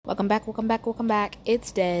Welcome back.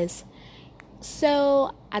 It's Des.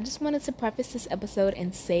 So, I just wanted to preface this episode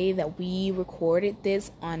and say that we recorded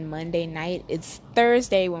this on Monday night. It's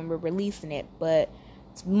Thursday when we're releasing it, but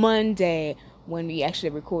it's Monday when we actually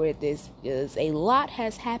recorded this because a lot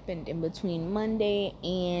has happened in between Monday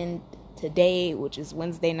and today, which is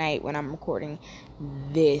Wednesday night when I'm recording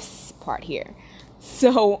this part here.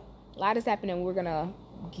 So, a lot has happened and we're gonna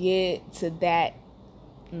get to that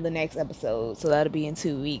in the next episode, so that'll be in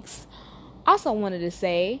 2 weeks. Also wanted to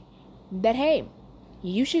say that, hey,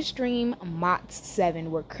 you should stream MOTS 7.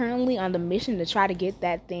 We're currently on the mission to try to get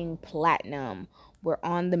that thing platinum. We're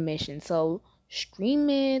on the mission, so stream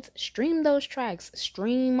it, stream those tracks,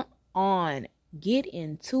 stream on, get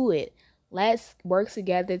into it. Let's work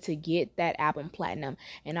together to get that album platinum.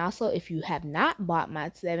 And also, if you have not bought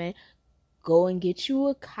MOTS 7, go and get you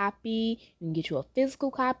a copy. You can get you a physical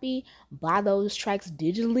copy. Buy those tracks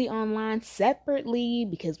digitally online separately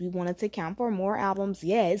because we wanted to count for more albums.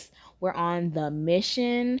 Yes, we're on the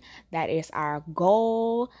mission. That is our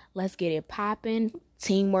goal. Let's get it popping.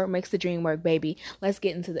 Teamwork makes the dream work, baby. Let's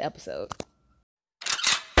get into the episode.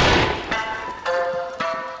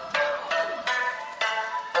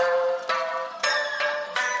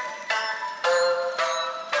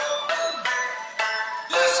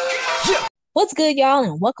 What's good, y'all,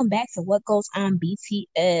 and welcome back to What Goes on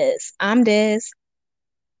BTS. I'm Des.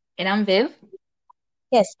 And I'm Viv.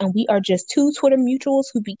 Yes, and we are just two Twitter mutuals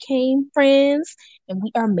who became friends, and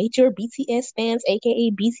we are major BTS fans,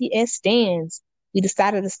 aka BTS stans. We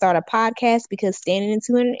decided to start a podcast because standing in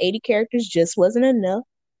 280 characters just wasn't enough.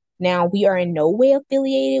 Now, we are in no way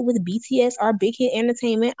affiliated with BTS or Big Hit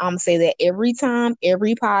Entertainment. I'm going to say that every time,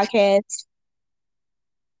 every podcast.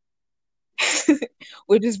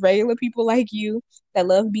 We're just regular people like you that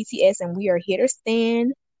love BTS, and we are here to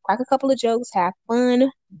stand, crack a couple of jokes, have fun,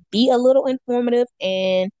 be a little informative,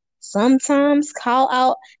 and sometimes call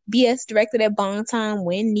out BS directed at Bangtan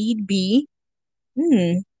when need be.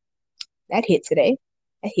 That hit today.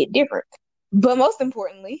 That hit different. But most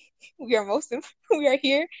importantly, we are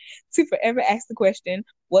here to forever ask the question,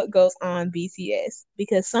 what goes on BTS?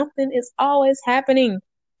 Because something is always happening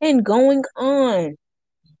and going on.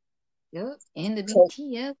 Yep, in the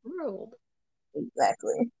BTS world.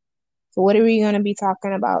 Exactly. So what are we going to be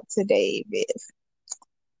talking about today, Viv?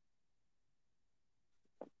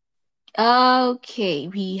 Okay,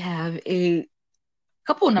 we have a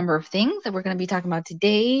number of things that we're going to be talking about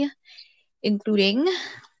today, including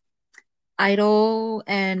Idol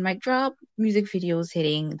and Mic Drop music videos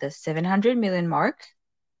hitting the 700 million mark,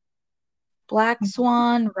 Black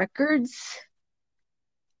Swan Records,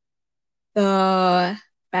 the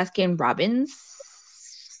Baskin Robbins.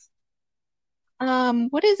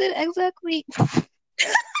 What is it exactly?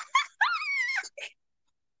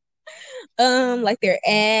 Like their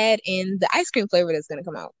ad and the ice cream flavor that's gonna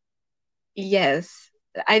come out. Yes,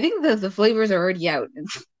 I think the flavors are already out.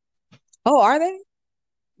 Oh, are they?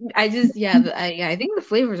 I think the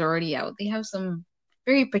flavors are already out. They have some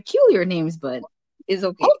very peculiar names, but it's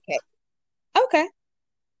okay. Okay.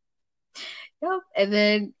 Yep. And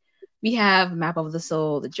then we have Map of the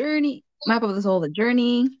Soul, The Journey.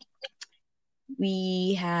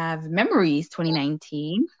 We have Memories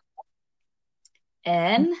 2019.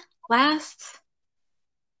 And last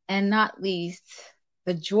and not least,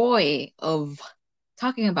 the joy of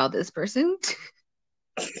talking about this person.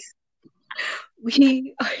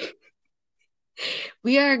 we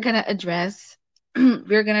are gonna address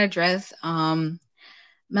Melanie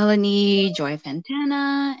Joy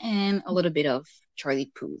Fantana and a little bit of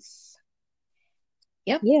Charlie Puth.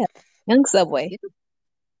 Yep. Yeah. Young Subway.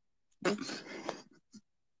 Yep.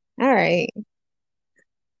 All right.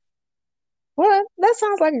 Well, that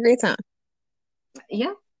sounds like a great time.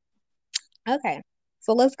 Yeah. Okay.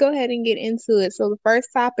 So let's go ahead and get into it. So the first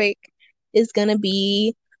topic is gonna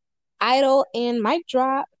be Idol and Mic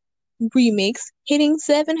Drop remix hitting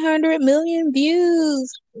 700 million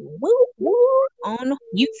views. Woo woo on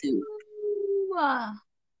YouTube.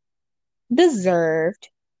 Deserved.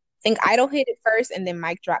 I think Idol hit it first and then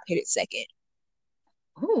Mic Drop hit it second.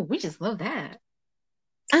 Oh, we just love that.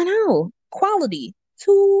 I know. Quality.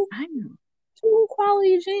 I know. Two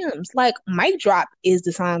quality gems. Like Mic Drop is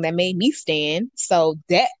the song that made me stand. So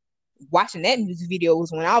that watching that music video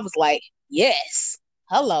was when I was like, yes,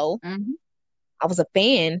 hello. Mm-hmm. I was a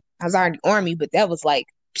fan. I was already Army, but that was like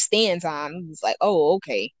stand time. It was like, oh,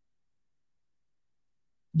 okay.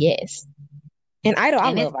 Yes. And Idol,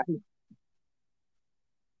 I love Idol.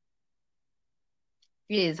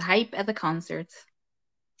 It is hype at the concerts.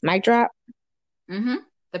 Mic Drop? Mm-hmm.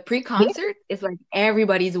 The pre-concert is like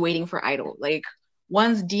everybody's waiting for Idol. Like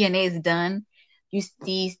once DNA is done, you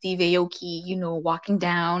see Steve Aoki, walking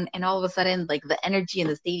down, and all of a sudden, like the energy in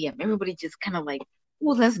the stadium, everybody just kind of like,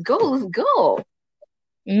 "Oh, let's go!"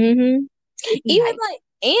 Mm-hmm. It'd be Even hype. like,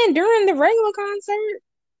 and during the regular concert,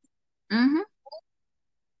 Mm-hmm.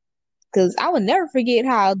 because I would never forget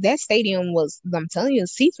how that stadium was. I'm telling you, the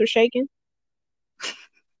seats were shaking.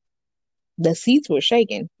 The seats were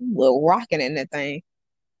shaking. We were rocking in that thing.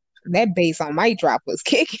 That bass on Mic Drop was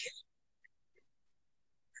kicking.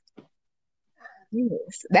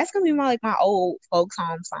 Yes. That's gonna be my old folks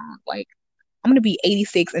home song. Like I'm gonna be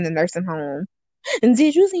 86 in the nursing home. And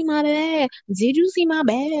did you see my bag? Did you see my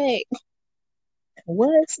bag?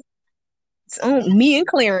 What? It's on me and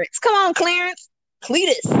Clarence. Come on, Clarence.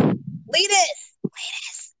 Cletus. Cletus.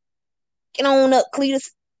 Cletus. Get on up, Cletus.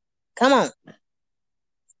 Come on.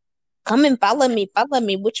 Come and follow me. Follow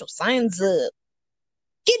me with your signs up.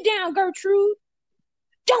 Get down, Gertrude.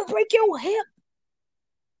 Don't break your hip.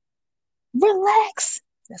 Relax.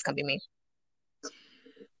 That's gonna be me.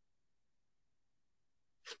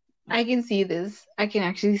 I can see this. I can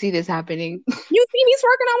actually see this happening. You see me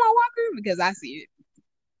twerking on my walker? Because I see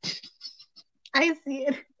it. I see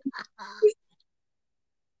it.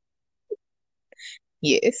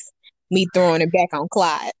 Yes. Me throwing it back on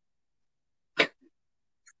Clyde.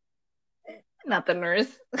 Not the nurse.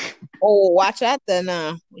 Oh, watch out there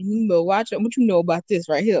now. You know, watch out. What you know about this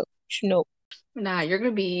right here? What you know? Nah, you're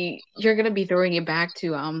gonna be throwing it back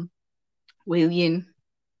to Walian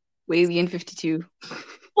 52.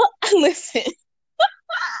 Well, listen.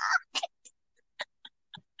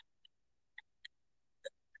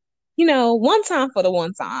 One time for the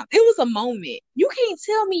one time. It was a moment. You can't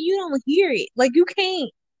tell me you don't hear it. Like you can't.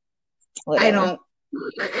 I Whatever. don't.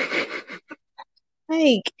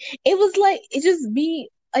 Like it was like it just be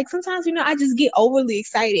like sometimes I just get overly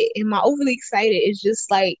excited, and my overly excited is just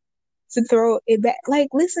like to throw it back. Like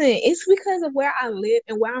listen, it's because of where I live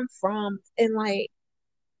and where I'm from, and like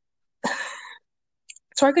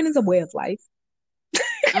twerking is a way of life.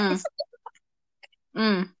 Mm,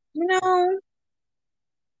 mm. You know,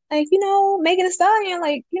 like Megan Thee Stallion,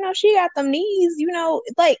 like she got them knees.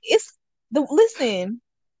 Like it's the listen.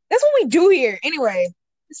 That's what we do here. Anyway,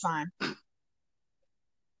 it's fine.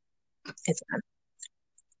 It's fine.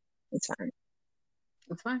 It's fine.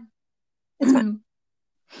 It's fine. It's fine.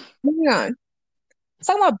 Moving on.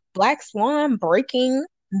 Talking about Black Swan breaking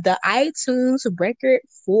the iTunes record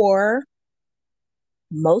for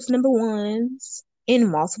most number ones in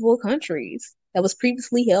multiple countries that was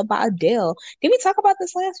previously held by Adele. Did we talk about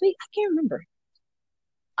this last week? I can't remember.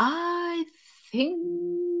 I think.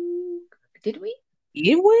 Did we?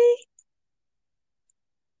 Did we?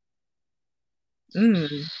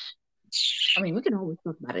 Mm. I mean, we can always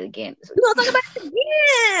talk about it again. We're gonna talk about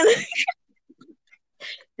it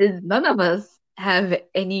again. None of us have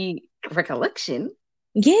any recollection.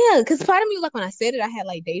 Yeah, because part of me, like when I said it, I had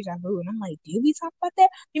like deja vu, and I'm like, did we talk about that?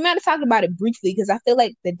 We might have talked about it briefly because I feel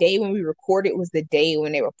like the day when we recorded was the day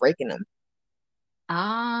when they were breaking them,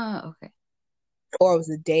 Ah, okay. or it was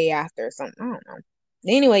the day after or something. I don't know.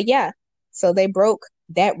 Anyway, yeah. So they broke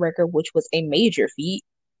that record, which was a major feat.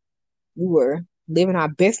 We were living our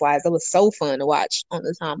best lives. It was so fun to watch on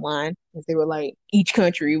the timeline as they were like each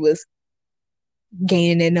country was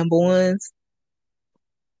gaining their number ones.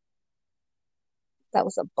 That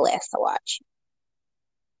was a blast to watch.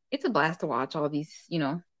 It's a blast to watch all these,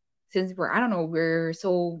 since I don't know, we're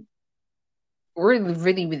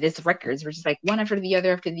really with this records. We're just like one after the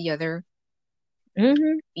other after the other. Hmm.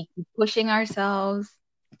 We keep pushing ourselves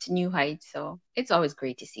to new heights. So it's always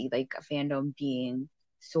great to see like a fandom being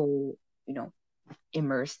so,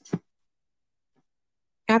 immersed.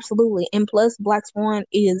 Absolutely. And plus, Black Swan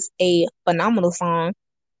is a phenomenal song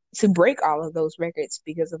to break all of those records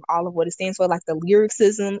because of all of what it stands for, like the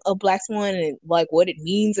lyricism of Black Swan and like what it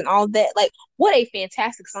means and all of that. Like, what a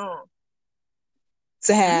fantastic song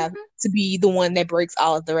to have Hmm. to be the one that breaks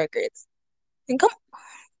all of the records. And come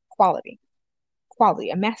quality, quality,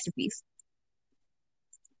 a masterpiece.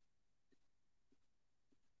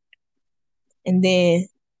 And then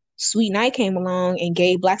Sweet Night came along and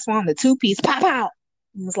gave Black Swan the two piece pop out.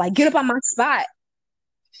 And was like, get up on my spot.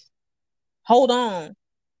 Hold on.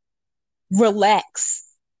 Relax.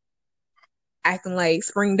 Acting like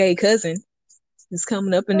Spring Day Cousin is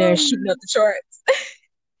coming up in there and shooting up the charts.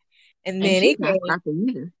 And And then she's it not came, stopping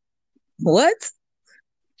either. what?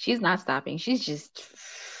 She's not stopping. She's just.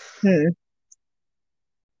 Hmm.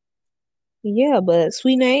 Yeah, but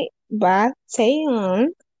Sweet Night by Taeyeon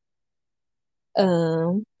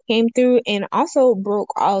came through and also broke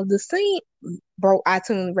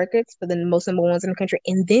iTunes records for the most number ones in the country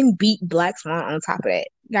and then beat Black Swan on top of that.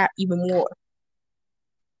 Got even more.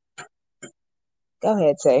 Go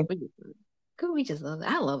ahead, say. We just, could we just love that?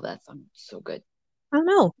 I love that song. It's so good. I don't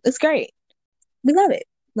know. It's great. We love it.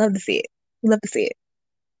 Love to see it. We love to see it.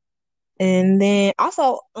 And then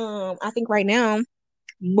also, I think right now,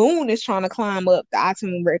 Moon is trying to climb up the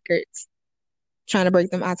iTunes records, trying to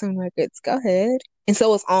break them iTunes records. Go ahead. And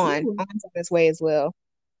so is On. Ooh, On's on its way as well.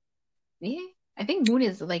 yeah. I think Moon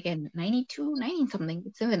is like in 92, 90 something.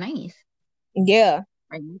 It's in the 90s, Yeah.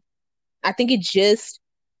 right? I think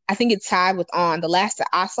it tied with On. The last that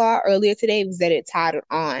I saw earlier today was that it tied with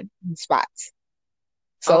On in spots.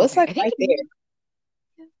 So Oh, it's okay. like I think right it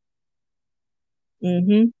there.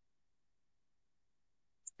 Mm-hmm.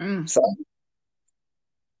 mm. So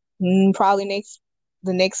probably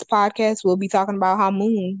the next podcast we'll be talking about how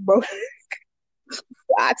Moon broke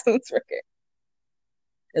the iTunes record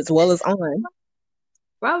as well as On.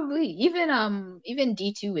 Probably even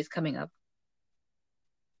D2 is coming up.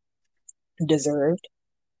 Deserved.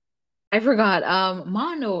 I forgot.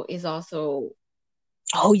 Mono is also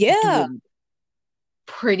Oh yeah. doing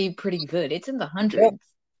pretty good. It's in the Yep.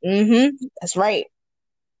 hundreds, That's right.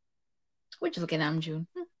 which is looking at June.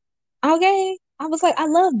 Okay. I was like, I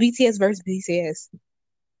love BTS versus BTS.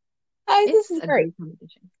 Hey, this It's is a great. great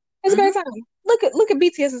competition. It's a Mm-hmm. great time. Look at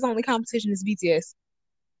BTS's only competition is BTS.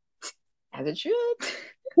 As it should.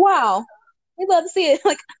 Wow. We love to see it.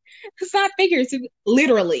 Like it's not figurative,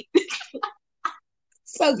 literally.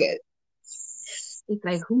 So good. It's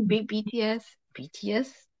like who beat BTS?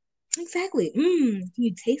 BTS. Exactly. Can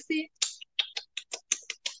you taste it?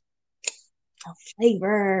 The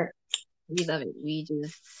flavor. We love it. We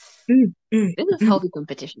just Mm, mm, this is mm. healthy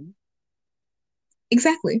competition.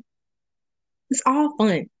 Exactly. It's all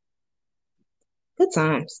fun. Good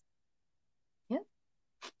times. Yeah.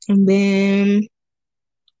 And then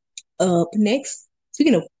up next,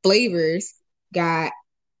 speaking of flavors, got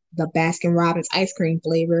the Baskin Robbins ice cream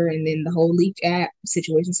flavor and then the whole leak app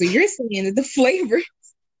situation. So you're saying that the flavors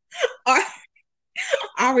are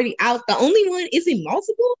already out. The only one is it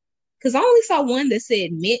multiple? Because I only saw one that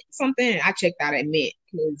said mint something. I checked out at mint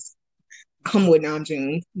because I'm with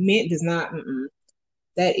Namjoon. Mint does not.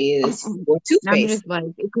 That is for I'm toothpaste. just like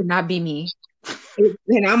it could not be me.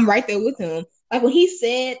 And I'm right there with him. Like when he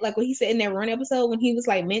said in that run episode, when he was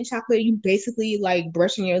like mint chocolate, you basically like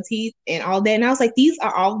brushing your teeth and all that. And I was like, these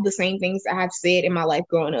are all the same things that I've said in my life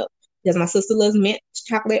growing up. Because my sister loves mint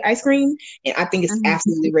chocolate ice cream, and I think it's Mhm.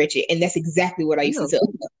 absolutely wretched. And that's exactly what I used to Ew. tell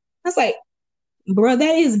her. I was like, bro,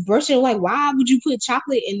 that is brushing. Like, why would you put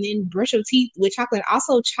chocolate and then brush your teeth with chocolate?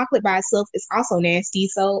 Also, chocolate by itself is also nasty.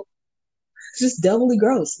 So it's just doubly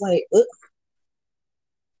gross. Like, ugh.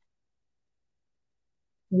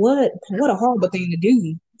 What a horrible thing to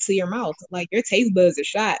do to your mouth. Like your taste buds are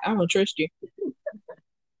shot. I don't trust you.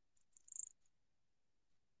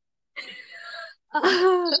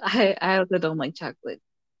 I also don't like chocolate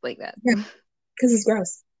like that. Yeah, because it's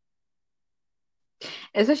gross.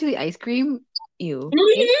 Especially ice cream. Ew.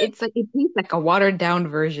 Mhm. It's like it tastes like a watered down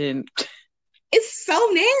version. It's so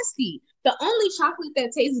nasty. The only chocolate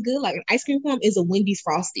that tastes good, like an ice cream form, is a Wendy's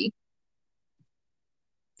Frosty.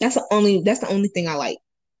 That's the only thing I like.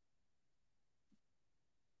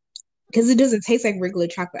 Because it doesn't taste like regular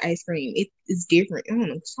chocolate ice cream. It is different. I don't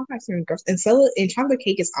know. Chocolate ice cream is gross. And chocolate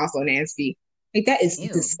cake is also nasty. Like that is Ew.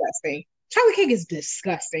 disgusting. Chocolate cake is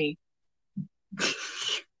disgusting.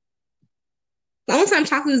 The only time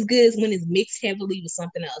chocolate is good is when it's mixed heavily with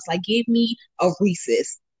something else. Like, give me a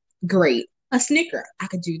Reese's, great. A Snicker, I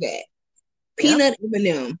could do that. Yep. Peanut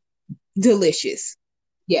M&M, delicious,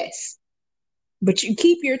 yes. But you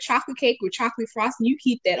keep your chocolate cake with chocolate frosting. You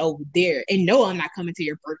keep that over there. And no, I'm not coming to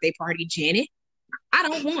your birthday party, Janet. I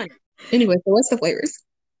don't want it. Anyway, so what's the flavors?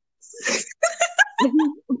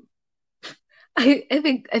 I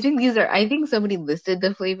think these are I think somebody listed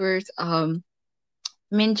the flavors.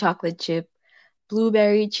 Mint chocolate chip,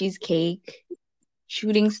 blueberry cheesecake,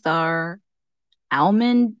 shooting star,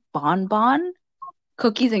 almond bonbon,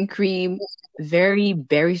 cookies and cream, very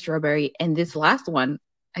berry strawberry, and this last one,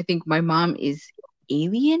 I think my mom is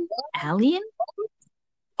alien,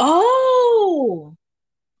 Oh,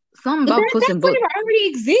 something that about Puss that in Boots. flavor already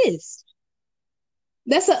exists.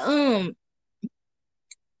 That's a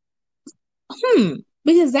hmm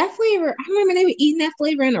because that flavor. I remember they were eating that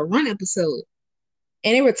flavor in a run episode,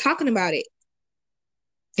 and they were talking about it.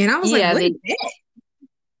 And I was like, Yeah, what is they that?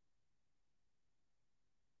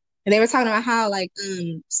 And they were talking about how like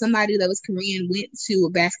somebody that was Korean went to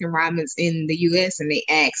a Baskin Robbins in the US and they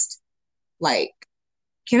asked, like,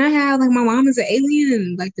 can I have like my mom is an alien?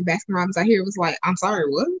 And like the Baskin Robbins I hear was like, I'm sorry,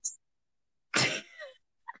 what?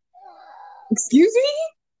 Excuse me?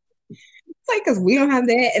 It's like because we don't have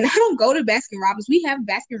that. And I don't go to Baskin Robbins. We have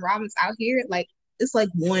Baskin Robbins out here. Like it's like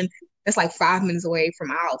one that's like 5 minutes away from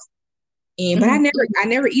my house. And but Mhm. I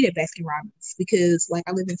never eat at Baskin Robbins because like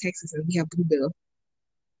I live in Texas and we have Bluebell.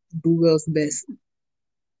 Bluebell's the best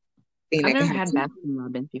thing I've that can never happen had to you. Baskin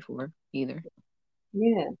Robbins before either.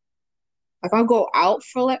 Yeah. Like I'll go out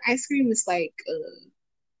for like ice cream. It's like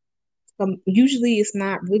usually it's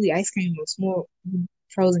not really ice cream. It's more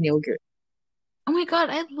frozen yogurt. Oh my God,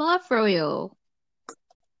 I love froyo.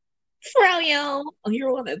 Froyo. Oh,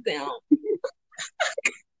 you're one of them.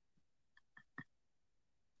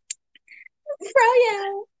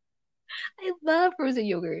 Froyo. I love frozen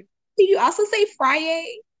yogurt. Do you also say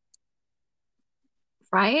Friday?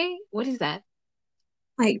 Fry? What is that?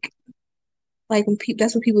 Like like when people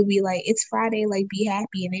that's what people be like, it's Friday, like be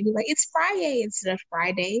happy, and they be like, it's Friday instead of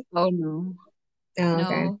Friday. Oh no. Oh,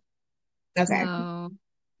 okay. No. Okay. No.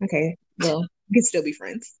 Okay. Well, we can still be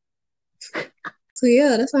friends. So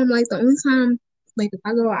yeah, that's why I'm like the only time like if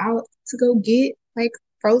I go out to go get like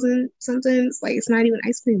frozen something, it's like it's not even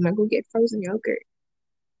ice cream. I go get frozen yogurt.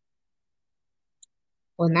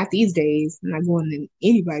 Well, not these days. I'm not going to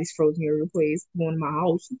anybody's frozen yogurt place. I'm going to my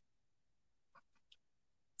house.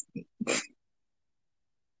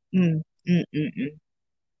 Mm, mm.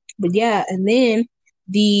 But yeah, and then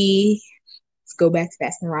the let's go back to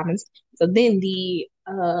Baskin Robbins. So then the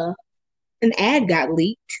an ad got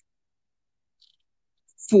leaked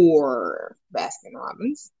for Baskin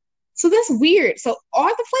Robbins. So that's weird. So are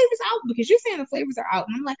the flavors out? Because you're saying the flavors are out,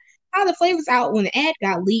 and I'm like, how are the flavors out when the ad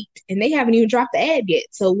got leaked and they haven't even dropped the ad yet?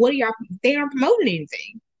 So what are y'all? They aren't promoting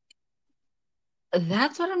anything.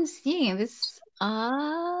 That's what I'm seeing. This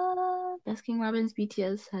Baskin Robbins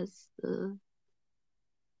BTS has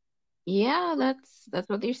yeah, that's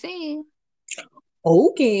what they're saying.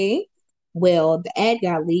 Okay. Well, the ad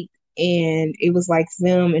got leaked and it was like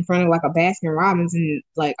them in front of like a Baskin Robbins and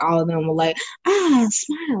like all of them were like,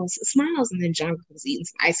 smiles, smiles. And then Jungkook was eating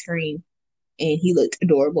some ice cream and he looked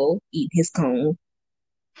adorable eating his cone.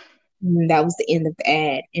 And that was the end of the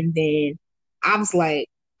ad. And then I was like,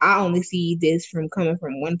 I only see this from coming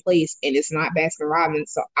from one place and it's not Baskin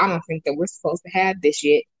Robbins. So I don't think that we're supposed to have this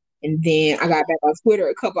yet. And then I got back on Twitter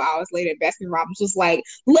a couple hours later. Baskin Robbins was like,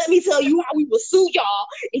 let me tell you how we will sue y'all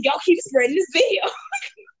and y'all keep spreading this video.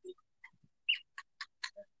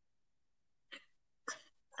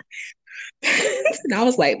 And I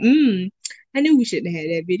was like, I knew we shouldn't have had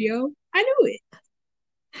that video. I knew it.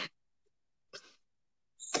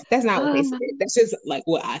 That's not what they said. Um, That's just like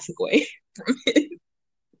what I took away from it.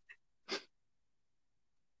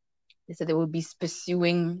 they said they would be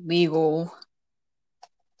pursuing legal.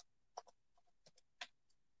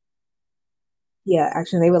 Yeah,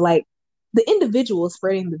 actually, they were like, the individual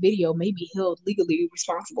spreading the video may be held legally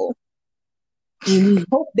responsible. We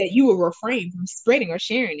hope that you will refrain from spreading or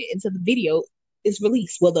sharing it until the video is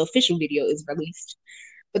released. Well, the official video is released.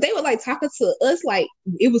 But they were like talking to us like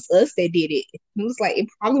it was us that did it. It was like it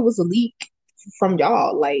probably was a leak from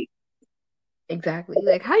y'all. Like Exactly.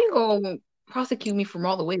 Like, how you gonna prosecute me from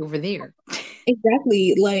all the way over there?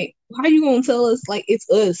 exactly. Like how you gonna tell us like it's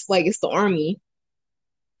us? Like it's the army.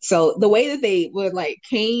 So the way that they were like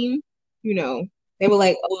came, you know, they were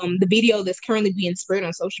like, the video that's currently being spread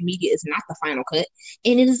on social media is not the final cut,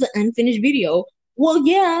 and it is an unfinished video. Well,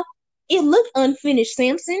 yeah, it looked unfinished,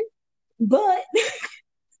 Samson, but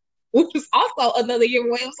which was also another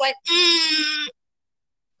giveaway. It was like,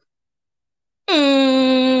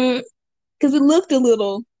 because it looked a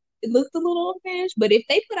little unfinished. But if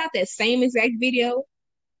they put out that same exact video,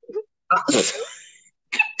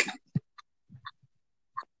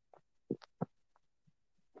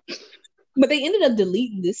 but they ended up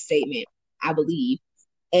deleting this statement, I believe,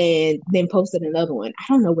 and then posted another one. I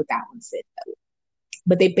don't know what that one said though.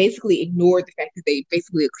 But they basically ignored the fact that they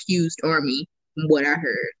basically accused Army from what I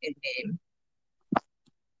heard, and then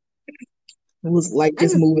it was like I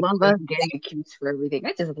just just moving love on. us getting accused for everything.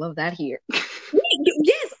 I just love that here.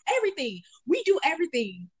 Yes, everything we do,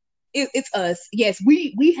 everything. It's us. Yes,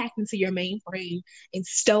 we hacked into your mainframe and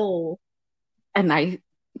stole And I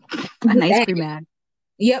an the ice ad. cream ad.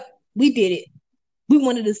 Yep, we did it. We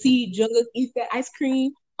wanted to see Jungkook eat that ice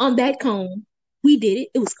cream on that cone. We did it.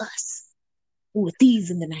 It was us. We were thieves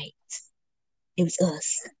in the night. It was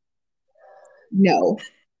us. No,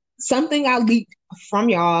 something got leaked from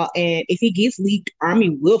y'all, and if it gets leaked, Army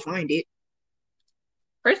will find it.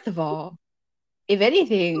 First of all, if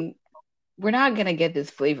anything, we're not gonna get this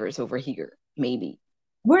flavors over here. Maybe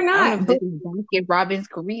We're I don't know not, if but this is Baskin Robbins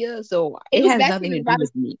Korea, so it it was has nothing Baskin to and do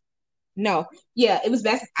Robbins. with me. No, yeah, it was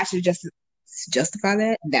Baskin. I should just justify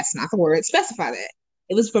that. That's not the word. Specify that.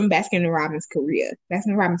 It was from Baskin and Robbins Korea. Baskin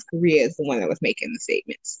and Robbins Korea is the one that was making the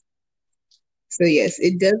statements. So yes,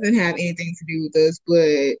 it doesn't have anything to do with us,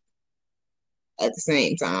 but at the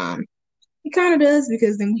same time, it kind of does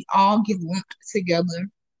because then we all get lumped together.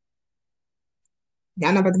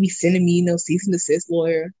 Y'all not about to be sending me no cease and desist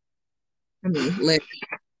lawyer. I mean,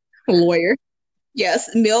 lawyer. Yes,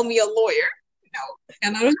 mail me a lawyer. No,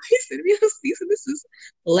 and I don't be sending me no cease and desist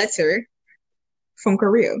letter from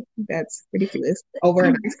Korea. That's ridiculous. Over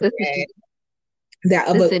an ice cream Listen, ad. That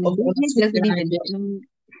of a listen, of a tweet that I made.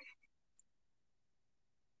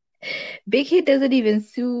 Big Hit doesn't even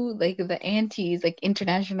sue like the antis, like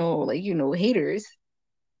international, like haters.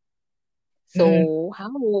 Mm,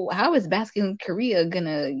 So how is Baskin Korea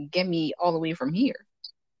gonna get me all the way from here?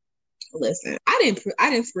 listen, I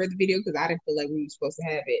didn't spread the video because I didn't feel like we were supposed to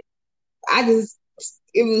have it. I just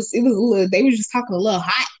it was a little. They were just talking a little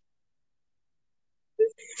hot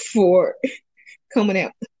for coming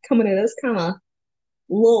at us kind of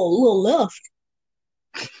little left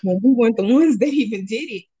when we weren't the ones that even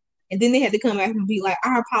did it. And then they had to come back and be like,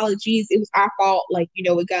 our apologies, it was our fault. Like,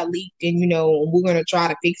 it got leaked and, we're going to try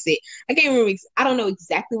to fix it. I can't remember. I don't know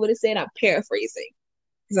exactly what it said. I'm paraphrasing.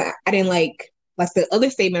 Because I didn't like the other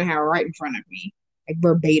statement I had right in front of me, like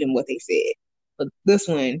verbatim what they said. But this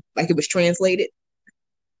one, like it was translated.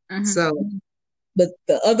 So, but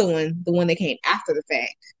the other one, the one that came after the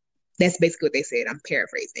fact, that's basically what they said. I'm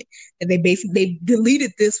paraphrasing. And they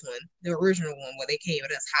deleted this one, the original one where they came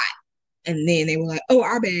at us hot. And then they were like, "Oh,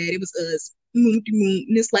 our bad. It was us." And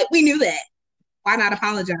it's like we knew that. Why not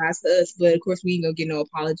apologize to us? But of course, we ain't gonna get no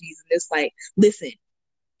apologies. And it's like, listen,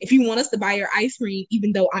 if you want us to buy your ice cream,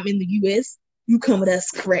 even though I'm in the U.S., you come at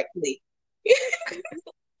us correctly.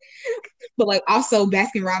 But like also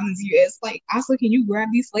Baskin Robbins U.S. Like also, can you grab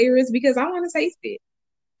these flavors because I want to taste it?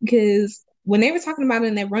 Because when they were talking about it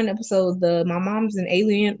in that run episode, the my mom's an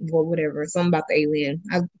alien or whatever, something about the alien.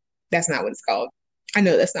 That's not what it's called. I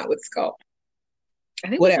know that's not what it's called. I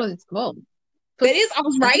think that's Whatever. what it's called. That is, I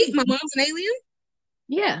was I right. think, My mom's an alien.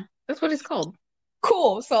 yeah, that's what it's called.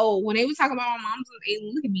 Cool. So when they were talking about my mom's an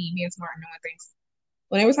alien, look at me being smart and knowing things.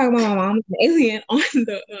 When they were talking about my mom's an alien on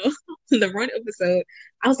the run episode,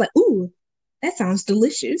 I was like, ooh, that sounds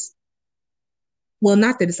delicious. Well,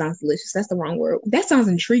 not that it sounds delicious. That's the wrong word. That sounds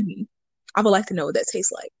intriguing. I would like to know what that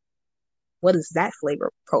tastes like. What is that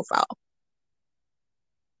flavor profile?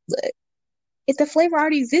 But if the flavor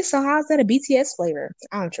already exists, so how is that a BTS flavor?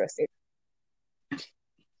 I don't trust it.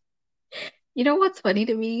 You know what's funny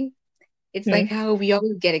to me? It's Hmm. like how we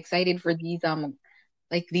always get excited for these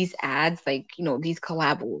like these ads, like these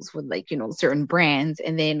collabs with like certain brands,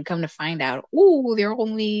 and then come to find out, oh, they're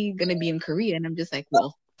only gonna be in Korea, and I'm just like,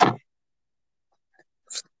 well,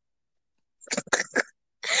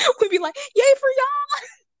 We'd be like, yay for y'all.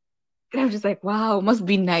 and I'm just like, wow, it must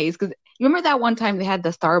be nice because you remember that one time they had the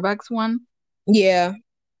Starbucks one? Yeah.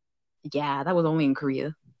 Yeah, that was only in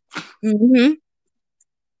Korea. Mm-hmm.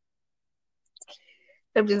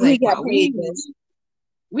 I'm just We like, got wow, paid we this.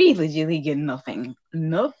 we legitimately get nothing.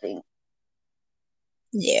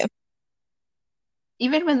 Yeah.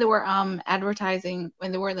 Even when they were advertising,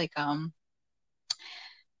 when they were like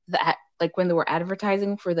like when they were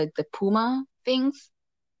advertising for like the Puma things,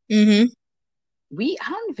 Mm-hmm. I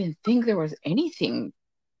don't even think there was anything.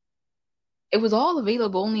 It was all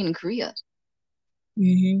available only in Korea.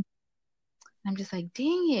 Mm-hmm. I'm just like,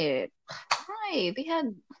 dang it. Why? They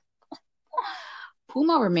had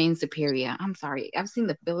Puma remains superior. I'm sorry. I've seen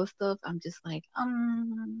the filler stuff. I'm just like,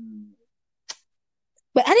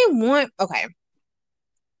 But I didn't want okay.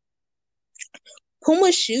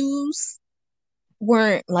 Puma shoes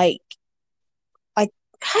weren't like I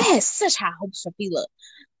had such high hopes for Fila.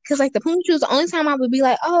 Cause like the Puma shoes, the only time I would be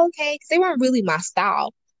like, oh, okay, because they weren't really my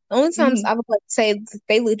style. The only times mhm. I would like say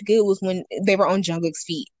they looked good was when they were on Jungkook's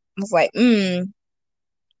feet. I was like,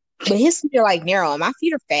 but his feet are like narrow and my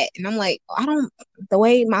feet are fat. And I'm like, I don't the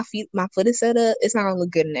way my foot is set up, it's not gonna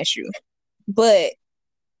look good in that shoe. But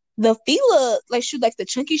the Fila like shoe, like the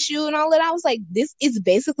chunky shoe and all that, I was like, this is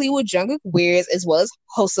basically what Jungkook wears as well as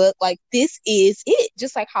Hoseok. Like this is it.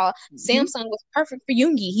 Just like how Mhm. Samsung was perfect for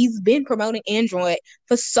Yoongi. He's been promoting Android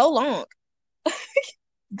for so long.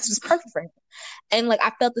 This was perfect for him. And like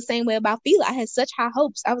I felt the same way about Fila. I had such high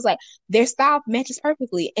hopes. I was like, their style matches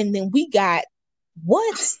perfectly. And then we got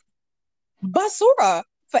what? Basura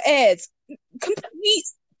for ads. Complete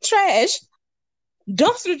trash.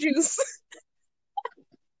 Dumpster juice.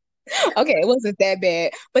 Okay, it wasn't that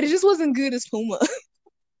bad, but it just wasn't good as Puma.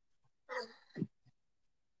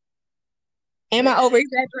 Am I over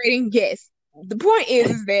exaggerating? Yes. The point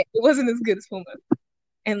is that it wasn't as good as Puma.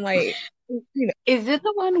 And like, Is it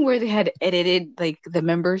the one where they had edited like the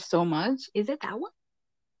members so much? Is it that one?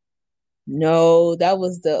 No, that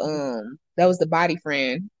was the Body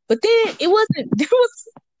Friend. But then it wasn't there was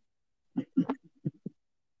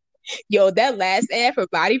yo, that last ad for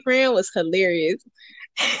Body Friend was hilarious.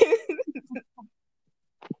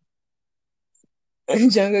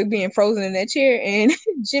 Jungkook being frozen in that chair and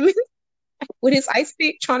Jimmy with his ice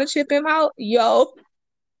pick trying to chip him out. Yo.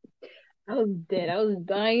 I was dead. I was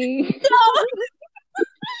dying.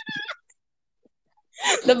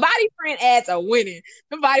 The Body Friend ads are winning.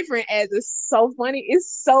 The Body Friend ads is so funny. It's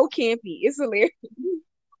so campy. It's hilarious.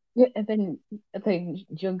 And then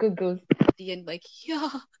Jungkook goes at the end like, yeah.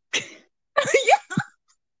 Yeah.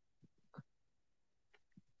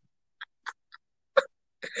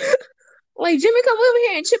 Like, Jimmy, come over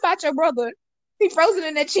here and chip out your brother. He frozen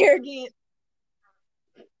in that chair again.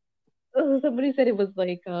 Somebody said it was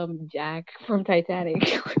like Jack from Titanic.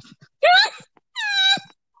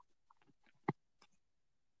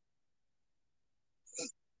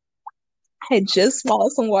 I had just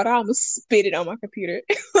swallowed some water. I almost spit it on my computer.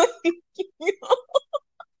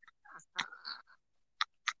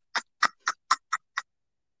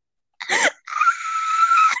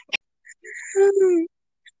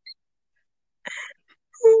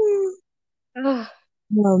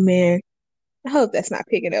 Oh man. I hope that's not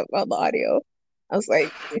picking up on the audio. I was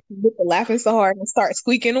like, if you get the laughing so hard and start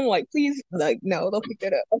squeaking, I'm like, please, like, no, don't pick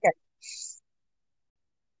that up. Okay.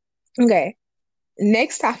 Okay.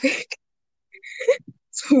 Next topic.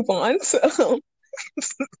 Let's move on to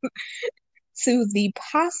the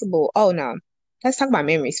possible. Oh no. Let's talk about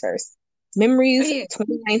memories first. Memories Oh, yeah.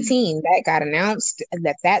 2019 that got announced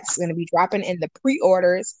that's going to be dropping and the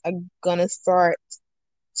pre-orders are going to start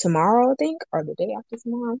tomorrow, I think, or the day after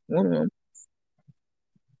tomorrow. I don't know.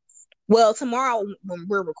 Well, tomorrow when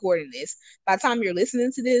we're recording this, by the time you're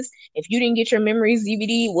listening to this, if you didn't get your Memories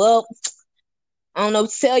DVD, well, I don't know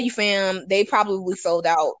what to tell you, fam. They probably sold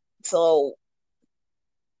out. So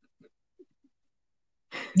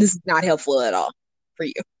this is not helpful at all for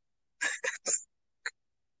you.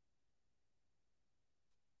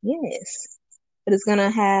 Yes. But it's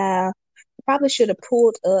gonna have probably should have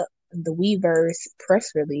pulled up the Weverse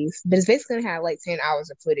press release, but it's basically gonna have like 10 hours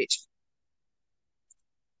of footage.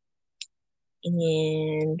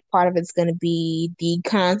 And part of it's gonna be the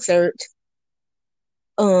concert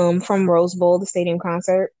from Rose Bowl, the stadium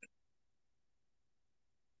concert.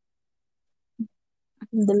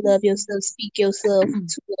 The Love Yourself, Speak Yourself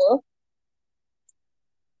tour.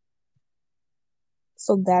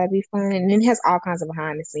 So that'll be fun. And it has all kinds of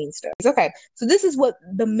behind the scenes stuff. Okay, so this is what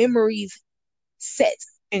the Memories set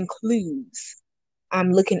includes.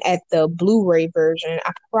 I'm looking at the Blu-ray version.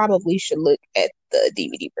 I probably should look at the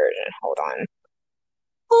DVD version. Hold on.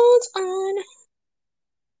 Hold on.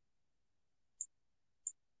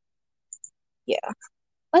 Yeah.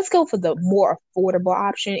 Let's go for the more affordable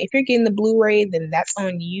option. If you're getting the Blu-ray, then that's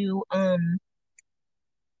on you. I'm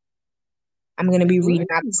gonna be reading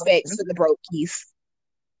out the specs for the broke keys.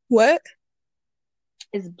 What?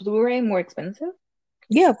 Is Blu-ray more expensive?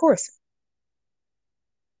 Yeah, of course.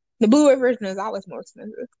 The Blu-ray version is always more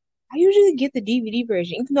expensive. I usually get the DVD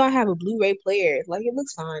version, even though I have a Blu-ray player. Like, it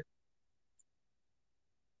looks fine.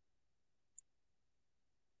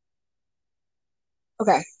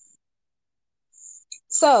 Okay.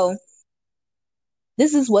 So,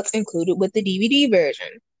 this is what's included with the DVD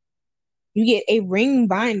version. You get a ring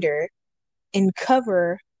binder and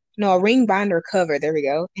cover, no, a ring binder cover, there we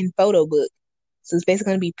go, and photo book. So it's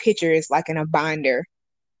basically going to be pictures like in a binder.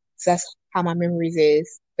 So that's how my memories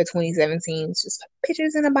is for 2017. It's just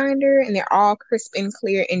pictures in a binder and they're all crisp and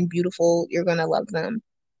clear and beautiful. You're going to love them.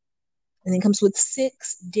 And it comes with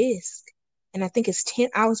 6 discs. And I think it's 10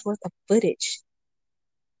 hours worth of footage,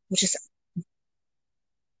 which is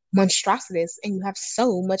monstrous. And you have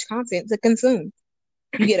so much content to consume.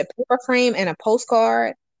 You get a paper frame and a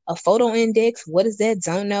postcard, a photo index. What is that?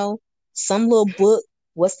 Don't know. Some little book.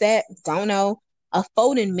 What's that? Don't know. A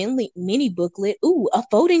folding mini booklet. Ooh, a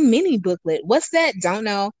folding mini booklet. What's that? Don't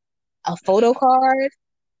know. A photo card.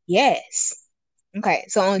 Yes. Okay,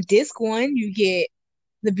 so on disc 1, you get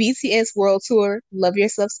the BTS World Tour, Love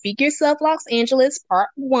Yourself, Speak Yourself, Los Angeles, Part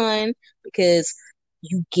 1, because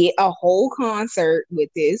you get a whole concert with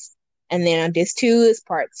this. And then on disc 2 is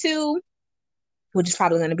Part 2, which is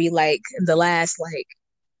probably going to be like the last like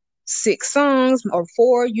 6 songs or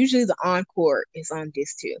 4. Usually the encore is on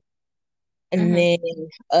disc 2. And then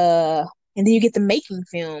you get the making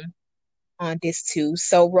film on disc 2.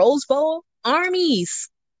 So Rose Bowl, Armies,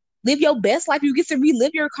 live your best life. You get to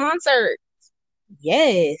relive your concert.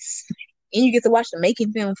 Yes. And you get to watch the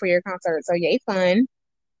making film for your concert. So yay, fun.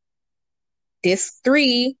 Disc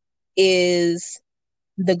 3 is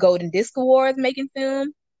the Golden Disc Awards making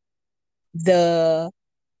film. the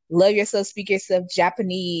Love Yourself, Speak Yourself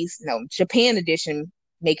Japan edition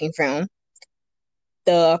making film,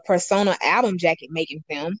 the Persona album jacket making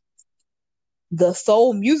film, the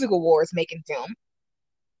Soul Music Awards making film,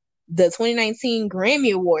 the 2019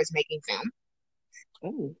 Grammy Awards making film,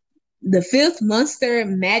 Ooh. the fifth Monster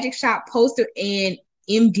Magic Shop poster and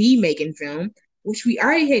MD making film, which we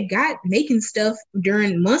already had got making stuff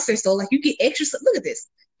during Monster, so like you get extra stuff. Look at this.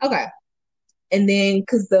 Okay. And then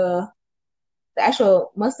because the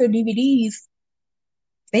actual Monster DVDs,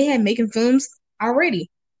 they had making films already.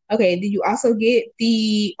 Okay, then you also get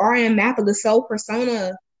the RM Map of the Soul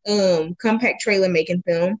Persona compact trailer making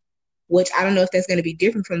film, which I don't know if that's gonna be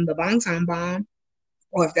different from the Bangtan Bomb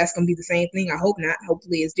or if that's gonna be the same thing. I hope not.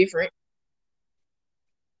 Hopefully it's different.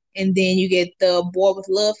 And then you get the Boy with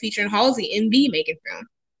Love featuring Halsey MB making film.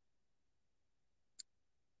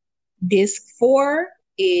 Disc 4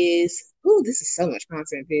 is this is so much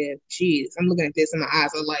content, Viv. Jeez, I'm looking at this and my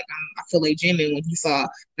eyes are like I feel like Jimin when he saw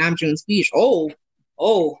Namjoon's speech. Oh,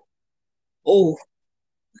 oh, oh.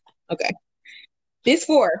 Okay. Disc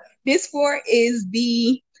 4. Disc 4 is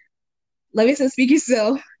the Love Yourself Speak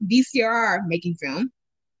Yourself VCR making film.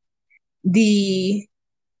 The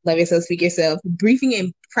Love Yourself Speak Yourself Briefing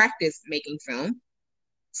and Practice making film.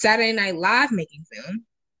 Saturday Night Live making film.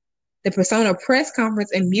 The Persona Press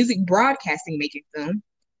Conference and Music Broadcasting making film.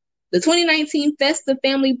 The 2019 Festa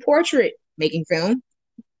Family Portrait making film.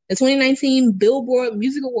 The 2019 Billboard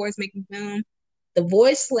Music Awards making film. The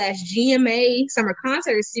Voice/GMA Summer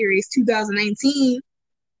Concert Series 2019.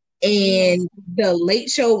 And The Late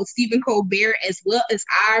Show with Stephen Colbert, as well as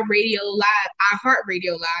iHeartRadio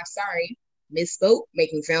Live, sorry, misspoke,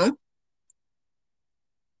 making film.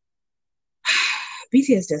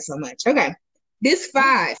 BTS does so much. Okay. Disc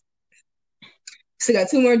 5. So got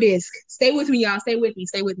 2 more discs. Stay with me, y'all. Stay with me.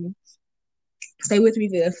 Stay with me. Stay with me,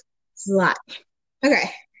 Viv. It's a lot. Okay.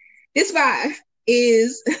 Disc 5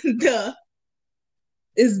 is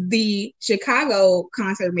the Chicago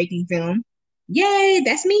concert making film. Yay,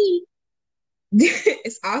 that's me.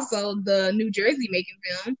 It's also the New Jersey making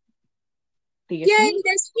film. Yay,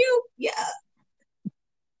 that's you. Yeah.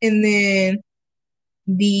 And then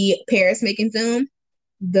the Paris making film,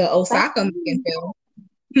 the Osaka making film.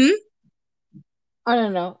 I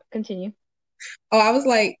don't know. Continue. Oh, I was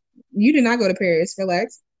like, you did not go to Paris.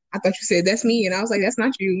 Relax. I thought you said that's me, and I was like, that's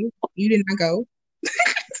not you. You did not go.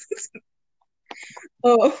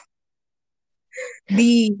 Oh,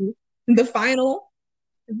 the final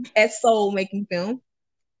at Seoul making film,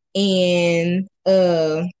 and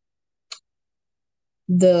the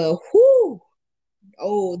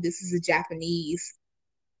this is a Japanese.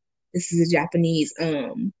 This is a Japanese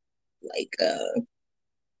like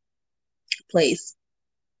place.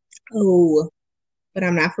 Oh, but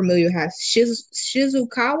I'm not familiar with how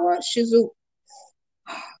Shizukawa Shizuoka.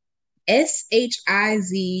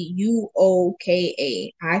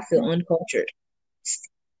 I feel uncultured.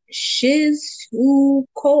 Shizuoka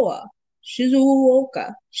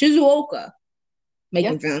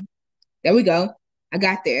making film. There we go. I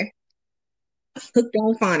got there. Hooked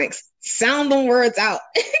on phonics. Sound them words out.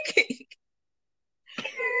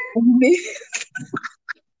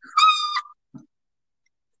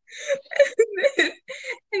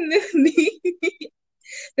 and then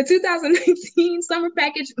the 2019 summer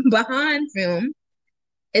package Behind film,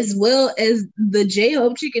 as well as the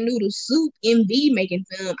J-Hope Chicken Noodle Soup MV making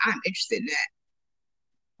film. I'm interested in that.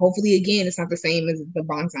 Hopefully, again, it's not the same as the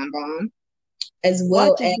Bangtan Bomb. As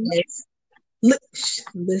well as,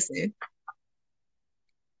 listen,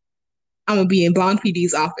 I'm going to be in Blonde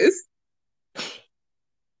PD's office.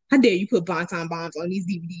 How dare you put Bangtan Bombs on these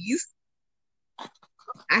DVDs?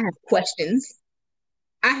 I have questions.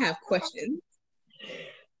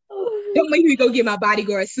 Don't make me go get my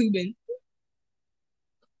bodyguard Subin.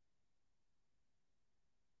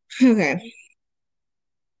 Okay.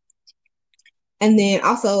 And then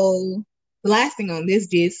also, the last thing on this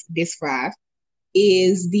disc 5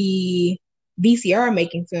 is the VCR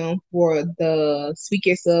making film for the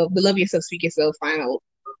the Love Yourself, Speak Yourself final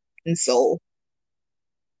in Seoul.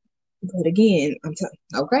 But again,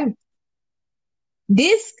 okay.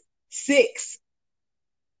 Disc 6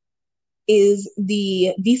 is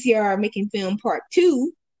the VCR making film part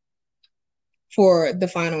 2 for the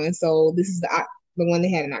final in Seoul. This is the one they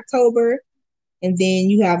had in October. And then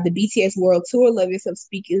you have the BTS World Tour, Love Yourself,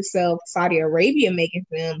 Speak Yourself, Saudi Arabia making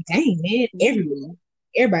film. Dang, man,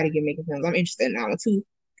 everybody get making films. I'm interested in that one too,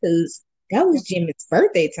 because that was Jimin's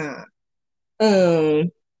birthday time.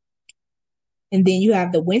 And then you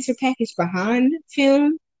have the winter package Behind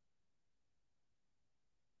film.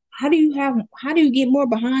 how do you get more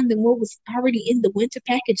behind than what was already in the winter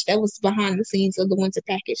package that was behind the scenes of the winter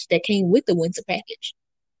package that came with the winter package?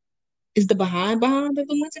 Is the behind of the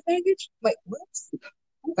winter package? Like what?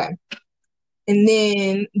 Okay. And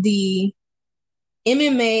then the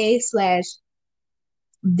MMA slash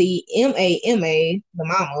the MAMA, the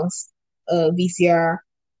mamas, VCR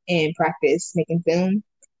and practice making film.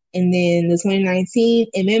 And then the 2019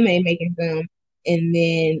 MMA making film. And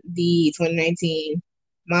then the 2019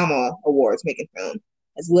 Mama Awards making film.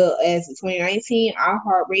 As well as the 2019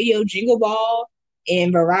 iHeartRadio Jingle Ball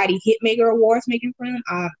and Variety Hitmaker Awards making film.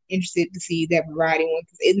 I'm interested to see that Variety one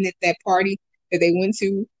because isn't it that party that they went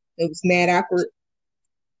to? It was mad awkward.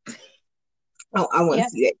 Oh, I want to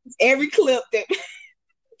see that. Every clip that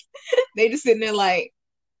they just sitting there like,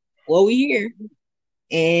 well, we here.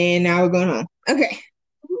 And now we're going home. Okay.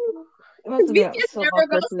 It must have been BTS so never awkward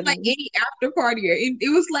goes to to like them. any after party.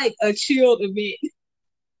 It was like a chilled event.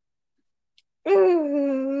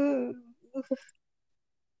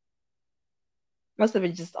 Must have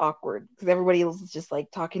been just awkward because everybody else is just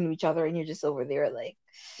like talking to each other and you're just over there like,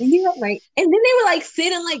 Yeah, like, and then they were like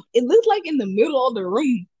sitting like it looked like in the middle of the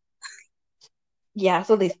room. yeah,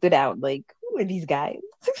 so they stood out like, who are these guys?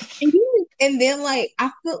 And then like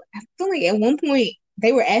I feel like at one point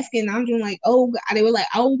they were asking Namjoon like, oh, they were like,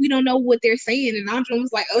 oh, we don't know what they're saying, and Namjoon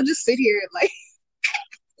was like, oh, just sit here, like,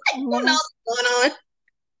 who knows what's going on?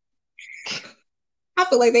 I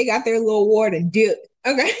feel like they got their little award and dipped.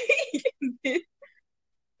 Okay.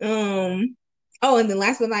 Oh, and then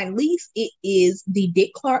last but not least, it is the Dick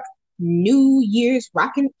Clark New Year's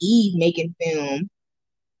Rockin' Eve making film.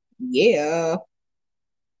 Yeah.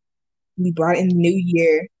 We brought in the new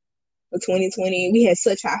year of 2020. We had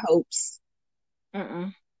such high hopes.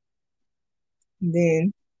 Mm-mm. And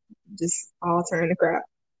then just all turned to crap.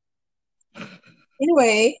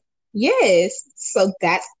 Anyway, yes. So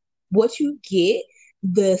that's what you get.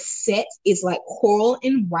 The set is like coral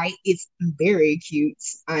and white. It's very cute.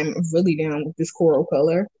 I'm really down with this coral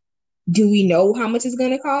color. Do we know how much it's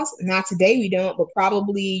gonna cost? Not today, we don't, but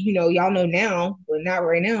probably, y'all know now, but not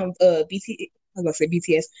right now. I was gonna say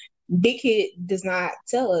BTS. Big Hit does not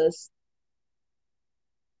tell us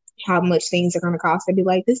how much things are gonna cost. They'd be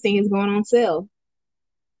like, this thing is going on sale.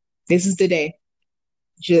 This is the day.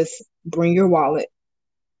 Just bring your wallet.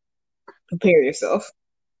 Prepare yourself.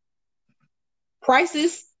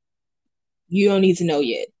 Prices, you don't need to know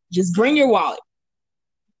yet. Just bring your wallet.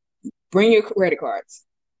 Bring your credit cards.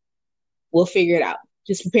 We'll figure it out.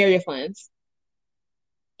 Just prepare your funds.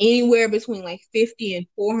 Anywhere between like $50 and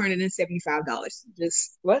 $475.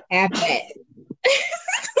 Just What? have that. I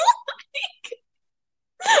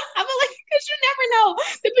feel like because you never know,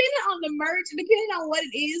 depending on the merch, depending on what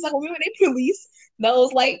it is. Like remember they released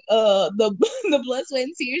those like the the blood, sweat,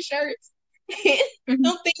 and tears shirts. And Mhm.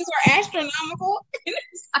 some things were astronomical. And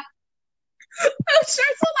it's like, those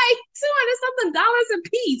shirts are like $200 something a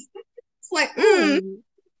piece. It's like, Ooh.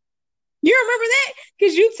 you remember that?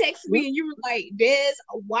 Because you texted Yep. me and you were like, Des,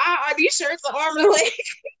 why are these shirts an arm and a leg?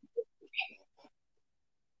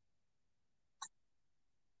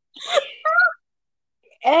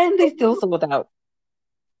 And they still sold out.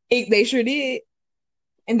 They sure did.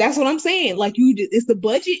 And that's what I'm saying. Like it's the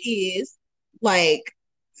budget is like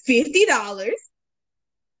 $50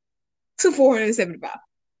 to $475.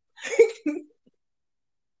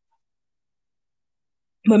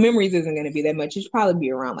 But memories isn't going to be that much. It should probably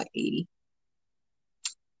be around like 80.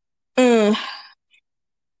 Uh,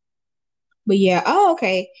 but yeah. Oh,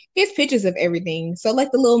 okay. Here's pictures of everything. So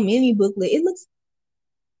like the little mini booklet, it looks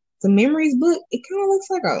the memories book. It kind of looks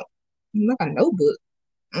like a notebook.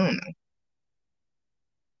 I don't know.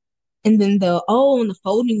 And then on the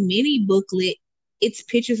folding mini booklet, it's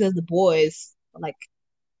pictures of the boys like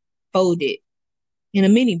folded in a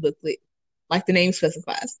mini booklet, like the name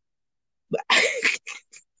specifies. But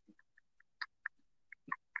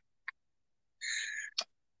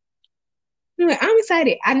anyway, I'm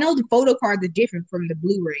excited. I know the photo cards are different from the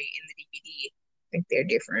Blu-ray and the DVD. I think they're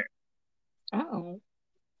different. Oh.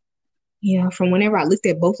 Yeah, from whenever I looked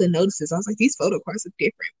at both the notices, I was like, these photo cards are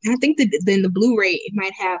different. And I think that then the Blu-ray, it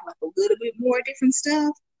might have like a little bit more different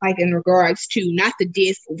stuff, like in regards to not the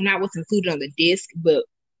disc, not what's included on the disc, but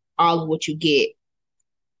all of what you get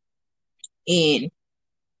in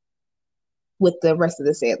with the rest of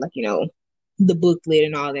the set, like, the booklet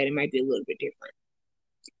and all that. It might be a little bit different.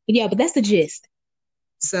 But yeah, but that's the gist.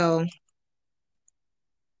 So,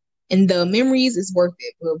 and the memories is worth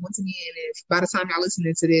it. But once again, if by the time y'all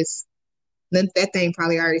listening to this, then that thing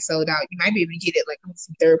probably already sold out. You might be able to get it like on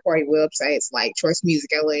some third party websites like Choice Music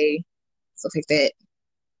LA, stuff like that.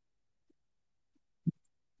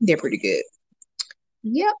 They're pretty good.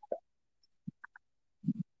 Yep.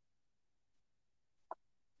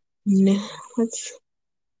 Let's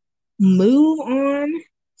move on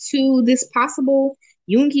to this possible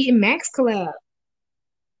Yoongi and Max collab.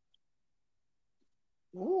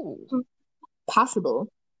 Ooh. Possible.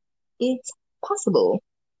 It's possible.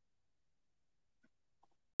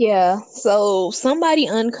 Yeah, so somebody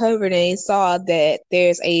uncovered and saw that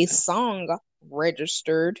there's a song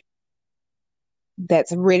registered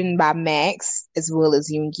that's written by Max as well as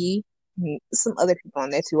Yoongi. And some other people on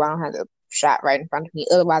there too. I don't have the shot right in front of me.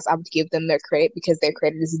 Otherwise, I would give them their credit because their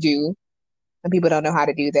credit is due. And people don't know how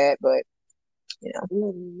to do that, but you know,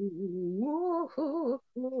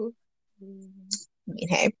 I mean,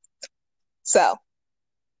 hey. So,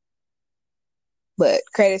 but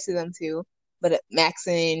credit to them too. But Max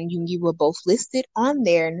and Yoongi were both listed on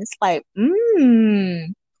there, and it's like,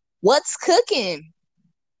 what's cooking?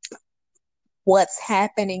 What's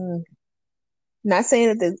happening? Not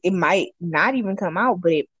saying that it might not even come out,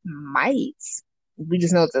 but it might. We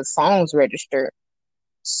just know the song's registered.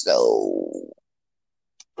 So,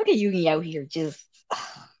 Look at Yugi out here just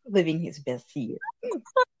living his best year.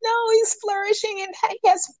 no, he's flourishing and he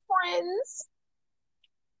has friends.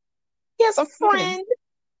 He has a Look at him. friend.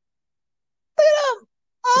 Look at him.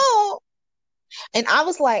 Oh. And I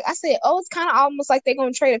was like, I said, oh, it's kind of almost like they're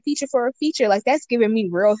gonna trade a feature for a feature. Like that's giving me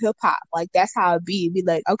real hip hop. Like that's how it be. Be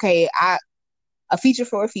like, okay, a feature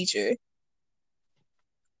for a feature.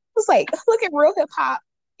 It's like, look at real hip hop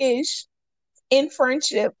ish in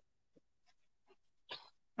friendship.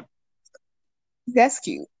 That's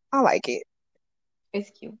cute. I like it. It's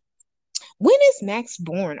cute. When is Max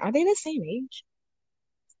born? Are they the same age?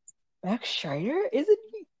 Max Strider? Isn't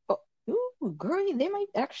he? Oh, ooh, girl, they might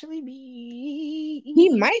actually He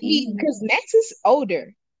might be. be because Max is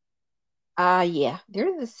older. Yeah,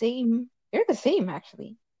 they're the same. They're the same,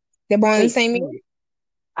 actually. They're born the Wait, same no. year.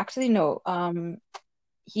 Actually, no.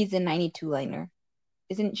 He's a 92 liner.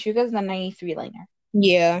 Isn't Suga's the 93 liner?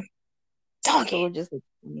 Yeah. Dog So it. we're just like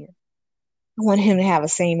 1 year. I want him to have a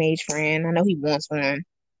same age friend. I know he wants one.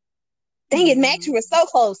 Dang it, Max, you were so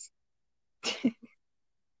close.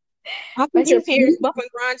 How But could your he's parents bump and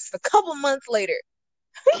grind just a couple months later?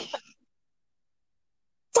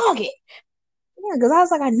 Dog it. Yeah, because I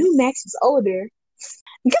was like, I knew Max was older.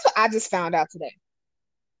 And guess what I just found out today?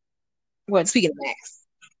 what? Speaking of Max.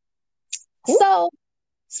 Who? So,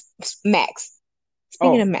 Max.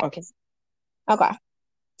 Speaking of Max. Okay. Okay.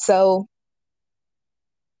 So,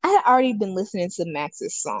 I had already been listening to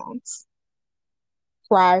Max's songs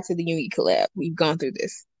prior to the Yoongi collab. We've gone through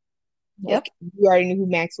this. Yep. Like, you already knew who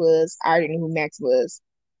Max was. I already knew who Max was.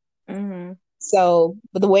 Mm-hmm. So,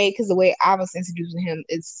 but because the way I was introduced to him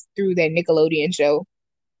is through that Nickelodeon show.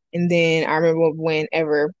 And then I remember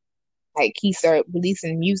whenever like he started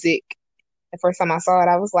releasing music, the first time I saw it,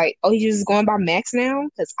 I was like, oh, he's just going by Max now?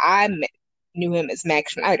 Because knew him as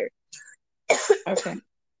Max Schneider. Okay.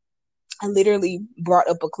 I literally brought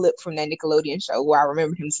up a clip from that Nickelodeon show where I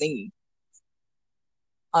remembered him singing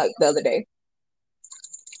like the other day.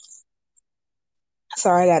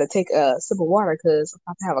 Sorry, I gotta take a sip of water because I'm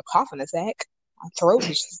about to have a coughing attack. My throat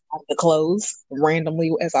is just out to close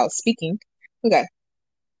randomly as I was speaking. Okay.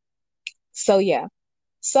 So yeah.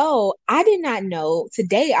 So I did not know.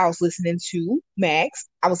 Today I was listening to Max.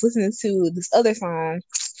 I was listening to this other song.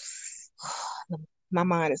 My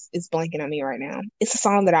mind is blanking on me right now. It's a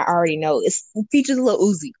song that I already know. It features Lil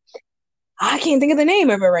Uzi. I can't think of the name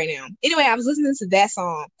of it right now. Anyway, I was listening to that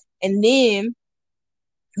song, and then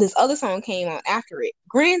this other song came on after it.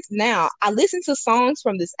 Granted, now I listened to songs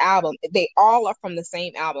from this album. They all are from the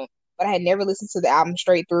same album, but I had never listened to the album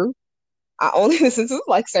straight through. I only listened to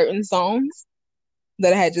like certain songs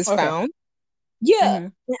that I had just Okay. found. Yeah, Mm-hmm.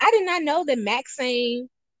 and I did not know that Max sang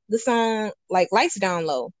the song like "Lights Down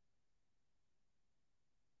Low."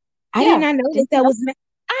 I did Yeah. not know that Did you that know? was.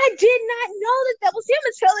 I did not know that that was him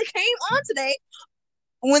until it came on today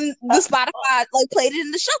when the Spotify like played it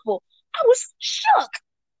in the shuffle. I was shook.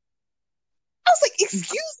 I was like,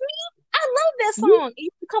 "Excuse me." I love that song. It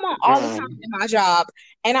used to come on all the time in my job,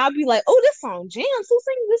 and I'd be like, "Oh, this song jams. Who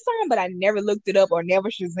sings this song?" But I never looked it up or never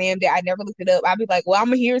Shazammed it. I never looked it up. I'd be like, "Well, I'm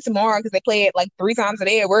gonna hear it tomorrow because they play it like 3 times a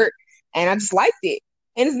day at work," and I just liked it.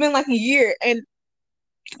 And it's been like a year, and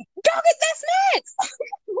dog it, that's Max.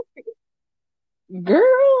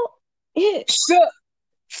 Girl, it. Shook.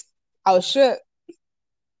 I was shook.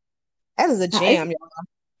 That is a I, jam,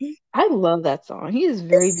 y'all. I love that song. He is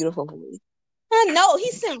very beautiful voice. I know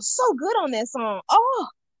he sounds so good on that song. Oh,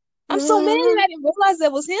 I'm so mad that I didn't realize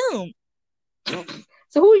that was him.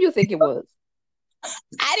 So who do you think it was?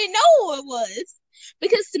 I didn't know who it was.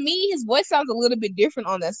 Because to me, his voice sounds a little bit different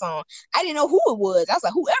on that song. I didn't know who it was. I was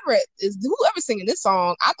like, whoever singing this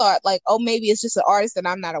song, I thought like, oh, maybe it's just an artist that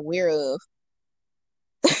I'm not aware of.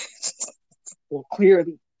 Well,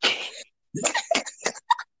 clearly.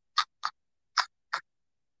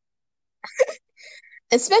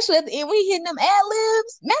 Especially at the end when he hitting them ad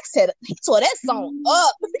libs. Max said he tore that song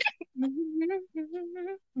up.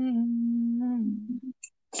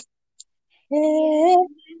 Yeah,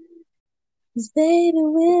 'cause baby,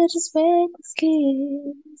 we're just reckless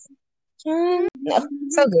kids. No,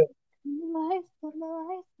 so good.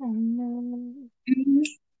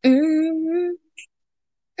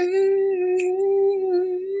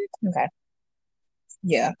 Okay.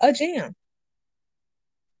 Yeah, a jam.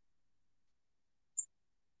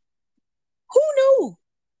 Who knew?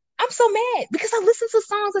 I'm so mad because I listened to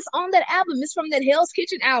songs that's on that album. It's from that Hell's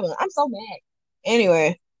Kitchen album. I'm so mad.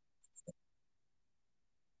 Anyway,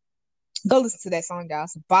 go listen to that song,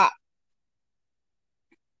 guys. Bop.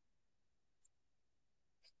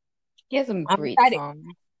 He has some I'm great excited. songs.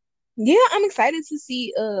 Yeah, I'm excited to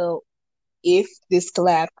see if this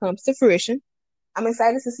collab comes to fruition. I'm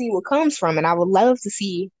excited to see what comes from it. I would love to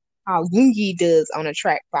see how Yoongi does on a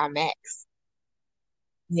track by Max.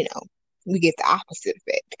 You know, we get the opposite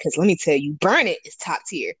effect because let me tell you, Burn It is top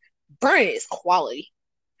tier. Burn It is quality.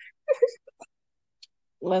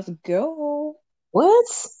 Let's go. What?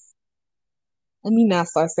 Let me not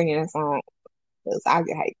start singing that song because I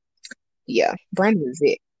get hyped. Yeah, Burn It is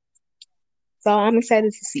it. So I'm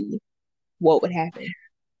excited to see what would happen.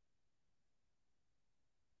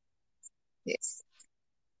 Yes.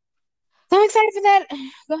 So I'm excited for that.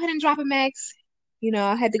 Go ahead and drop it, Max. You know,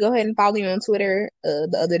 I had to go ahead and follow you on Twitter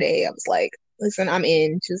the other day. I was like, listen, I'm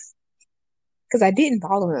in just because I didn't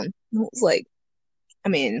follow him. I was like,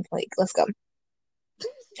 I'm in. Like, let's go.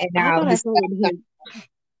 And I now thought I this. followed him.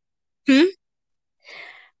 Hmm?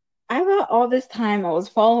 I thought all this time I was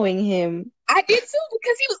following him. I did too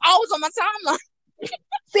because he was always on my timeline.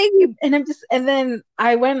 Same. And then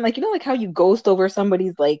I went like, like how you ghost over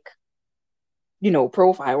somebody's like,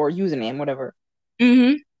 profile or username, whatever.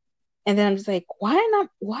 Mm-hmm. And then I'm just like, why?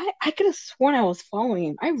 I could have sworn I was following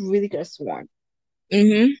him. I really could have sworn.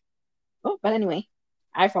 Mm-hmm. Oh, but anyway,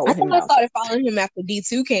 I I follow him thought I now. started following him after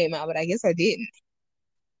D2 came out, but I guess I didn't.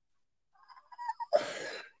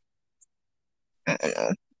 I don't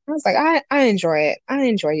know. I was like, I enjoy it. I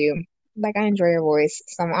enjoy you. Like, I enjoy your voice.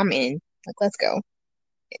 So I'm in. Like, let's go.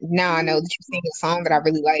 Now I know that you're singing a song that I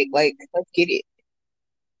really like. Like, let's get it.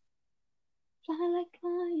 Fly like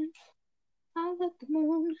lions, I like the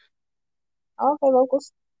moon. Okay,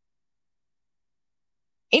 locals.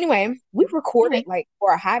 Anyway, we've recorded Anyway, like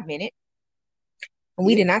for a hot minute and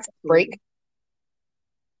we yeah. did not take a break.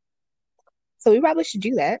 So we probably should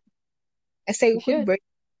do that. Let's take We a quick should. break,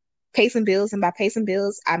 pay some bills, and by pay some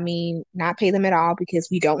bills, I mean not pay them at all because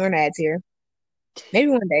we don't run ads here.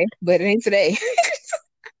 Maybe one day, but it ain't today.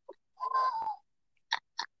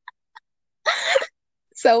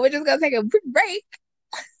 So we're just gonna take a quick break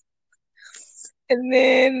and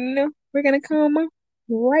then we're gonna come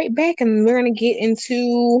right back and we're gonna get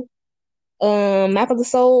into Map of the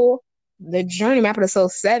Soul, the journey, Map of the Soul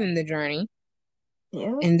 7, the journey.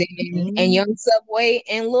 Yeah. And then and Young Subway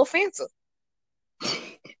and Lil Fanta.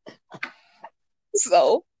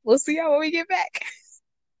 So we'll see y'all when we get back.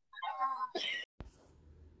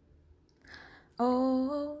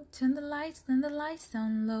 Oh, turn the lights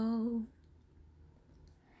down low.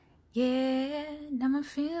 Yeah, now I'm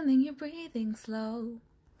feeling you breathing slow.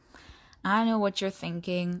 I know what you're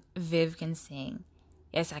thinking. Viv can sing.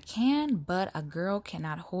 Yes, I can, but a girl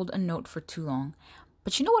cannot hold a note for too long.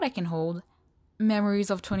 But you know what I can hold? Memories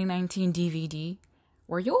of 2019 DVD.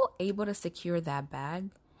 Were y'all able to secure that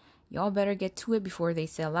bag? Y'all better get to it before they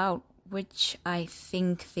sell out, which I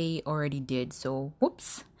think they already did, so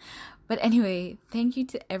whoops. But anyway, thank you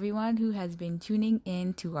to everyone who has been tuning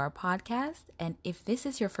in to our podcast. And if this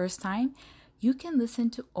is your first time, you can listen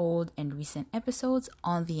to old and recent episodes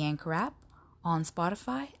on the Anchor app, on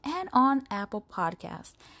Spotify, and on Apple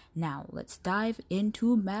Podcasts. Now, let's dive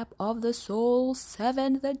into Map of the Soul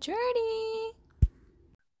 7, The Journey.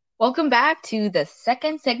 Welcome back to the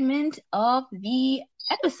second segment of the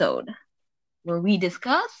episode where we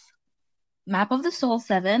discuss Map of the Soul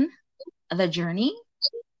 7, The Journey,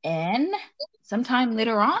 and sometime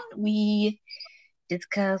later on we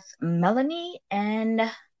discuss Melanie and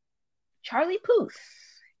Charlie Puth.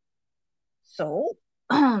 So,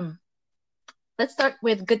 let's start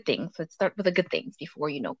with good things. Let's start with the good things before,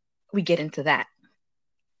 we get into that.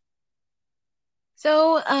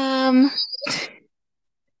 So,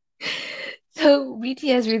 So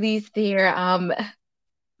BTS released their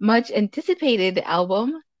much anticipated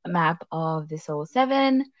album, Map of the Soul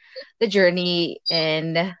 7, The Journey,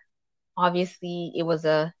 and obviously it was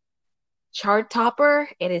a chart topper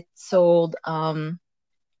and it sold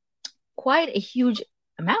quite a huge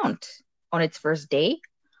amount on its first day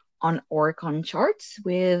on Oricon charts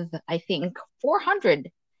with I think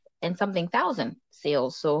 400 and something thousand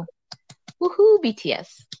sales. So woohoo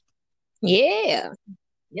BTS. Yeah.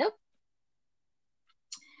 Yep.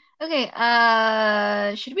 Okay,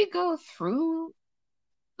 should we go through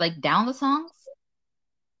like down the songs?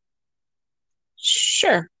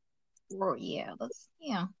 Sure. Or let's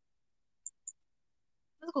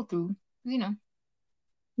go through, you know.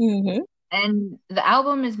 Mm-hmm. And the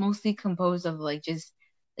album is mostly composed of like just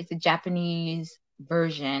like the Japanese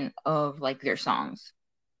version of like their songs.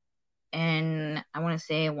 And I want to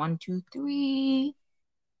say one, two, three,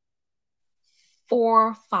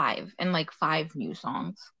 four, five, and like five new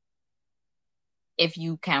songs if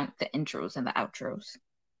you count the intros and the outros.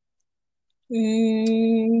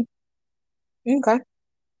 Mm, okay.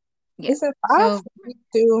 Yeah. Is it five? So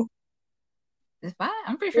Two, it's five.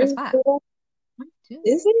 I'm pretty sure it's three, five. four. One, two.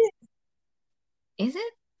 Is it? Is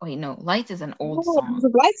it? Wait, no. Lights is an old Oh, song.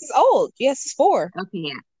 the Lights is old. Yes, it's four. Okay,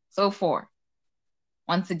 yeah. So four.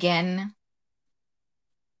 Once again,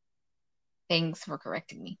 thanks for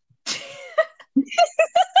correcting me.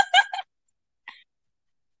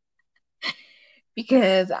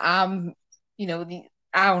 Because I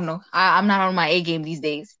don't know. I'm not on my A game these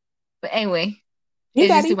days. But anyway, You it's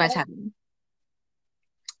got just too it. much happening.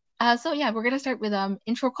 So yeah, we're gonna start with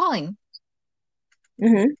intro calling.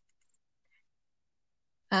 Mm-hmm.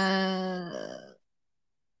 Uh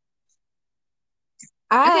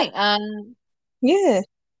I okay, yeah.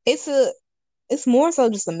 It's a. It's more so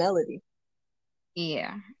just a melody,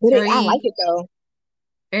 yeah. but It's I like very it though.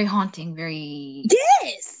 very haunting, very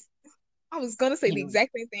Yes. I was gonna say you the know,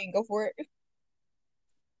 exact same thing. Go for it.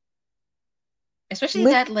 especially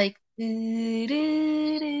Listen. that like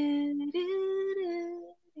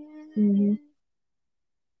Mm-hmm.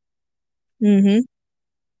 Mm-hmm.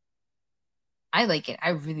 I like it. I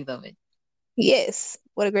really love it. Yes.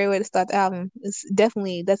 What a great way to start the album. It's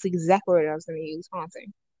definitely that's exactly what I was gonna use.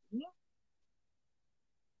 Haunting. Yeah.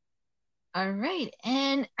 All right.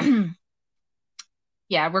 And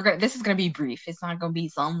yeah, this is gonna be brief. It's not gonna be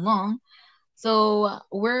some long. So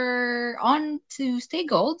we're on to Stay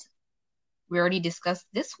Gold. We already discussed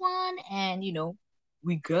this one and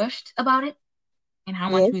we gushed about it and how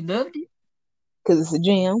Yeah, much we loved it. because it's a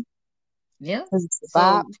jam. Yeah. Because it's a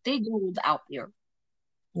vibe. So Stay Gold out there.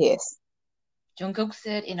 Yes. Jungkook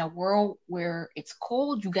said in a world where it's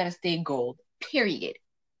cold, you gotta stay gold. Period.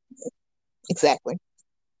 Exactly.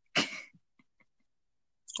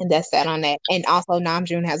 And that's that on that. And also,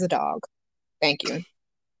 Namjoon has a dog. Thank you.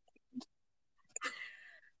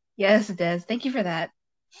 Yes, it does. Thank you for that.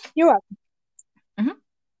 You're welcome. Mhm.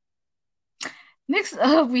 Next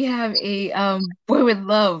up, we have a Boy with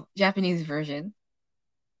Love Japanese version.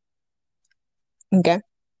 Okay.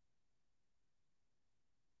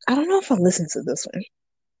 I don't know if I listened to this one.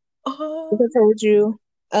 Oh. Like I told you,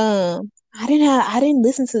 I didn't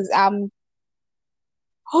listen to this album.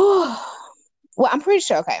 Oh, well, I'm pretty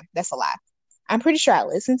sure. Okay, that's a lie. I'm pretty sure I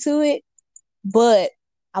listened to it, but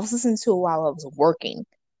I was listening to it while I was working,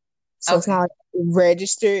 so it's Okay. not like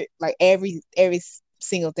registered. Like every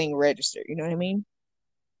single thing registered. You know what I mean?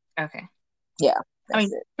 Okay. Yeah, I that's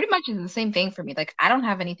mean, it. pretty much it's the same thing for me. Like, I don't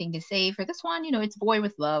have anything to say for this one. It's Boy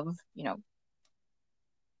with Love. Yeah.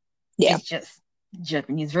 It's just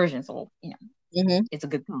Japanese version, so Mm-hmm. it's a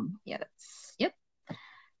good song. Yeah, that's yep.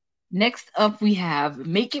 Next up, we have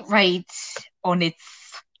Make It Right on its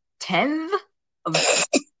 10th of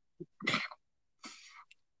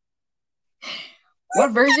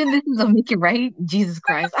what version this is of Make It Right? Jesus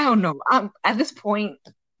Christ, I don't know. I'm at this point.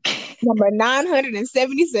 Number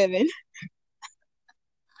 977.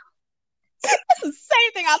 That's the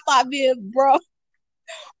same thing I thought did, bro.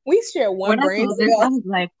 We share one When I brain saw this, I cell. was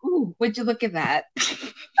like, "Ooh, would you look at that?"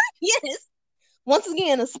 Yes. Once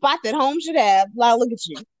again, a spot that home should have. Like, look at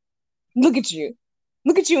you. Look at you.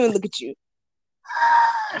 Look at you and look at you.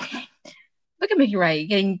 Look at Make It Right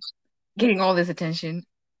getting all this attention.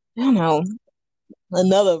 I don't know.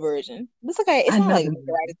 Another version. It's okay. It's not like Another Make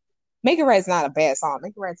It Right. Make It Right is not a bad song.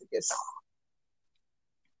 Make It Right's a good song.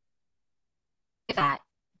 that.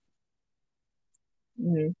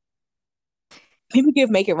 Mm-hmm. People give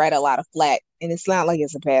Make It Right a lot of flack, and it's not like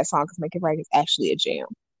it's a bad song because Make It Right is actually a jam.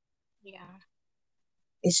 Yeah,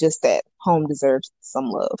 It's just that Home deserves some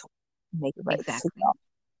love. Make It Right. exactly.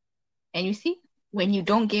 And you see, when you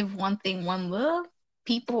don't give one thing one love,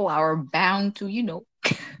 people are bound to,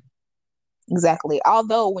 Exactly.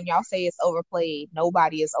 Although when y'all say it's overplayed,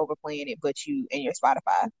 nobody is overplaying it but you and your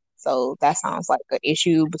Spotify. So that sounds like an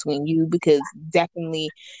issue between you because definitely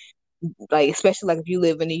like especially like if you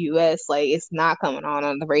live in the US, like it's not coming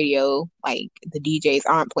on the radio. Like the DJs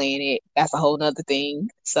aren't playing it. That's a whole nother thing.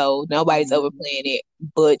 So nobody's overplaying it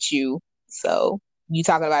but you. So you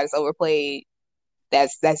talking about it's overplayed,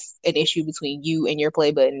 that's an issue between you and your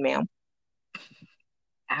play button, ma'am.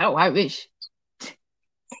 Oh, I wish.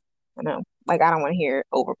 I know. Like I don't want to hear it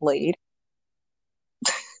overplayed.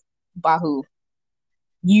 By who?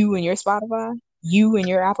 You and your Spotify? You and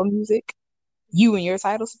your Apple Music? You and your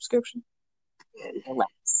title subscription?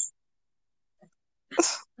 Relax.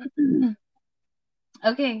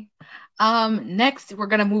 Okay. Next we're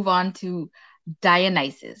gonna move on to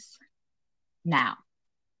Dionysus. Now,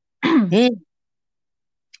 Mm.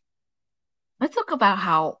 let's talk about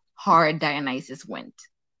how hard Dionysus went.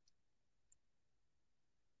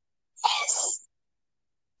 Yes.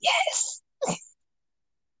 Yes.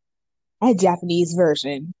 That Japanese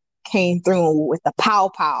version came through with the pow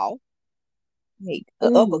pow. Like the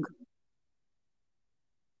Ooh. uppercut.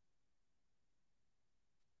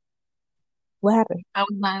 What happened? I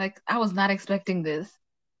was not expecting this.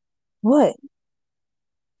 What?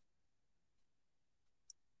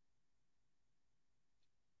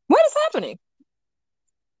 What is happening?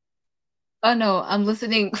 Oh no, I'm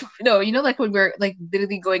listening. No, like when we're like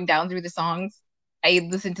literally going down through the songs, I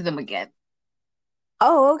listen to them again.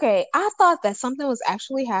 Oh, okay. I thought that something was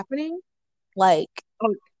actually happening. Like Oh,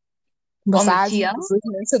 on the besides you Chia? just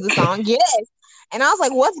listening to the song. Yes. And I was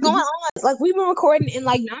like, what's going on? Like we've been recording and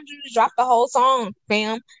like Namjoon just dropped the whole song,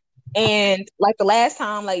 fam. And like the last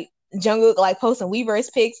time, like Jungkook like posting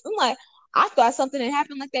Weverse pics, I'm like, I thought something had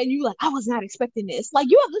happened like that. And you like, I was not expecting this. Like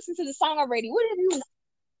you have listened to the song already. What have you?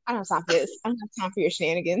 I don't have time for this. I don't have time for your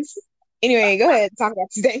shenanigans. Anyway, go ahead, talk about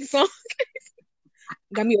this dang song.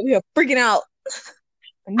 Got me over here freaking out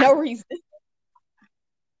for no reason.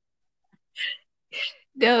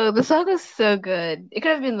 No, the song is so good. It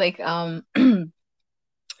could have been like like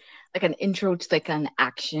an intro to like an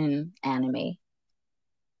action anime.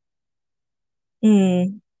 Hmm.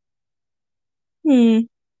 Hmm.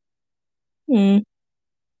 Hmm.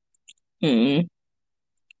 Hmm.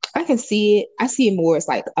 I can see it. I see it more as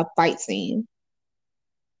like a fight scene.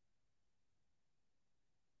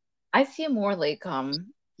 I see it more like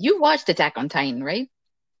you watched Attack on Titan, right?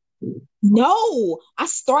 No, I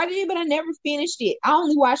started it, but I never finished it. I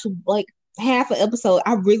only watched like half an episode.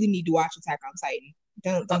 I really need to watch Attack on Titan.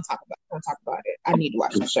 Don't talk about it. I need to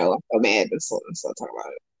watch the show. I'm so mad. I'm so talk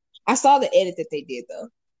about it. I saw the edit that they did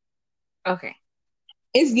though. Okay.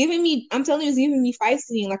 It's giving me. I'm telling you, it's giving me fight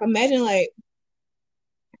scene. Like imagine like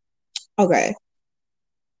okay,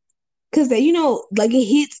 because that like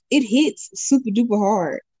it hits super duper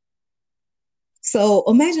hard. So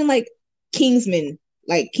imagine like Kingsman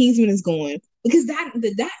is going because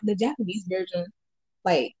the Japanese version,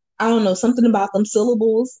 like I don't know something about them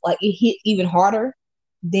syllables, like it hit even harder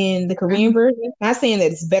than the Korean Mhm. version. Not saying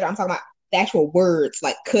that it's better. I'm talking about the actual words,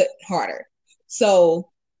 like cut harder. So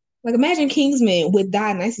like imagine Kingsman with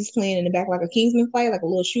Dionysus playing in the back like a Kingsman fight, like a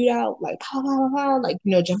little shootout, like pow pow pow, pow, like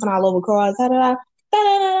jumping all over cars, da da da da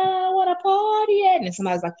da da, what a party at, and then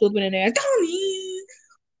somebody's like flipping in there, Tony,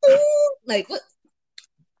 like what?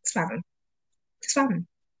 It's popping. It's popping.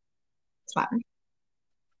 It's popping.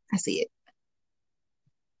 I see it.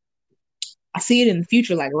 I see it in the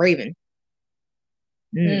future like Raven.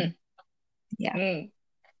 Mm. Yeah. Mm.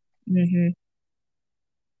 hmm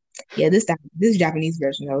Yeah, this Japanese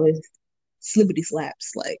version though is slippity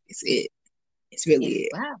slaps. Like it's it. It's really It's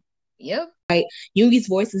it. wow. Yep. Yoongi's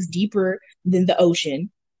voice is deeper than the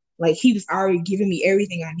ocean. Like he was already giving me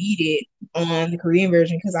everything I needed on the Korean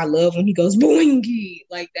version because I love when he goes boingy.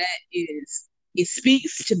 Like that is it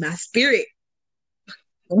speaks to my spirit.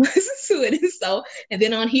 Listen to it. And so and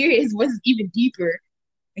then on here his voice is even deeper.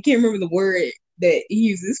 I can't remember the word that he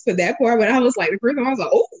uses for that part, but I was like the first time I was like,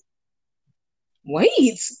 oh wait,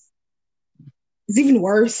 it's even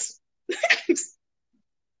worse.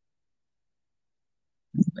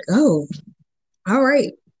 Like, oh, all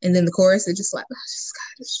right. And then the chorus is just like, oh,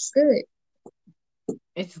 it's just good.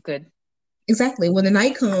 It's good. Exactly. When the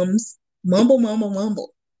night comes, mumble, mumble,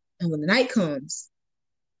 mumble. And when the night comes,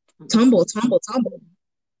 tumble, tumble, tumble.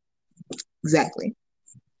 Exactly.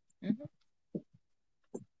 Mhm.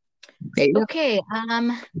 There you go. Okay.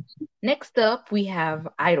 Next up we have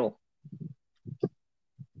Idol.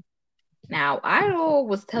 Now, Idol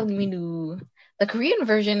was telling me to the Korean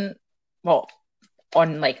version. Well,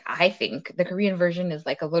 like, I think the Korean version is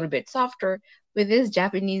like a little bit softer. With this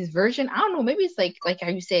Japanese version, I don't know, maybe it's like how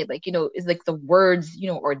you say it, like, it's like the words,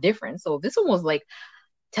 are different. So this one was like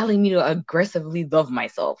telling me to aggressively love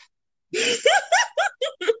myself.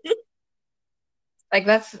 Like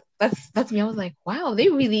that's me. I was like, wow, they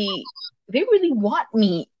really want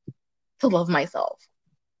me to love myself.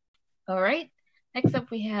 All right. Next up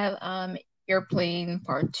we have Airplane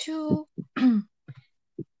Part 2.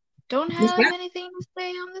 Don't have anything to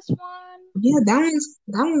say on this one. Yeah, that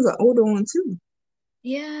one's an older one too.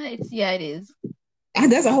 Yeah, it is.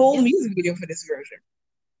 There's a whole music video for this version.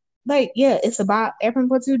 Like, yeah, it's about Airplane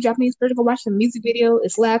Part 2, Japanese version. Go watch the music video.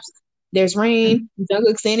 It slaps. There's rain.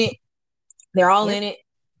 Jungkook's in it. They're all in it.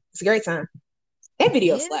 It's a great time. That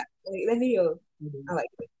video slaps. Like, that video, I like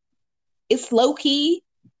it. It's low key,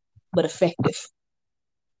 but effective.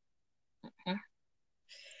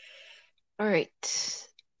 All right.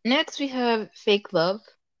 Next we have Fake Love.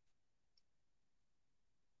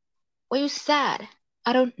 Why you sad?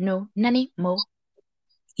 I don't know nani mo.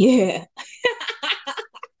 Yeah.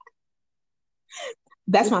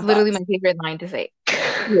 That's literally my favorite line to say.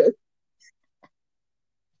 Yes.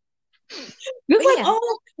 It's like,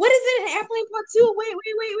 oh, what is it in Airplane Part 2?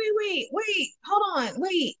 Wait. Hold on.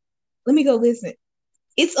 Wait. Let me go listen.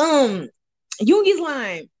 It's Yoongi's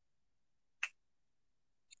line.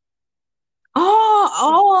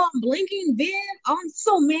 Oh, I'm blinking then. Oh, I'm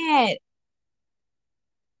so mad.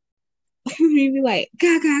 He'd be like,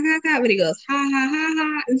 ga, ga, ga, ga, but he goes, ha, ha, ha,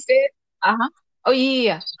 ha, instead. Uh-huh. Oh,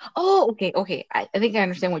 yeah. Oh, okay. I think I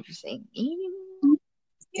understand what you're saying.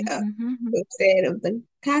 Yeah. Instead of the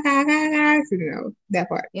ga, ga, ga, ga, that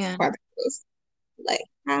part. Yeah. Part that goes like,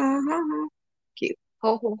 ha, ha, ha. Cute.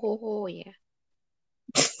 Ho, ho, ho, ho, yeah.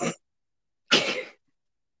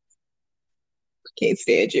 Can't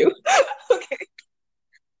stand you.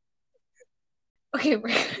 Okay.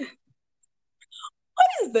 What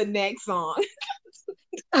is the next song?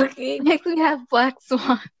 Okay, next we have Black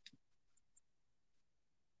Swan.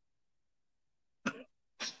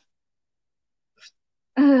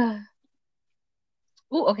 Ooh,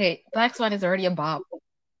 okay. Black Swan is already a bop,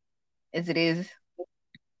 as it is.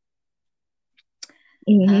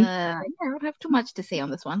 Yeah, I don't have too much to say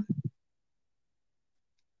on this one.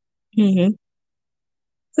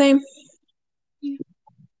 Same. Yeah.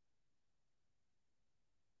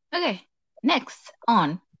 Okay, next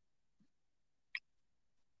on.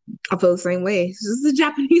 I feel the same way. It's the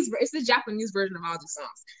Japanese version of all the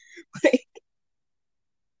songs.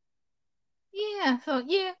 Yeah, so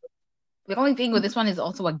yeah. The only thing with this one is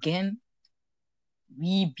also, again,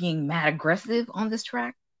 me being mad aggressive on this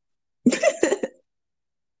track.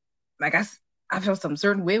 Like, I feel some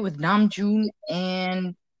certain way with Namjoon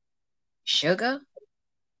and Suga.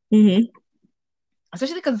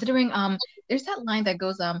 Especially considering there's that line that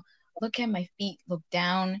goes look at my feet, look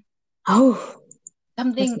down. Oh,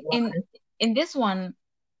 something in this one.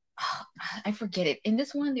 I forget it. In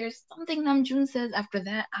this one, there's something Namjoon says after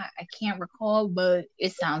that. I can't recall, but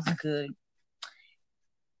it sounds good.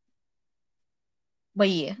 But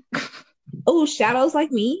yeah. Oh, Shadows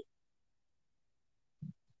Like Me.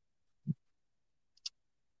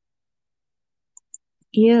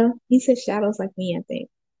 Yeah, he said Shadows Like Me, I think.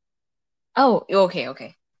 Oh,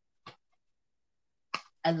 okay.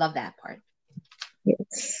 I love that part.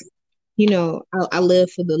 Yes. I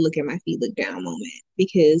live for the look at my feet, look down moment,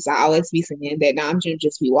 because I always be saying that Namjoon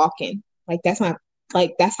just be walking. Like, that's how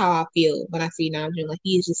I feel when I see Namjoon. Like,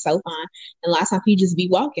 he is just so fine. And last time he just be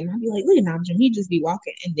walking. I'd be like, look at Namjoon, he just be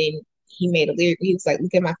walking. And then he made a lyric. He was like,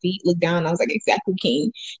 look at my feet, look down. I was like, exactly,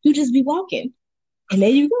 King. You just be walking. And there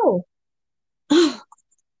you go.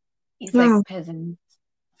 He's like peasant.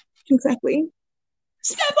 Exactly.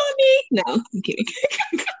 Step on me. No, I'm kidding.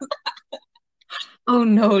 Oh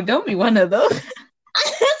no, don't be one of those.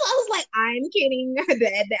 I was like, I'm kidding.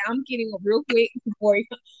 I'm kidding real quick before you,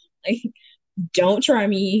 like, don't try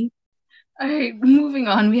me. All right, moving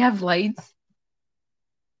on. We have Lights.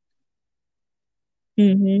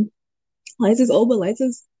 Lights is old, but Lights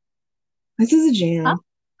is a jam. Huh?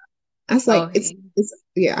 I was like, it's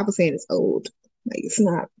yeah, I was saying it's old. Like, it's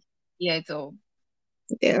not. Yeah, it's old.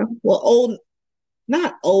 Yeah. Well, old,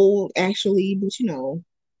 not old actually, but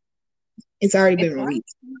it's already been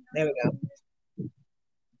released. There we go.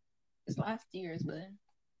 It's last year's, but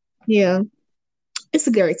yeah. It's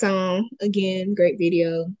a great song. Again, great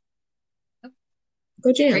video.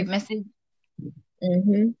 Go jam. Great message.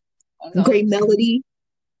 Great melody.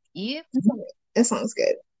 Yep. That song's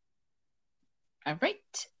good. All right.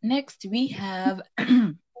 Next we have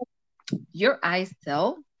Your Eyes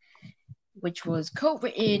Tell, which was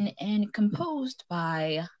co-written and composed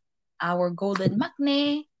by our golden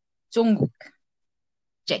maknae, Jungkook.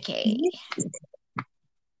 JK.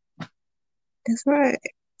 That's right.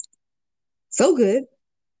 So good.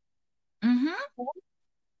 Mm-hmm.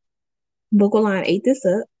 Vocal Line ate this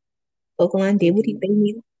up. Vocal Line did what they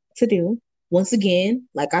needed to do. Once again,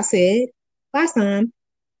 like I said last time,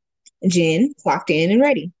 Jin clocked in and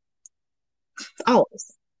ready.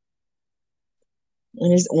 Always.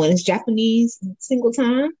 When it's Japanese single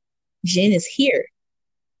time, Jin is here.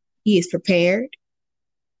 He is prepared.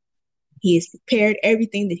 He has prepared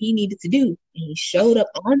everything that he needed to do. And he showed up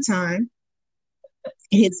on time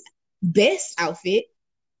in his best outfit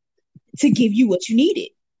to give you what you needed.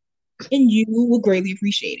 And you will greatly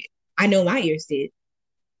appreciate it. I know my ears did.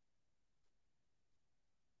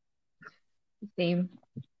 Same.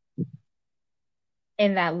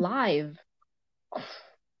 And that live.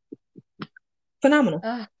 Phenomenal.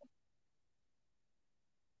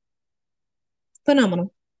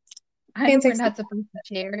 Phenomenal. I know we're not supposed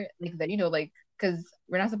to share like that, because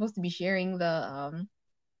we're not supposed to be sharing the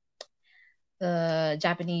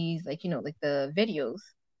Japanese, like the videos.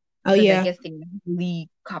 Oh yeah. I guess they legally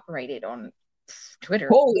copyrighted on Twitter.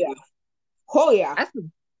 Oh yeah. Oh yeah.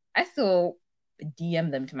 I still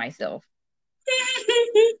DM them to myself.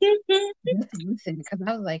 Listen, because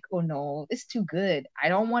I was like, oh no, it's too good. I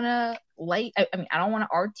don't want to I don't want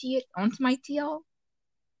to RT it onto my TL,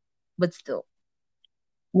 but still.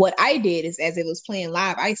 What I did is, as it was playing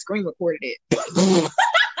live, I screen recorded it. So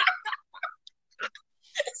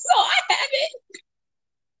I have it.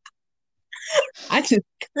 I just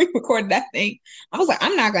screen recorded that thing. I was like,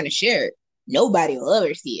 I'm not gonna share it. Nobody will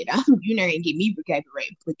ever see it. You're not gonna get me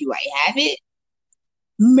vocabulary, but do I have it?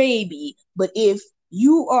 Maybe. But if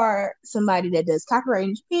you are somebody that does copyright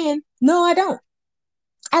in Japan, no, I don't.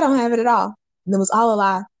 I don't have it at all. And it was all a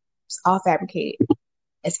lie. It's all fabricated.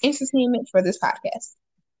 It's entertainment for this podcast.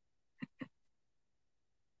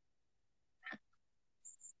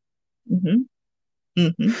 Mm-hmm.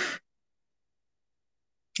 Mm-hmm.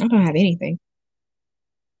 I don't have anything.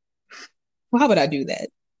 Why would I do that?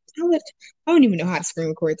 I don't even know how to screen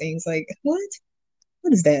record things. Like, what?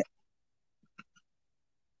 What is that?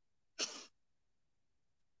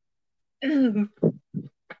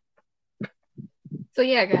 So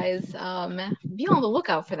yeah, guys, be on the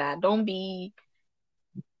lookout for that. Don't be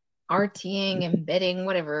RTing and betting,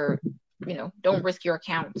 whatever. Don't risk your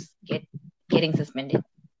accounts getting suspended.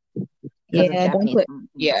 Yeah, don't play.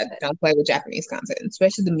 Yeah, don't play with Japanese content,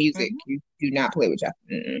 especially the music. Mm-hmm. You do not play with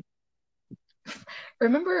Japanese.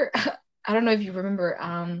 Remember, I don't know if you remember,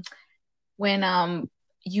 when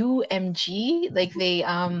UMG, like they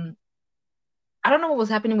I don't know what was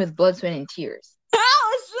happening with Blood, Sweat, and Tears. I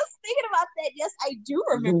was just thinking about that. Yes, I do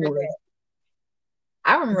remember that.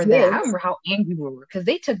 I remember that. I remember how angry we were because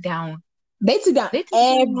they took down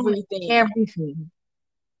everything. Everything.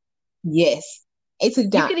 Yes. They took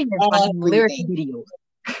down lyric videos.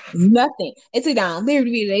 Nothing. They took down lyric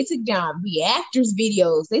videos. They took down reactors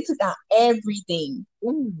videos. They took down everything.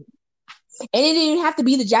 Ooh. And it didn't have to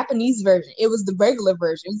be the Japanese version. It was the regular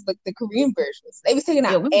version. It was like the Korean versions. They was taking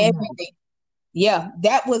out everything. Yeah,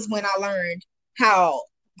 that was when I learned how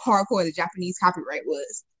hardcore the Japanese copyright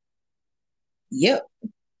was. Yep.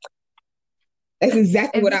 That's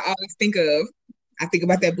exactly what I always think of. I think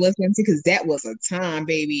about that Blood Fantasy because that was a time,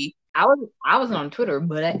 baby. I wasn't on Twitter,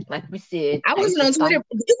 but like we said, I wasn't on Twitter.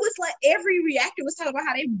 It was like every reactor was talking about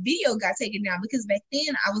how their video got taken down because back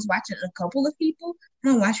then I was watching a couple of people. I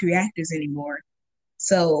don't watch reactors anymore.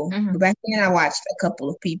 So but back then I watched a couple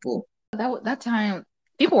of people. That time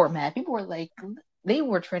people were mad. People were like, they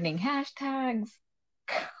were trending hashtags.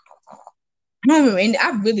 I don't remember, and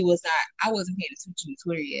I really was not. I wasn't paying attention to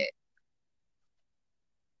Twitter yet.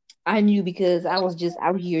 I knew because I was just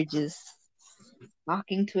out here just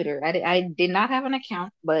stalking Twitter. I did not have an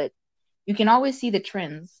account, but you can always see the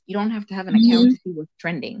trends. You don't have to have an account to see what's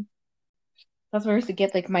trending. That's where I used to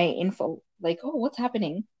get like my info. Like, oh, what's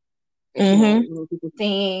happening? People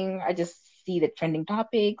saying. I just see the trending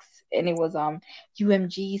topics, and it was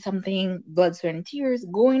UMG something, Blood, Sweat, and Tears.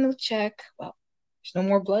 Going to check. Well, there's no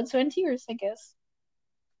more Blood, Sweat, and Tears, I guess.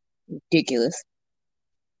 Ridiculous.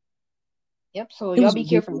 Yep. So y'all be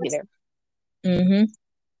careful there.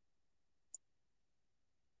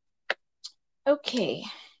 Okay.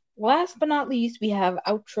 Last but not least, we have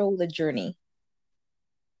Outro the Journey.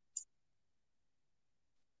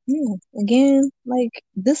 Yeah. Again, like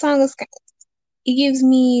this song is, it gives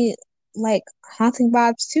me like haunting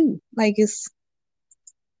vibes too. Like it's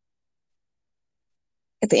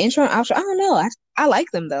at the intro and outro. I don't know. I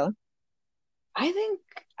like them though. I think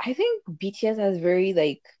BTS has very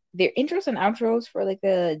like their intros and outros for like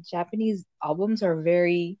the Japanese albums are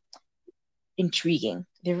very intriguing.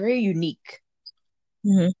 They're very unique.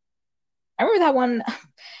 Mm-hmm. I remember that one.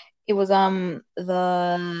 It was the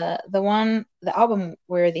album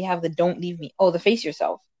where they have the "Don't Leave Me." Oh, the "Face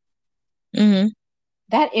Yourself." Mm-hmm.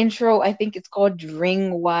 That intro, I think it's called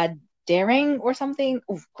 "Ring Wa Daring" or something.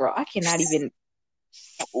 Oh, girl, I cannot even.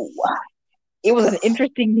 It was an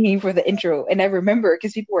interesting name for the intro, and I remember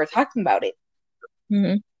because people were talking about it.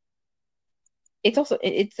 Mm-hmm. It's also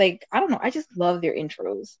it's like I don't know. I just love their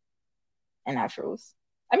intros and outros.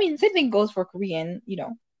 I mean, same thing goes for Korean,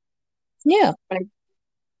 Yeah, but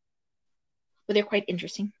they're quite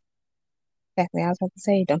interesting. exactly. I was about to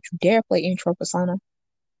say, don't you dare play intro persona.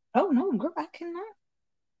 Oh no, girl, I cannot.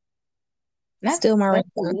 That's Still my that's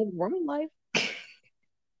the ringtone. love of Roman life.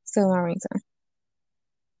 Still my ringtone.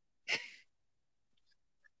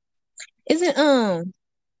 Isn't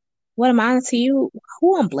what am I to you?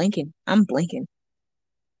 Who I'm blinking. I'm blinking.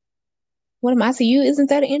 What am I to you? Isn't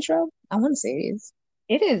that an intro? I want to say it is.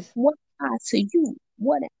 It is. What am I to you?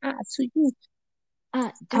 What am I to you? I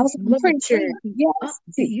I do was I'm love to pretty sure. play up Yes.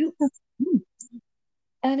 to you.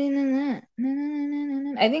 I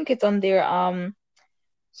think it's on their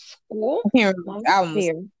school I can't remember love which album was.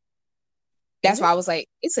 fair. Is That's it? why I was like,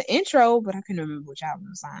 it's an intro, but I couldn't remember which album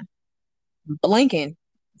it was on. I'm blinking.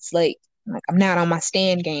 It's late. Like I'm not on my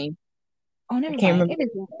stand game. Oh, I never can't mind. remember. It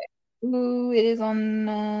is. Ooh, it is on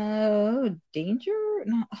Danger?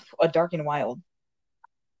 No, A Dark and Wild.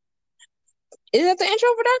 Is that the intro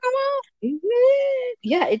for Dark and Wild? Is it?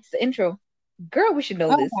 Yeah, it's the intro. Girl, we should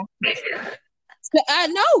know this. Oh, I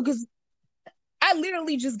know because I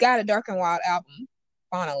literally just got a Dark and Wild album.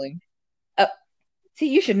 Finally. Uh, see,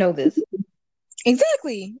 you should know this.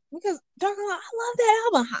 Exactly. Because Dark and Wild, I love that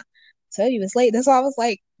album. Huh? Tell you it's late. That's why I was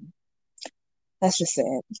like, that's just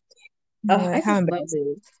sad. I How just love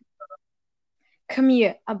embarrassing. this. Come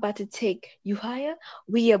here, I'm about to take you higher.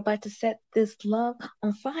 We about to set this love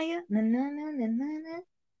on fire. Na na na na na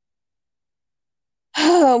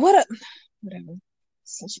na. Whatever.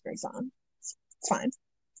 Such a great song. It's fine.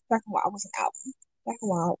 Dark and Wild was an album. Dark and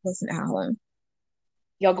Wild was an album.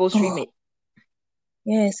 Y'all go stream Oh, it.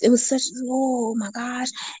 yes. It was such, oh my gosh.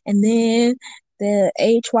 And then the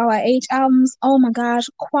HYYH albums, oh my gosh,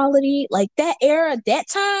 quality. Like that era, that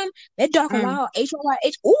time, that Dark and Mm. Wild,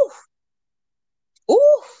 HYYH, ooh,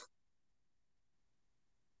 ooh.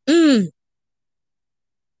 Mm,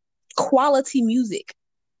 quality music.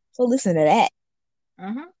 So listen to that.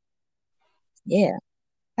 Mm-hmm. Yeah.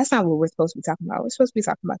 That's not what we're supposed to be talking about. We're supposed to be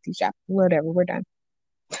talking about these jobs. Whatever, we're done.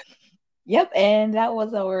 Yep, and that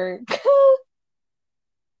was our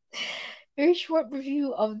very short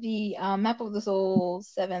review of the Map of the Soul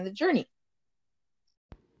 7 The Journey.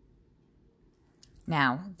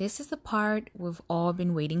 Now, this is the part we've all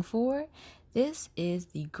been waiting for. This is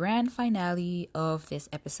the grand finale of this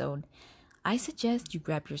episode. I suggest you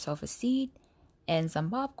grab yourself a seat and some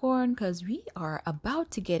popcorn because we are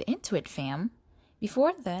about to get into it, fam.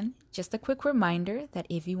 Before then, just a quick reminder that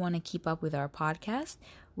if you want to keep up with our podcast,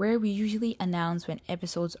 where we usually announce when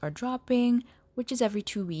episodes are dropping, which is every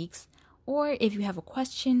 2 weeks, or if you have a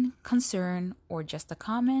question, concern, or just a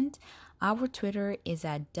comment, our Twitter is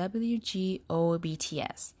at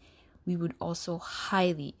WGOBTS. We would also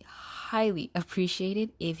highly, highly appreciate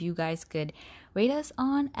it if you guys could rate us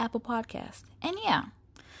on Apple Podcast. And yeah,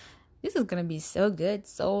 this is gonna be so good,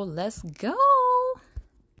 so let's go.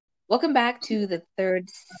 Welcome back to the third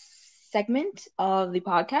segment of the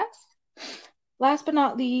podcast. Last but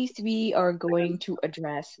not least, we are going to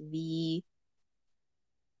address the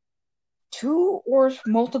 2 or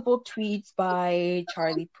multiple tweets by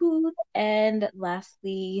Charlie Puth and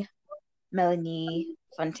lastly Melanie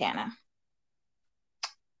Fontana.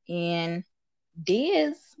 And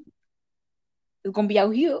Diz is gonna be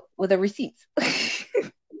out here with the receipts.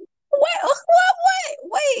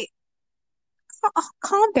 Wait.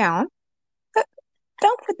 Calm down.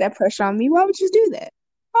 Don't put that pressure on me. Why would you do that?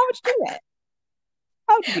 Why would you do that?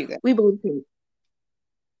 How would you do that? We both do.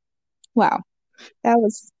 Wow. That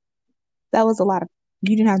was a lot of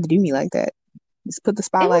you didn't have to do me like that. Just put the It was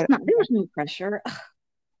spotlight not. on. There was no pressure.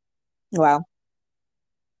 Wow.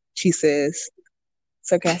 She says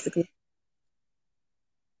sarcastically.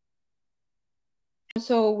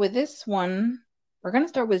 So with this one, we're gonna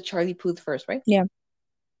start with Charlie Puth first, right? Yeah.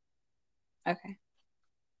 Okay.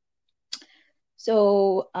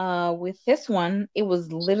 So with this one, it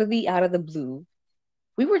was literally out of the blue.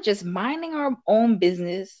 We were just minding our own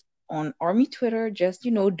business on Army Twitter, just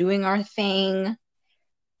doing our thing,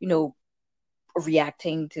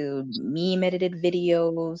 reacting to meme edited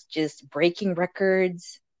videos, just breaking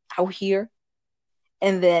records out here.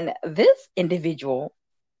 And then this individual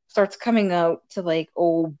starts coming out to like,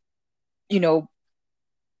 oh, you know,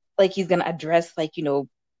 like he's gonna address like,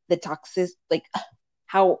 the toxic, like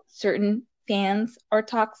how certain fans are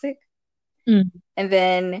toxic. Mm. And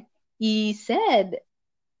then he said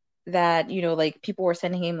that, like people were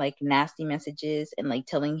sending him like nasty messages and like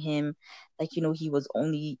telling him like, he was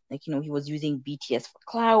only like, he was using BTS for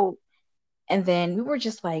clout. And then we were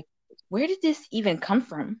just like, where did this even come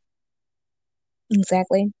from?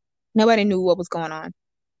 Exactly. Nobody knew what was going on.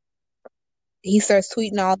 He starts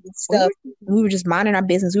tweeting all this We stuff. were We were just minding our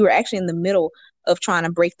business. We were actually in the middle of trying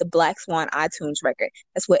to break the Black Swan iTunes record.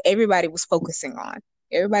 That's what everybody was focusing on.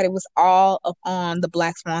 Everybody was all up on the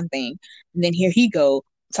Black Swan thing. And then here he go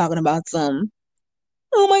talking about some,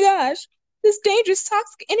 oh my gosh, this dangerous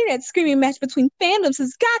toxic internet screaming match between fandoms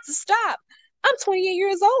has got to stop. I'm 28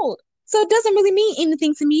 years old. So it doesn't really mean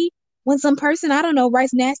anything to me when some person, I don't know,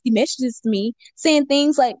 writes nasty messages to me saying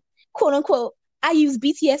things like, quote unquote, I use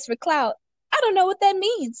BTS for clout. I don't know what that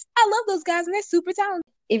means. I love those guys and they're super talented.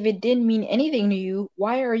 If it didn't mean anything to you,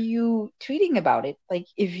 why are you tweeting about it? Like,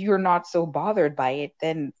 if you're not so bothered by it,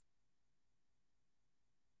 then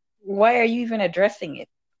why are you even addressing it?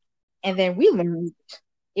 And then we learned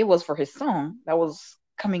it was for his song that was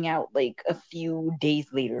coming out like a few days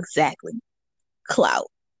later. Exactly. Clout.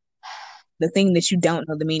 The thing that you don't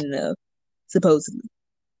know the meaning of, supposedly.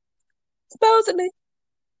 Supposedly.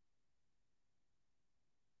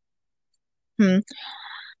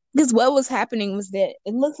 Because what was happening was that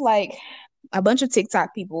it looked like a bunch of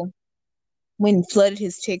TikTok people when flooded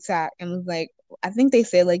his TikTok and was like, I think they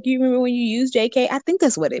said like, you remember when you used JK? I think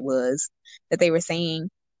that's what it was that they were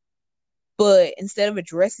saying. But instead of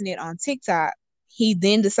addressing it on TikTok, he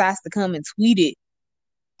then decides to come and tweet it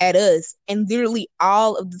at us. And literally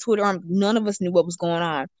all of the Twitter arm, none of us knew what was going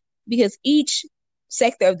on because each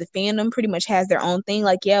sector of the fandom pretty much has their own thing.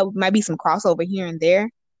 Like, yeah, might be some crossover here and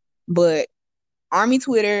there, but Army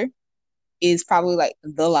Twitter is probably like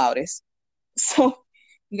the loudest. So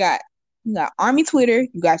you got Army Twitter,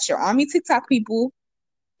 you got your Army TikTok people,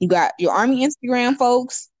 you got your Army Instagram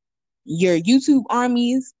folks, your YouTube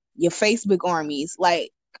armies, your Facebook armies. Like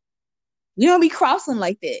you don't be crossing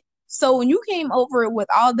like that. So when you came over with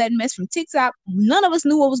all that mess from TikTok, none of us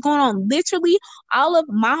knew what was going on. Literally, all of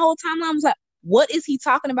my whole timeline was like, what is he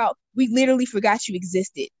talking about? We literally forgot you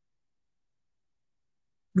existed.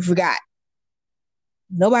 We forgot.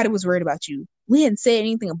 Nobody was worried about you. We hadn't said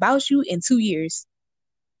anything about you in 2 years.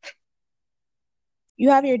 You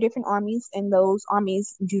have your different armies, and those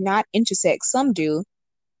armies do not intersect. Some do,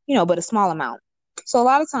 but a small amount. So a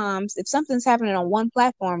lot of times, if something's happening on one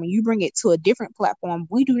platform and you bring it to a different platform,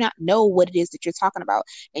 we do not know what it is that you're talking about,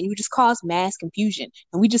 and you just cause mass confusion,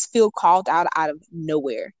 and we just feel called out of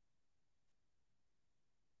nowhere.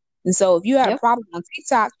 And so, if you had a problem on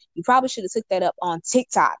TikTok, you probably should have took that up on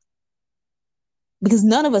TikTok because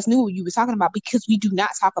none of us knew what you were talking about because we do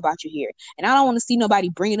not talk about you here, and I don't want to see nobody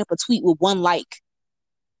bringing up a tweet with one like.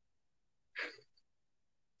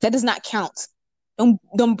 That does not count.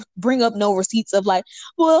 Don't bring up no receipts of like,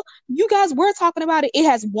 well, you guys were talking about it. It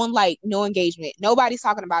has one like, no engagement. Nobody's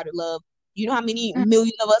talking about it, love. You know how many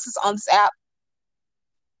million of us is on this app?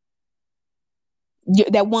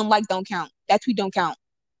 That one like don't count. That tweet don't count.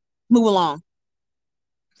 Move along.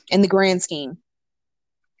 In the grand scheme.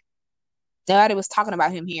 Nobody was talking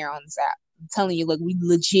about him here on this app. I'm telling you, like, we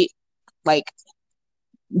legit, like,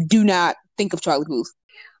 do not think of Charlie Puth.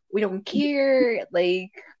 We don't care.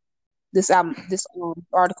 Like, this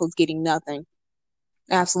article is getting nothing.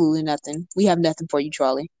 Absolutely nothing. We have nothing for you,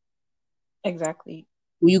 Charlie. Exactly.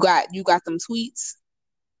 You got them tweets.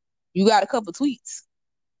 You got a couple tweets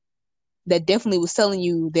that definitely was telling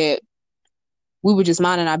you that we were just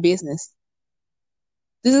minding our business.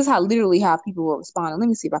 This is literally how people were responding. Let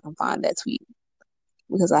me see if I can find that tweet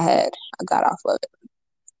because I got off of it.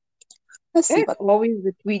 Let's see. There's always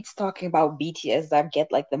the tweets talking about BTS that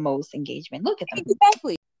get like the most engagement. Look at them.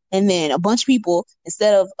 Exactly. And then a bunch of people,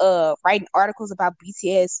 instead of writing articles about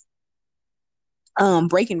BTS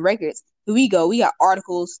breaking records, here we go. We got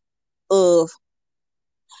articles of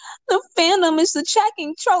the fandom is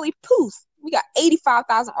attacking Charlie Puth. We got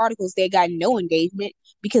 85,000 articles that got no engagement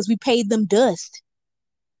because we paid them dust.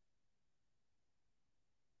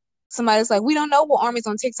 Somebody's like, we don't know what armies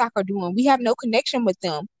on TikTok are doing. We have no connection with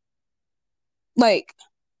them. Like,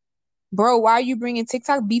 bro, why are you bringing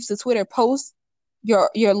TikTok beefs to Twitter? Post your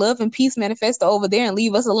love and peace manifesto over there and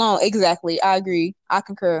leave us alone. Exactly. I agree. I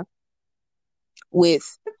concur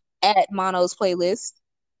with at Mono's playlist.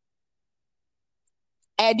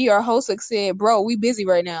 At DR Hosick said, bro, we busy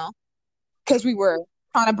right now. Because we were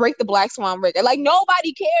trying to break the Black Swan record. Like,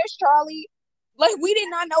 nobody cares, Charlie. Like we did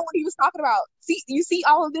not know what he was talking about. See, you see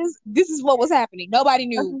all of this. This is what was happening. Nobody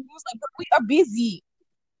knew. He was like, "We are busy."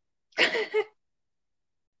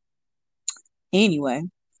 Anyway,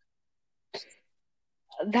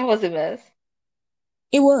 That was a mess.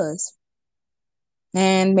 it was.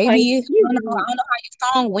 And Like, maybe I you don't know how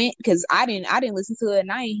your song went because I didn't listen to it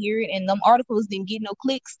and I didn't hear it and them articles didn't get no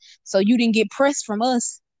clicks, so you didn't get pressed from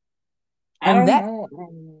us I on don't that.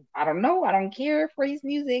 know. I don't know. I don't care for his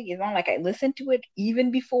music. It's not like I listened to it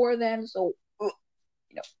even before then. So, you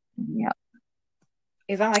know, Yeah,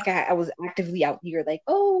 it's not like I was actively out here like,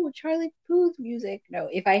 oh, Charlie Puth's music. No,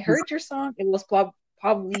 if I heard your song, it was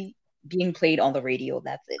probably being played on the radio.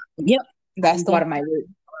 That's it. yep, I that's didn't go the. out of my way.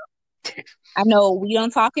 I know we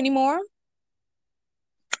don't talk anymore.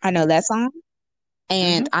 I know that song,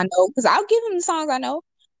 and Hmm. I know because I'll give him the songs I know,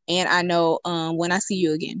 and I know When I See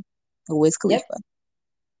You Again, with Wiz Yep. Khalifa.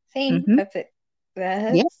 Same. Hmm. That's it.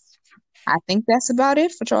 Yeah, That's I think that's about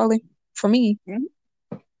it for Charlie. For me, mhm,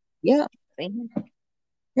 yeah, same.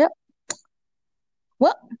 yep.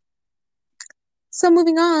 Well, so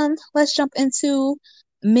moving on, let's jump into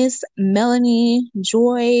Miss Melanie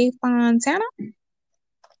Joy Fontana.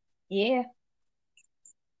 Yeah.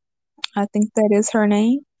 I think that is her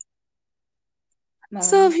name.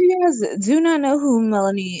 So if Melanie. you guys do not know who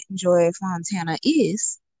Melanie Joy Fontana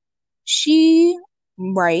is, she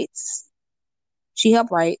writes, she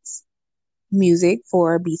helped writes music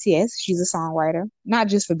for BTS. She's a songwriter, not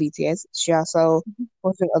just for BTS. She also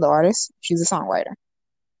works with other artists. She's a songwriter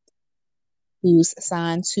who's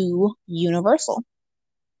signed to Universal,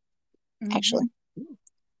 Hmm. actually.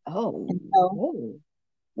 Oh. And so, Oh.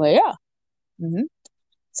 well, yeah. hmm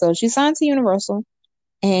So she's signed to Universal,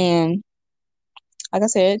 and like I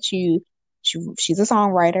said, she's a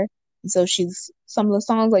songwriter. And so she's some of the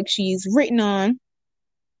songs like she's written on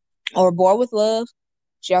or Bored with Love.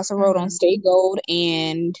 She also wrote on Hmm. Stay Gold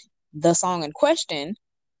and the song in question.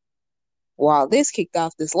 While this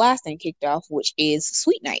last thing kicked off, which is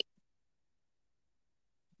Sweet Night.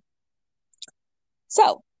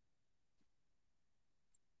 So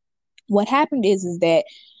what happened is that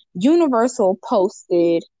Universal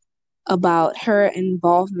posted about her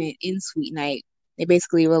involvement in Sweet Night. They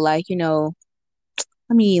basically were like, let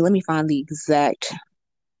me find the exact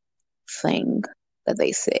thing that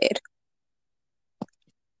they said.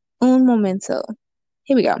 Un momento.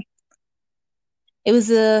 Here we go. It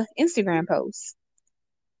was a Instagram post,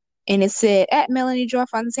 and it said at Melanie Joy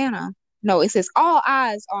Fontana. No, it says all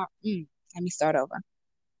eyes are. Let me start over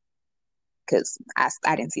because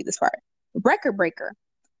I didn't see this part. Record breaker.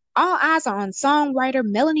 All eyes are on songwriter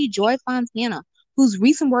Melanie Joy Fontana, whose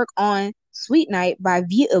recent work on Sweet Night by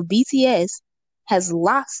Via of BTS has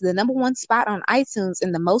locked the number one spot on iTunes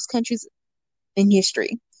in the most countries in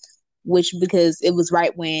history. Which because it was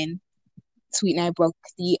right when Sweet Night broke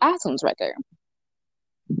the iTunes record.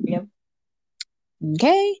 Yep.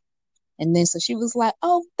 Okay. And then so she was like,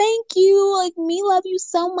 "Oh, thank you. Like me love you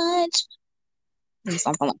so much." And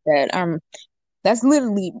something like that. That's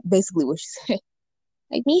literally basically what she said.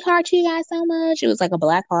 Like me heart you guys so much. It was like a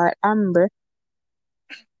black heart. I remember.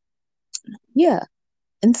 Yeah.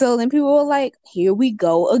 And so then people were like, "Here we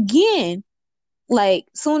go again." Like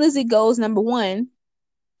soon as it goes number one,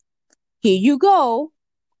 here you go,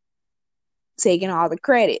 taking all the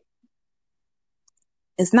credit.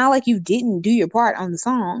 It's not like you didn't do your part on the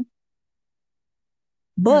song,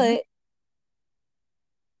 Hmm. but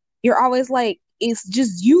you're always like, it's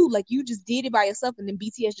just you, like you just did it by yourself, and then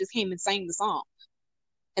BTS just came and sang the song.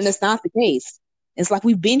 And that's not the case. It's like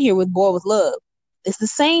we've been here with Boy with Love. It's the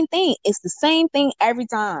same thing. It's the same thing every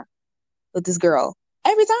time with this girl.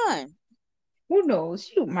 Every time. Who knows?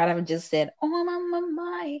 You might have just said, "Oh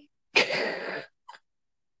my."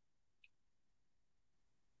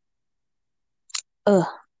 Ugh.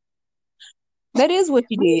 That is what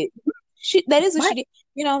she did. That is what My she did.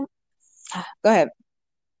 You know, go ahead.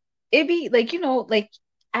 It'd be like, like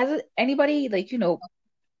anybody, like,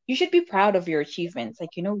 you should be proud of your achievements.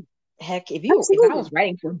 Like, heck, if I Absolutely. was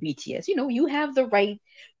writing for BTS, you have the right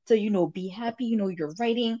to, be happy, you're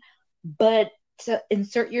writing, but to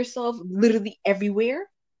insert yourself literally everywhere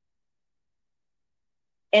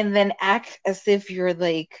and then act as if you're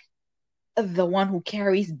like the one who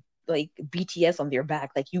carries like BTS on their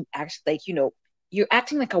back. Like you act like, you're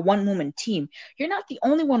acting like a one woman team. You're not the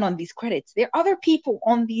only one on these credits. There are other people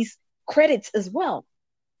on these credits as well.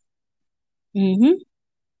 Mm-hmm.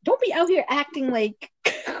 Don't be out here acting like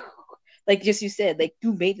like just you said, like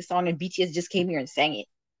you made the song and BTS just came here and sang it.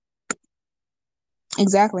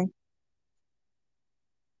 Exactly.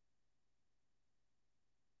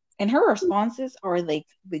 And her responses are like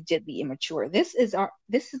legitly immature. This is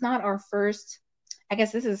not our first. I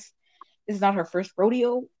guess this is not her first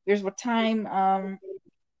rodeo. There's one time,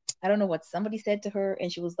 I don't know what somebody said to her,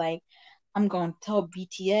 and she was like, "I'm going to tell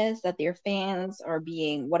BTS that their fans are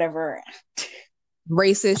being whatever."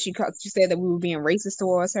 Racist. She said that we were being racist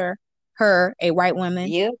towards her. Her, a white woman.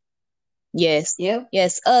 Yep. Yes. Yep.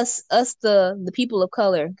 Yes. Us, the people of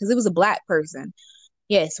color, because it was a black person.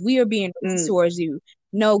 Yes, we are being racist towards you.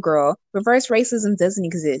 No, girl. Reverse racism doesn't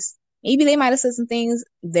exist. Maybe they might have said some things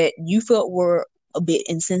that you felt were a bit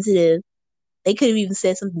insensitive. They could have even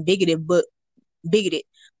said something bigoted,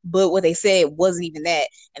 but what they said wasn't even that.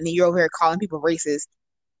 And then you're over here calling people racist.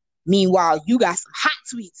 Meanwhile, you got some hot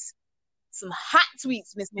tweets,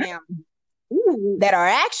 Miss Ma'am, that are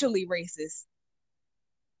actually racist.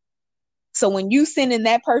 So when you send in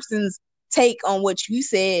that person's take on what you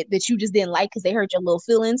said that you just didn't like because they hurt your little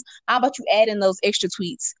feelings, how about you add in those extra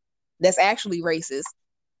tweets that's actually racist,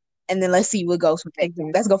 and then let's see what goes from there.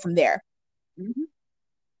 Exactly. Let's go from there. Mm-hmm.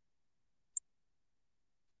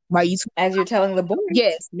 While you As you're telling the boys,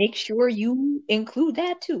 yes, make sure you include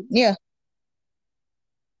that too. Yeah.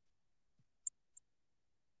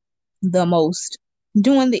 The most.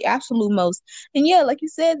 Doing the absolute most. And yeah, like you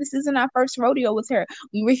said, this isn't our first rodeo with her.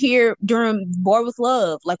 We were here during Boy With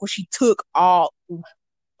Love, like where she took all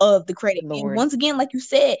of the credit. Lord. And once again, like you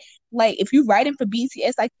said, like if you're writing for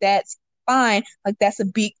BTS, like that's fine. Like that's a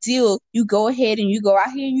big deal. You go ahead and you go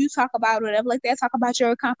out here and you talk about whatever like that, talk about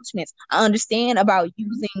your accomplishments. I understand about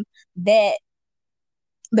using that,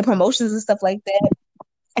 the promotions and stuff like that,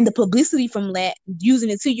 and the publicity from that, using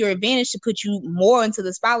it to your advantage to put you more into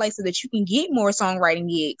the spotlight so that you can get more songwriting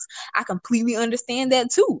gigs. I completely understand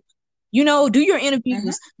that too. You know, do your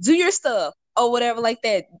interviews, do your stuff, or whatever like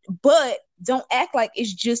that. But don't act like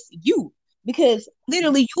it's just you. Because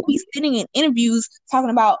literally you'll be sitting in interviews talking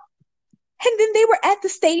about, and then they were at the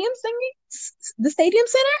stadium the stadium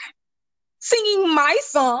center, singing my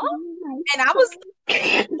song. And I was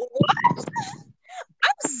like, what?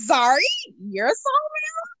 I'm sorry, your song,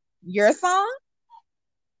 man? Your song?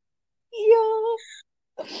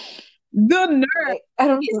 Yeah. The nerve. I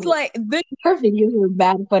don't It's know. like her videos are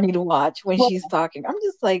bad funny to watch when she's talking. I'm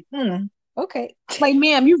just like, okay. Like,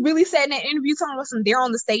 ma'am, you really sat in that interview talking about some they're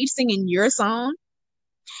on the stage singing your song?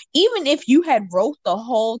 Even if you had wrote the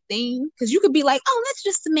whole thing, because you could be like, oh, that's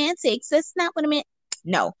just semantics. That's not what I meant.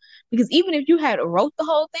 No, because even if you had wrote the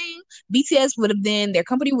whole thing, BTS would have then, their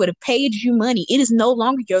company would have paid you money. It is no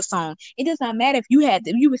longer your song. It does not matter if you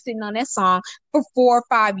were sitting on that song for 4 or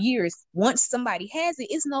 5 years. Once somebody has it,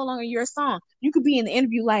 it's no longer your song. You could be in the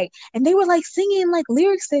interview like, and they were like singing like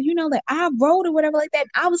lyrics that, you know, that I wrote or whatever like that.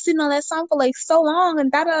 I was sitting on that song for like so long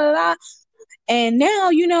and da da da da. And now,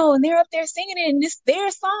 you know, and they're up there singing it and it's their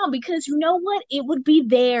song because you know what? It would be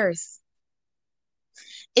theirs.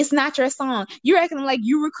 It's not your song. You're acting like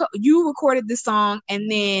you recorded this song and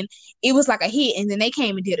then it was like a hit and then they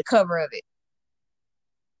came and did a cover of it.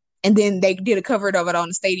 And then they did a cover of it on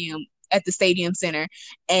the stadium, at the stadium center.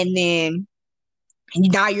 And then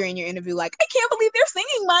now you're in your interview like, I can't believe they're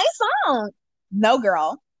singing my song. No,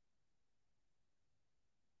 girl.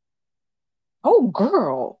 Oh,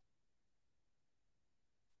 girl.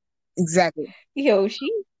 Exactly. Yo,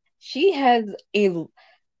 she has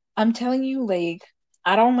I'm telling you, like,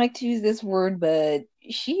 I don't like to use this word, but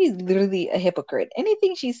she is literally a hypocrite.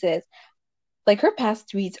 Anything she says, like her past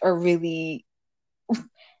tweets are really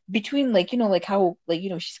between like, you know, like how like, you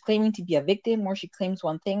know, she's claiming to be a victim or she claims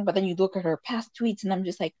one thing, but then you look at her past tweets and I'm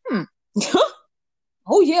just like,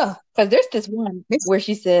 Oh yeah. Because there's this one where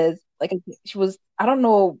she says, like, she was, I don't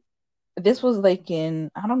know, this was like in,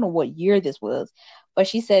 I don't know what year this was, but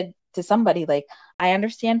she said to somebody, like, I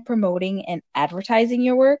understand promoting and advertising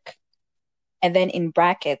your work. And then in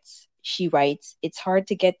brackets, she writes, it's hard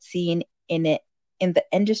to get seen in the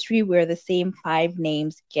industry where the same 5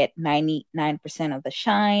 names get 99% of the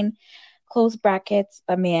shine. Close brackets,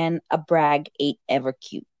 a man, a brag ain't ever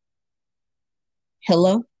cute.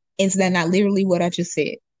 Hello? Is that not literally what I just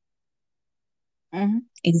said? Mm-hmm.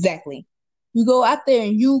 Exactly. You go out there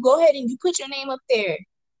and you go ahead and you put your name up there,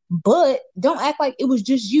 but don't act like it was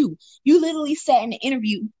just you. You literally sat in the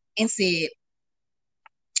interview and said,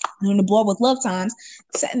 in the Boy With Love times,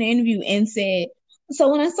 sat in the interview and said, so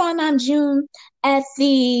when I saw Namjoon at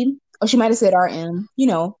the, or she might have said RM, you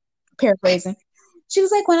know, paraphrasing. She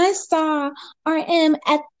was like, when I saw RM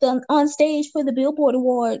on stage for the Billboard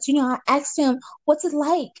Awards, you know, I asked him, what's it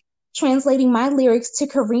like translating my lyrics to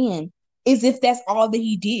Korean? As if that's all that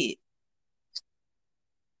he did.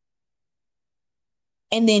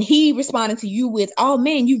 And then he responded to you with, "Oh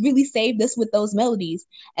man, you really saved us with those melodies."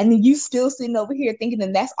 And then you still sitting over here thinking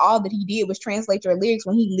that that's all that he did was translate your lyrics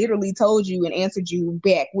when he literally told you and answered you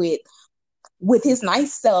back with his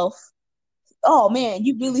nice self. "Oh man,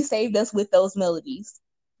 you really saved us with those melodies."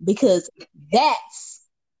 Because that's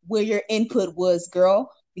where your input was,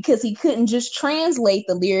 girl. Because he couldn't just translate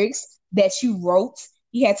the lyrics that you wrote,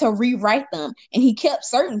 he had to rewrite them. And he kept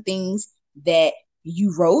certain things that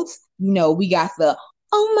you wrote. You know, we got the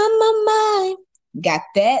 "oh my, we got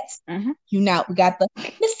that. Mhm. You know, we got the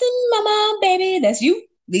 "listen, mama, baby," that's you.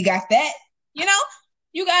 We got that. You know,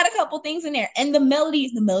 you got a couple things in there. And the melody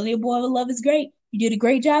of Boy with Love is great. You did a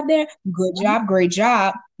great job there. Good job, great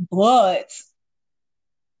job. But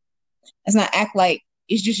let's not act like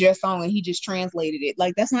it's just your song and he just translated it.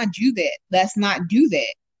 Like, that's not do that. Let's not do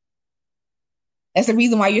that. That's the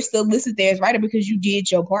reason why you're still listed there as writer, because you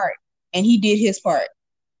did your part and he did his part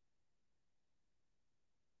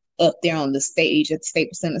up there on the stage at the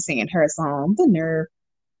Staples Center singing her song. The nerve.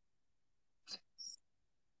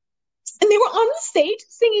 And they were on the stage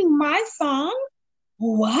singing my song.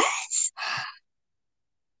 What?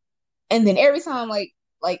 And then every time, like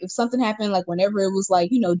if something happened, like whenever it was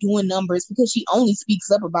like, you know, doing numbers, because she only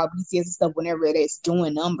speaks up about BTS and stuff whenever it is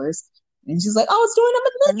doing numbers. And she's like, "Oh, it's doing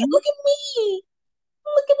numbers. Mhm. Look at me.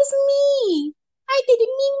 Look at this me. I did it.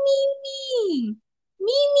 Me.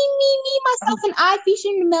 Me, myself, and I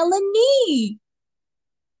featuring Melanie."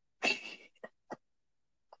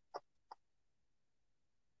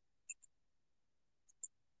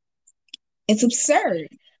 It's absurd.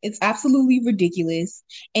 It's absolutely ridiculous.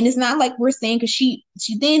 And it's not like we're saying, because she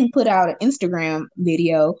then put out an Instagram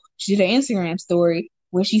video. She did an Instagram story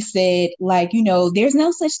where she said, like, you know, there's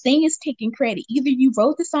no such thing as taking credit. Either you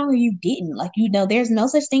wrote the song or you didn't. Like, you know, there's no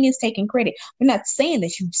such thing as taking credit. We're not saying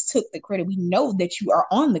that you took the credit. We know that you are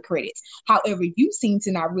on the credits. However, you seem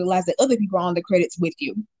to not realize that other people are on the credits with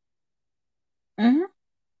you. Mhm.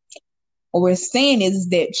 What we're saying is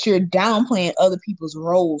that you're downplaying other people's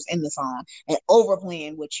roles in the song and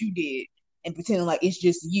overplaying what you did and pretending like it's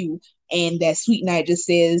just you. And that Sweet Night just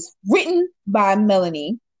says written by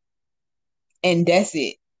Melanie, and that's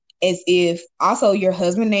it. As if also your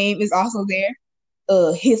husband's name is also there.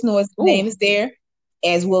 His noise name Ooh. is there,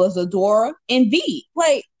 as well as Adora and V.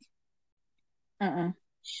 Like,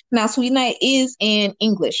 now Sweet Night is in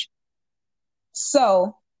English.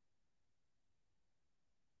 So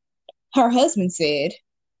her husband said,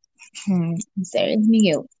 I'm sorry, let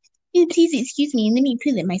me go. Please excuse me, let me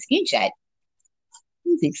pull up my screenshot.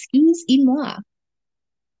 Please excuse-moi.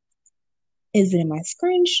 Is it in my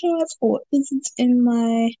screenshots or is it in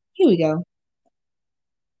my... Here we go.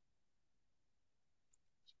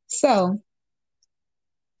 So,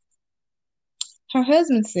 her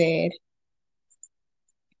husband said,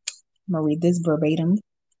 I'm going to read this verbatim. Let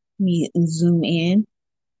me zoom in.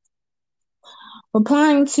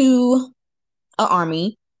 Replying to an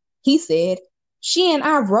army, he said, "She and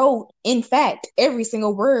I wrote, in fact, every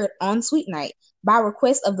single word on Sweet Night by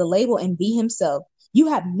request of the label and V himself. You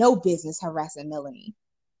have no business harassing Melanie."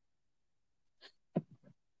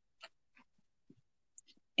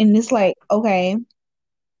 And it's like, okay,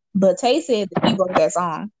 but Tay said that he wrote that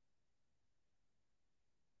song.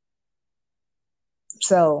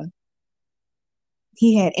 So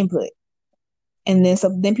he had input. And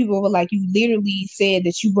then people were like, "You literally said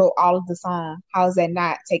that you wrote all of the song. How is that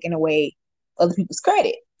not taking away other people's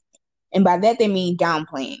credit?" And by that they mean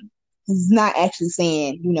downplaying. It's not actually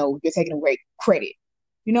saying, you know, you're taking away credit,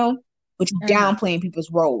 you know, but you're downplaying people's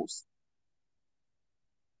roles.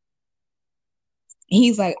 And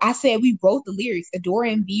he's like, "I said we wrote the lyrics.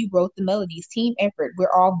 Adora and V wrote the melodies. Team effort.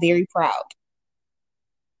 We're all very proud."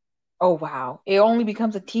 Oh wow. It only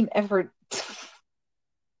becomes a team effort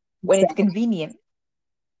when it's convenient.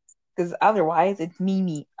 Because otherwise it's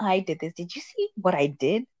me. I did this. Did you see what I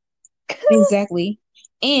did? Exactly.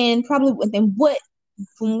 And probably within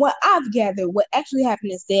from what I've gathered, what actually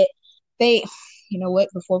happened is that they, you know what,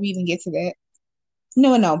 before we even get to that,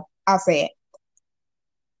 no, I'll say it.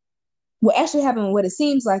 What actually happened, what it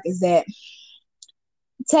seems like, is that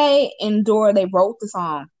Tay and Dora, they wrote the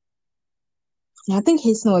song. And I think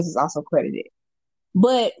His Noise is also credited.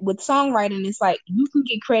 But with songwriting, it's like you can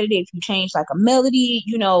get credited if you change like a melody,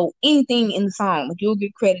 you know, anything in the song. Like, you'll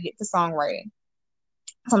get credited for songwriting.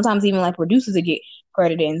 Sometimes even like producers will get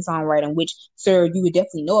credited in songwriting, which, sir, you would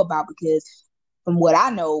definitely know about, because from what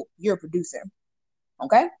I know, you're a producer.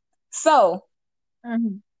 Okay? So,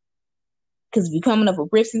 because if you're coming up with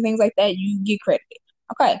riffs and things like that, you get credited.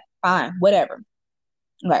 Okay, fine, whatever.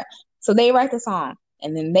 Okay. So they write the song.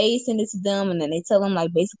 and then they send it to them, and then they tell them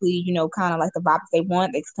like basically, kind of like the vibes they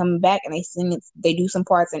want. It's coming back, and they send it. They do some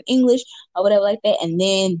parts in English or whatever like that, and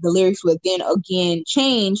then the lyrics were then again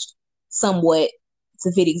changed somewhat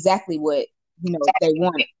to fit exactly what they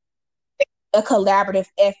wanted. A collaborative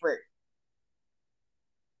effort.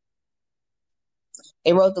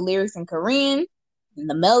 They wrote the lyrics in Korean and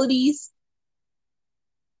the melodies.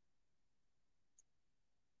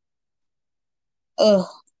 Ugh.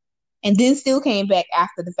 And then still came back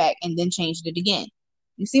after the fact and then changed it again.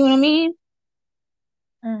 You see what I mean?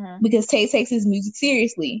 Mm-hmm. Because Tay takes his music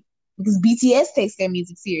seriously. Because BTS takes their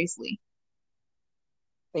music seriously.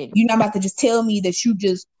 You're not about to just tell me that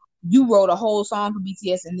you wrote a whole song for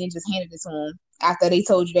BTS and then just handed it to them after they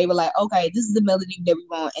told you. They were like, okay, this is the melody that we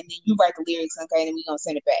want, and then you write the lyrics, okay, and then we're gonna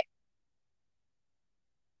send it back.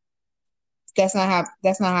 That's not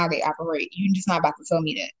how they operate. You're just not about to tell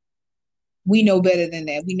me that. We know better than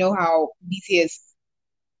that. We know how BTS,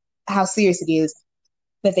 how serious it is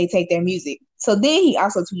that they take their music. So then he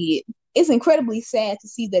also tweeted, "It's incredibly sad to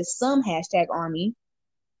see that some #army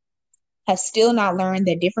has still not learned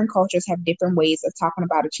that different cultures have different ways of talking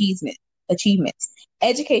about achievements.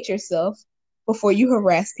 Educate yourself before you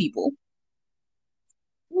harass people."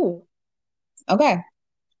 Ooh. Okay.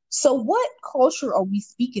 So what culture are we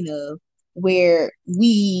speaking of where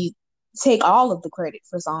we take all of the credit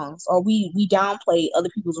for songs, or we downplay other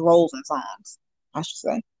people's roles in songs, I should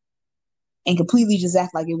say, and completely just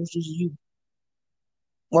act like it was just you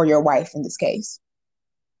or your wife in this case?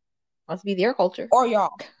 Must be their culture. Or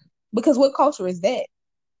y'all. Because what culture is that?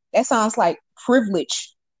 That sounds like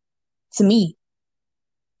privilege to me.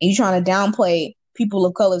 And you're trying to downplay people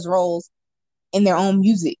of color's roles in their own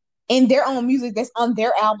music. In their own music that's on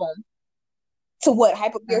their album. To what?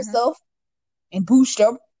 Hype up yourself and boost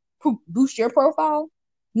your profile?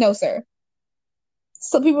 No, sir.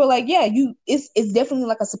 So people are like, yeah, it's definitely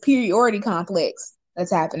like a superiority complex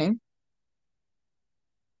that's happening.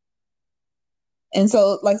 And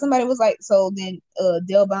so like somebody was like, so then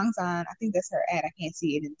Del Bangsan, I think that's her ad. I can't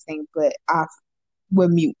see it in this thing, but we're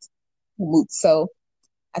mute. So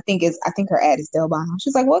I think her ad is Del Bangsan.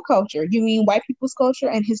 She's like, what culture? You mean white people's culture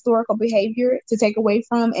and historical behavior to take away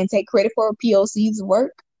from and take credit for POC's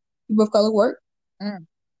work? People of color work? Mm.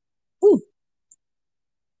 Ooh.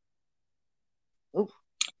 Ooh.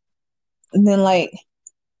 And then like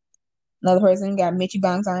another person got Mitchie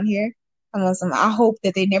Banks on here. I hope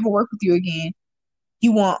that they never work with you again.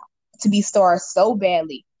 You want to be stars so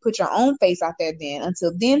badly. Put your own face out there then.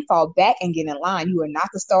 Until then, fall back and get in line. You are not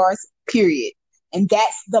the stars, period. And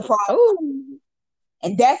that's the problem. Ooh.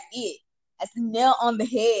 And that's it. That's the nail on the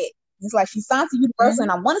head. It's like she signed to Universal,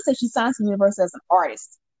 and I want to say she signed to Universal as an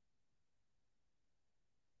artist.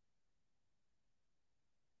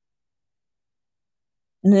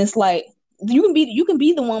 And it's like you can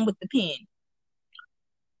be the one with the pen.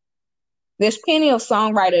 There's plenty of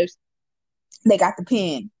songwriters that got the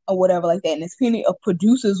pen or whatever like that, and there's plenty of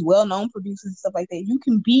producers, well-known producers and stuff like that. You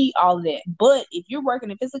can be all of that, but if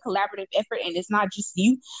it's a collaborative effort and it's not just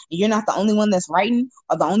you, and you're not the only one that's writing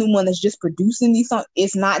or the only one that's just producing these songs,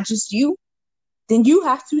 it's not just you, then you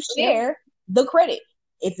have to share the credit.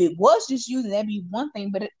 If it was just you, then that'd be one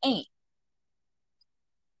thing, but it ain't.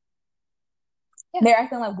 Yeah. They're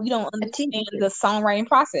acting like we don't understand the songwriting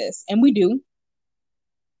process, and we do.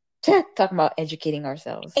 Talking about educating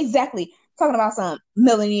ourselves. Exactly. Talking about some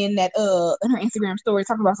Melanie in that in her Instagram story,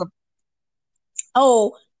 talking about some,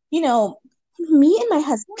 me and my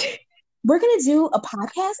husband, we're gonna do a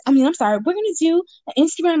podcast. We're gonna do an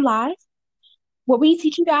Instagram live where we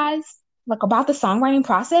teach you guys like about the songwriting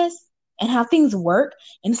process and how things work.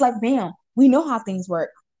 And it's like, bam, we know how things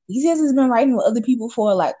work. BTS has been writing with other people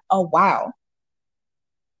for like a while.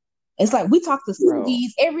 It's like we talk to Suzy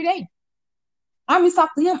every day. We talk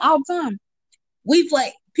to him all the time.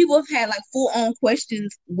 People have had like full on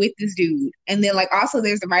questions with this dude. And then like also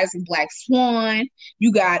there's the Rise of Black Swan.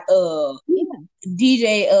 You got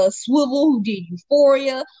DJ Swivel who did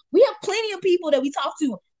Euphoria. We have plenty of people that we talk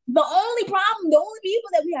to. The only people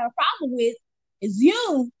that we have a problem with is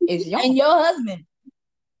you and your husband.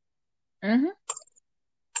 Mm-hmm.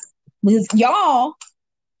 Because y'all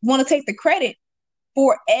want to take the credit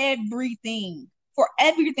for everything. For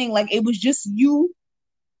everything. Like it was just you,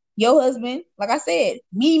 your husband, like I said,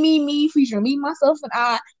 me, featuring me, myself, and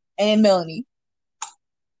I, and Melanie.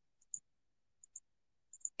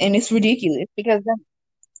 And it's ridiculous. Because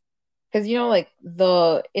like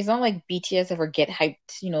it's not like BTS ever get hyped,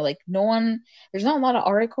 like there's not a lot of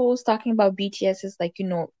articles talking about BTS's like,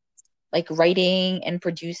 like writing and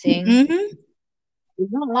producing. Mm-hmm.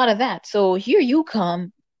 There's not a lot of that. So here you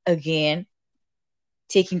come again,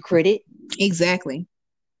 taking credit. Exactly.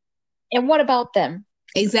 And what about them?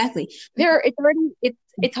 Exactly.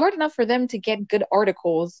 It's hard enough for them to get good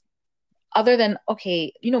articles other than,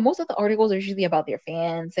 okay, most of the articles are usually about their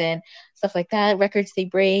fans and stuff like that, records they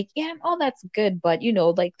break. Yeah, all that's good, but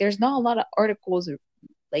like there's not a lot of articles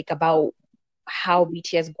like about how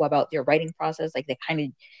BTS go about their writing process, like the kind of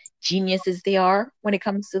geniuses they are when it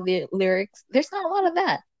comes to the lyrics. There's not a lot of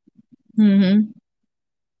that. Mm-hmm.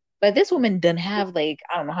 But this woman doesn't have like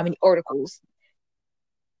I don't know how many articles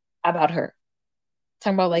about her.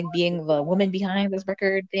 Talking about like being the woman behind this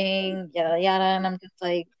record thing, yada yada, and I'm just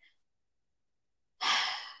like,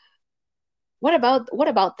 what about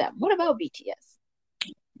them? What about BTS?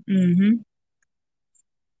 Mm-hmm.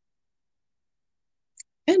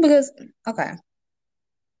 And because, okay,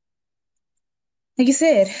 like you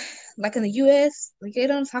said, like in the US, like they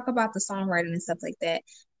don't talk about the songwriting and stuff like that.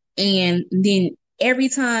 And then every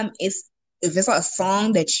time if it's a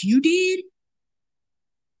song that you did,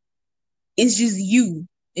 it's just you.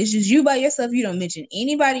 It's just you by yourself. You don't mention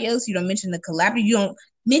anybody else. You don't mention the collaborative. You don't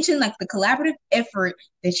mention like the collaborative effort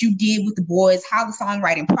that you did with the boys, how the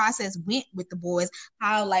songwriting process went with the boys,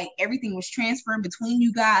 how like everything was transferred between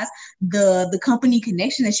you guys, the company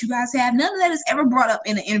connection that you guys have. None of that is ever brought up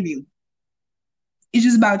in an interview. It's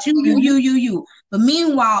just about you, you, you, you, you. But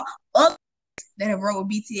meanwhile, other that have wrote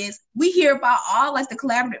with BTS, we hear about all like the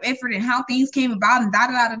collaborative effort and how things came about and da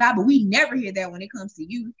da da da da, but we never hear that when it comes to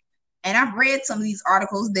you. And I've read some of these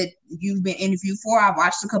articles that you've been interviewed for. I've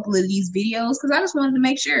watched a couple of these videos because I just wanted to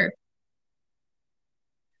make sure.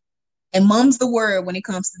 And mum's the word when it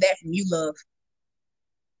comes to that from you, love.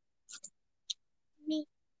 Me,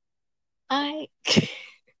 I.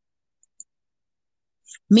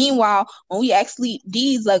 Meanwhile, when we actually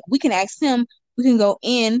these like we can ask him, we can go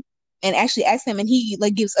in and actually ask him, and he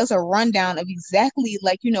like gives us a rundown of exactly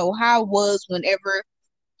like how it was whenever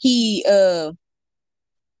he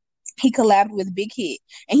he collabed with Big Hit,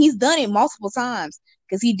 and he's done it multiple times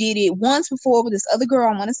because he did it once before with this other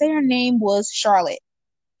girl. I want to say her name was Charlotte,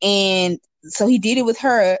 and so he did it with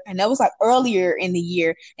her, and that was like earlier in the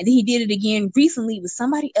year, and then he did it again recently with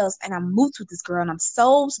somebody else. And I moved with this girl, and I'm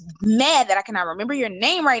so mad that I cannot remember your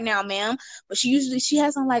name right now, ma'am. But she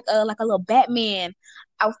has on like a little Batman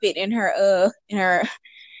outfit in her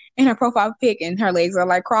profile pic, and her legs are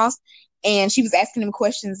like crossed. And she was asking him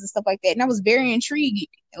questions and stuff like that. And I was very intrigued.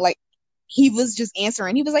 Like he was just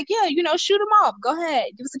answering. He was like, yeah, shoot him off. Go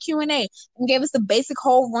ahead. Give us a Q&A. And gave us the basic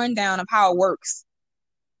whole rundown of how it works.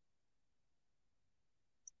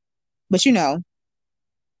 But a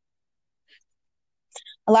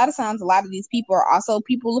lot of times, a lot of these people are also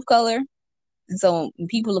people of color. And so when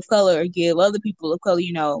people of color give other people of color,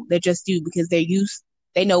 they just do because they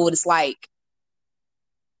know what it's like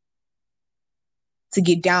to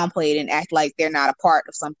get downplayed and act like they're not a part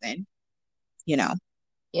of something. Yeah.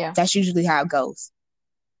 That's usually how it goes.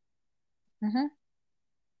 Mm-hmm.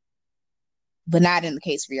 But not in the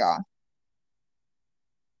case for y'all.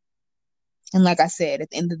 And like I said, at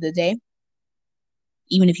the end of the day,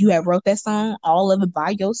 even if you have wrote that song, all of it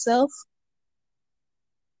by yourself,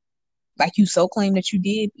 like you so claim that you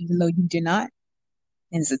did, even though you did not,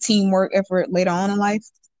 and it's a teamwork effort later on in life,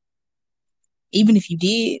 even if you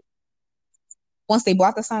did, once they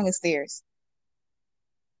bought the song, it's theirs.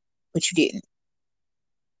 But you didn't.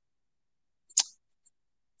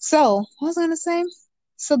 So, what was I going to say?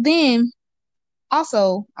 So then,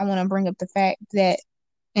 also, I want to bring up the fact that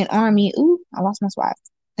an army, I lost my spot.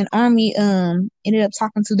 An army ended up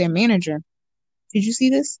talking to their manager. Did you see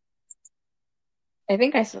this? I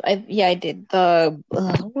think I saw. Yeah, I did.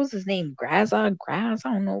 What was his name? Graz? I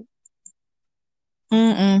don't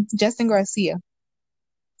know. Justin Garcia.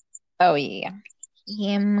 Oh yeah,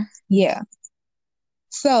 him. Yeah.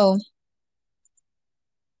 So,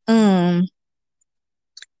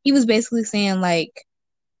 he was basically saying like,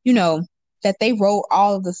 that they wrote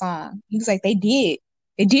all of the song. He was like, they did.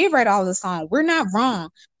 They did write all of the song. We're not wrong.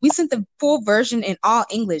 We sent the full version in all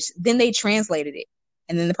English. Then they translated it.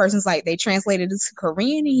 And then the person's like, they translated it to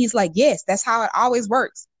Korean. And he's like, yes, that's how it always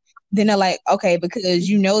works. Then they're like, okay, because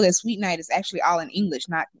that Sweet Night is actually all in English,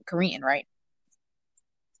 not Korean, right?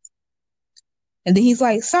 And then he's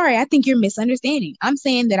like, sorry, I think you're misunderstanding. I'm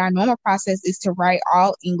saying that our normal process is to write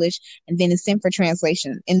all English and then it's sent for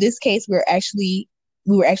translation. In this case, we were actually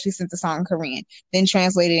sent the song in Korean, then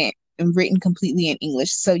translated it and written completely in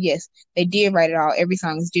English. So yes, they did write it all. Every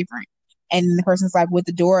song is different. And the person's like, with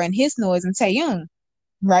the door and his noise and Taeyong,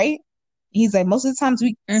 right? He's like, most of the times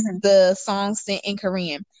the songs sent in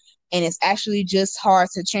Korean, and it's actually just hard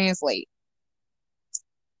to translate.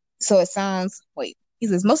 So it sounds, he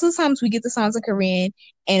says, most of the times we get the songs in Korean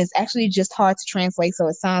and it's actually just hard to translate, so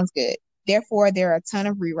it sounds good. Therefore, there are a ton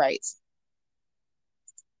of rewrites.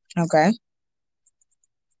 Okay.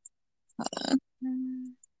 I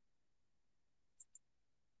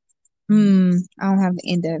don't have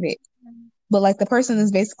the end of it. But like the person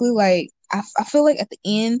is basically like, I feel like at the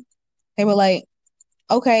end, they were like,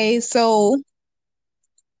 okay, so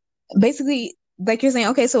basically, like you're saying,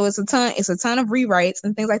 okay, so it's a ton of rewrites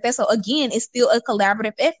and things like that. So again, it's still a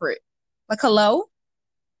collaborative effort. Like, hello?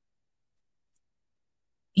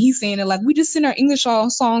 He's saying it like we just send our English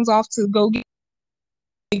songs off to go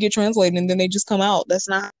get translated and then they just come out. That's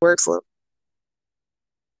not how it works. Look.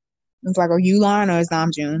 It's like, are you lying or is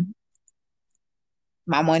Namjoon?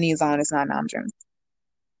 My money is on it's not Namjoon.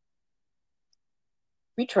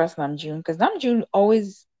 We trust Namjoon because Namjoon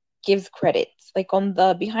always gives credits. Like on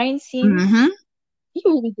the behind scenes, Mm-hmm. he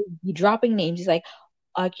will be dropping names. He's like,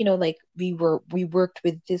 like we worked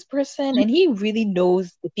with this person, and he really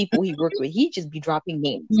knows the people he worked with. He just be dropping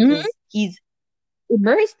names Mm-hmm. because he's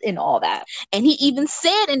immersed in all that. And he even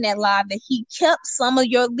said in that live that he kept some of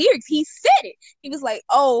your lyrics. He said it. He was like,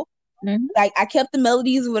 oh, like I kept the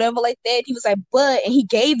melodies or whatever like that. He was like, and he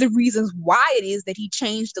gave the reasons why it is that he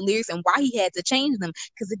changed the lyrics and why he had to change them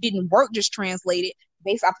because it didn't work just translated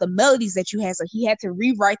based off the melodies that you had. So he had to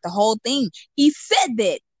rewrite the whole thing. He said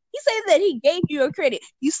that. He said that he gave you a credit.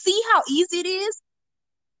 You see how easy it is?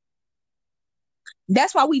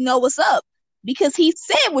 That's why we know what's up because he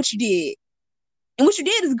said what you did. And what you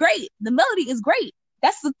did is great. The melody is great.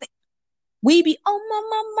 That's the thing. We be on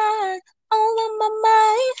my mind, all on my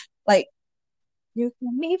mind. Like, you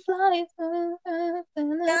can me fly.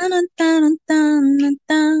 dun, dun, dun,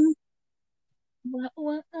 dun.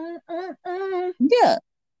 Yeah.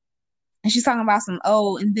 And she's talking about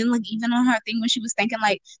and then like even on her thing when she was thinking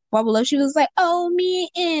like blah blah, she was like, oh, me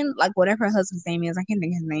and like whatever her husband's name is, I can't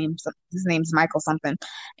think of his name. His name's Michael something,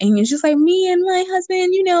 and it's just like me and my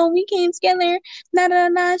husband, we came together, da da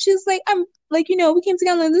da. She's like, I'm like, we came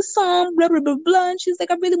together in this song, blah blah blah blah. And she's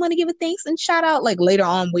like, I really want to give a thanks and shout out like later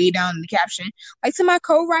on, way down in the caption, like to my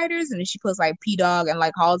co-writers, and then she puts like P Dog and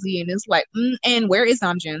like Halsey, and it's like, and where is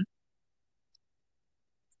Namjoon?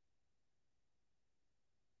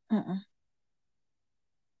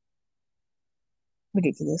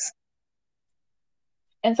 Ridiculous.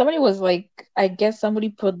 And somebody was like, I guess somebody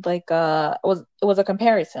put like it was a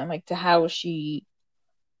comparison like to how she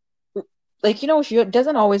like she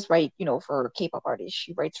doesn't always write for K-pop artists.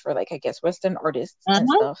 She writes for like I guess Western artists and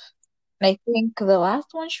Uh-huh. stuff. And I think the last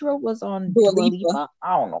one she wrote was on Dua Dua Lipa. Lipa.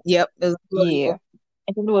 I don't know. Yep. It was Dua Yeah. Lipa.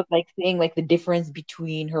 I think it was like saying like the difference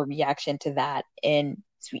between her reaction to that and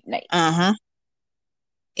Sweet Night. Uh-huh.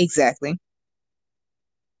 Exactly.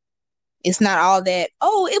 It's not all that,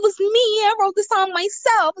 oh, it was me. I wrote the song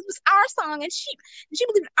myself. It was our song. And she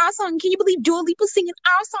believed in our song. Can you believe Dua Lipa singing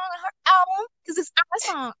our song on her album? Because it's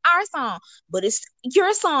our song. But it's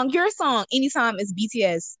your song. Anytime it's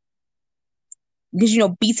BTS. Because,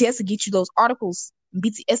 BTS will get you those articles.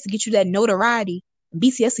 BTS to get you that notoriety.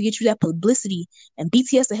 BTS to get you that publicity. And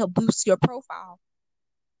BTS to help boost your profile.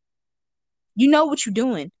 You know what you're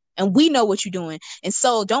doing. And we know what you're doing. And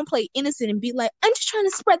so don't play innocent and be like, I'm just trying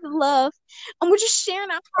to spread the love. And we're just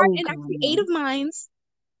sharing our heart and our creative minds.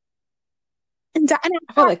 And I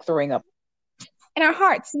felt like throwing up. In our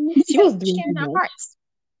hearts. She was doing sharing our hearts.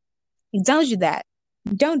 Don't do that.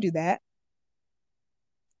 Don't do that.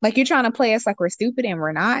 Like you're trying to play us like we're stupid and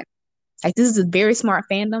we're not. Like this is a very smart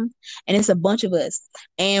fandom and it's a bunch of us.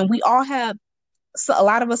 And we all have, so a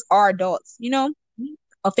lot of us are adults,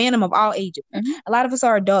 a fandom of all ages. Mm-hmm. A lot of us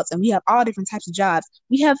are adults and we have all different types of jobs.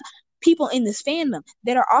 We have people in this fandom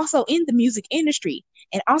that are also in the music industry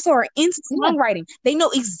and also are into songwriting. They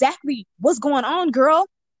know exactly what's going on, girl.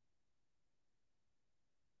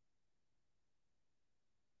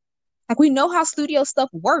 Like we know how studio stuff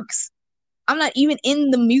works. I'm not even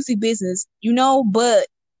in the music business, but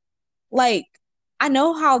like I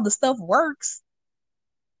know how the stuff works.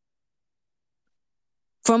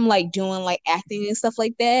 From like doing like acting and stuff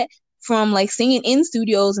like that, from like singing in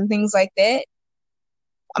studios and things like that.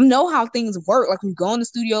 I know how things work. Like we go in the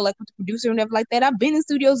studio, like with the producer and everything like that. I've been in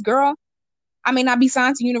studios, girl. I may not be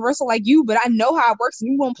signed to Universal like you, but I know how it works,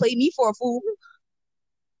 and you won't play me for a fool.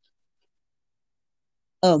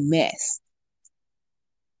 A mess.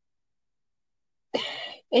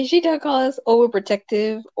 And she did call us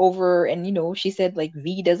overprotective and she said like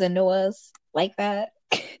V doesn't know us like that.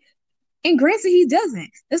 And granted, he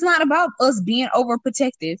doesn't. It's not about us being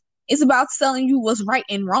overprotective. It's about telling you what's right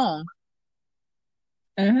and wrong.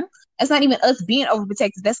 Mm-hmm. That's not even us being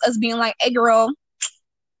overprotective. That's us being like, hey girl,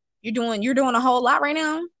 you're doing a whole lot right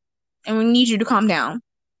now, and we need you to calm down.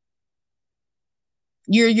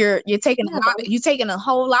 You're taking a lot. You're taking a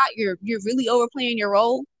whole lot. You're really overplaying your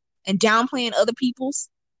role and downplaying other people's.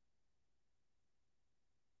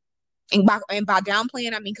 And by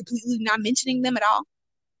downplaying, I mean completely not mentioning them at all.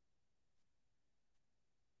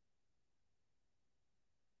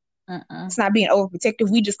 It's not being overprotective.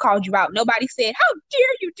 We just called you out. Nobody said, "How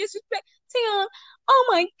dare you disrespect Taeyong? Oh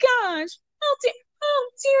my gosh, how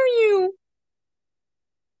dare you?"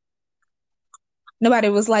 Nobody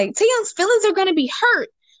was like, Taeyong's feelings are gonna be hurt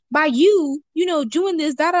by you, doing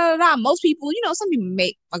this, da da da da. Most people, some people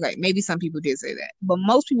maybe some people did say that, but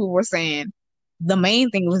most people were saying the main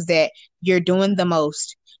thing was that you're doing the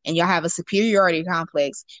most and y'all have a superiority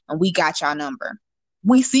complex and we got y'all number.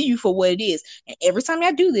 We see you for what it is. And every time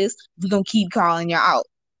y'all do this, we're gonna keep calling y'all out.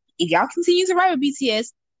 If y'all continue to ride with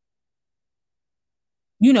BTS,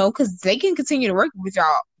 because they can continue to work with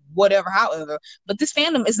y'all, whatever, however, but this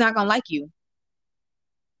fandom is not gonna like you.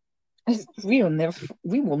 We will never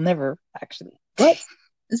actually. What?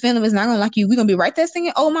 This fandom is not gonna like you. We're gonna be right there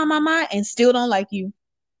singing "Oh my," and still don't like you.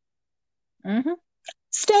 Mm-hmm.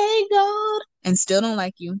 Stay gold and still don't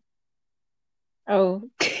like you. Oh.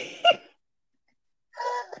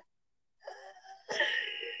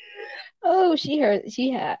 Oh, she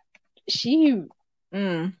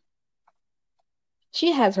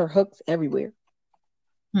has her hooks everywhere.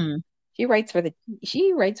 She writes for the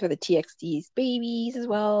TXT's babies as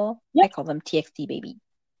well. Yep. I call them TXT baby.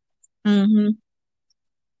 Mm-hmm.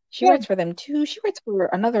 She writes for them too. She writes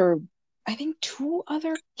for I think 2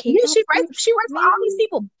 other K-pop she writes for all these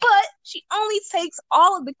people, but she only takes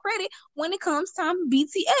all of the credit when it comes time for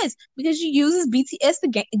BTS because she uses BTS to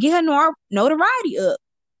get her notoriety up.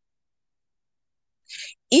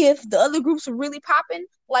 If the other groups are really popping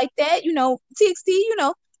like that,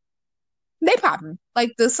 TXT, they popping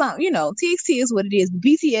like the song. TXT is what it is. But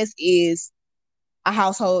BTS is a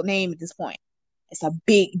household name at this point. It's a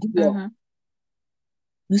big deal. Mm-hmm.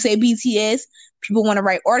 You say BTS, people want to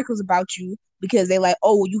write articles about you because they like,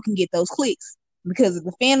 oh, you can get those clicks because of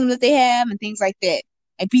the fandom that they have and things like that.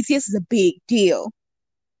 And BTS is a big deal.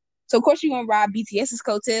 So of course you're gonna ride BTS's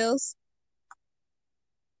coattails.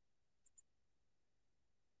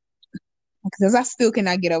 Because I still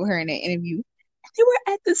cannot get over her in that interview. They were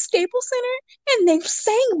at the Staples Center and they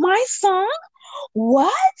sang my song.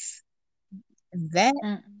 What?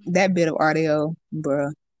 That bit of audio,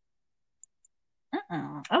 bruh.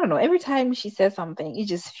 I don't know. Every time she says something, it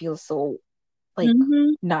just feels so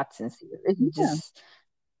not sincere. It's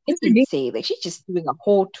insane. Like she's just doing a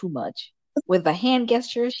whole too much. With the hand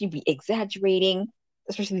gestures, she'd be exaggerating,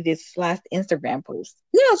 especially this last Instagram post.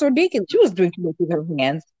 Yeah, it's ridiculous. She was doing too much with her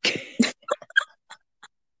hands.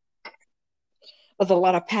 With a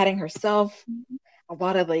lot of patting herself, a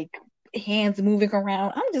lot of hands moving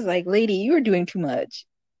around. I'm just like, lady, you're doing too much.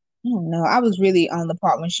 I don't know. I was really on the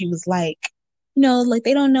part when she was like,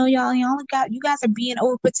 they don't know y'all. You guys are being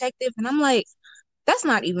overprotective. And I'm like, that's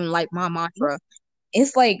not even like my mantra.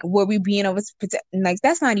 It's like, were we being overprotective? Like,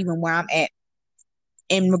 that's not even where I'm at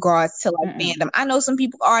in regards to fandom. I know some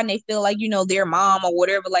people are and they feel like, their mom or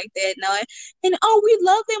whatever like that. No, and oh, we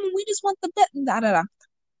love them and we just want the best. Da, da, da.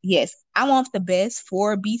 Yes, I want the best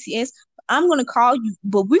for BTS. I'm gonna call you,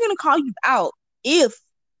 but we're gonna call you out if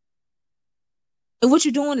what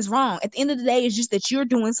you're doing is wrong. At the end of the day, it's just that you're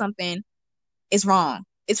doing something is wrong.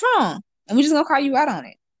 It's wrong. And we're just gonna call you out on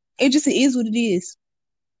it. It is what it is.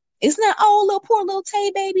 It's not, oh, poor little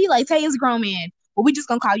Tay baby. Like, Tay is a grown man. But we just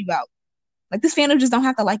gonna call you out. Like, this fandom just don't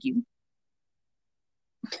have to like you.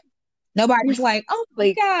 Nobody's like, oh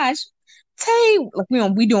my gosh, Tay, like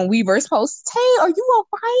we doing Weverse posts. Tay, are you all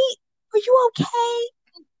right? Are you okay?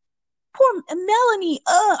 Poor Melanie,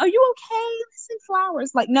 are you okay? Listen,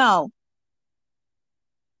 flowers. Like, no.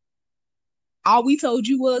 All we told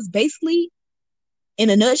you was basically, in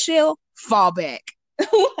a nutshell, fall back.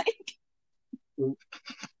 And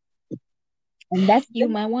that's you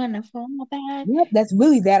might want to fall back. Yep, that's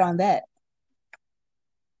really that on that.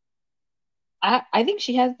 I think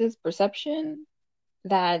she has this perception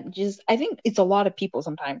that I think it's a lot of people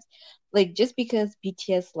sometimes. Like, just because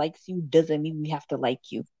BTS likes you doesn't mean we have to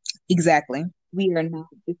like you. Exactly. We are not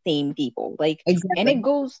the same people. Like, exactly. And it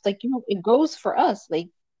goes, it goes for us. Like,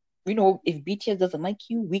 if BTS doesn't like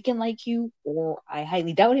you, we can like you, or I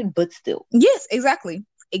highly doubt it, but still. Yes, exactly.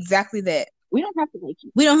 Exactly that. We don't have to like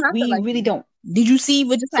you. We don't have to like really you. don't. Did you see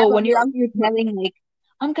what just happened? So when you're out here telling,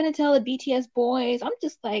 I'm going to tell the BTS boys, I'm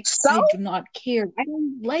just like, I do not care. I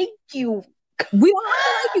don't like you. We don't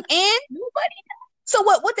have to like you. And nobody. So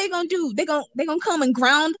what they gonna do? They gonna come and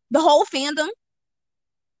ground the whole fandom?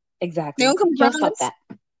 Exactly. They gonna come ground us? That.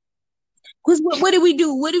 Because what did we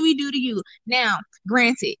do? What did we do to you? Now,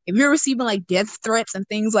 granted, if you're receiving death threats and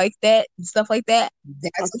things like that, and stuff like that,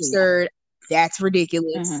 that's absurd. That's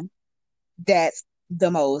ridiculous. Mm-hmm. That's the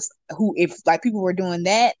most. Who, if like people were doing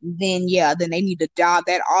that, then yeah, then they need to dial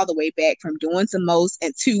that all the way back from doing the most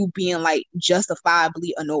and to being like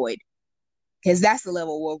justifiably annoyed. Because that's the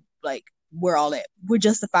level where like we're all at. We're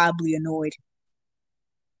justifiably annoyed.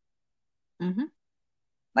 Mm-hmm.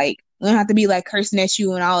 Like we don't have to be like cursing at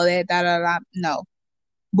you and all of that. Da da da. No,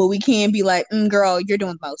 but we can be like, girl, you're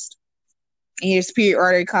doing the most, and your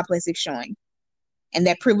superiority complex is showing, and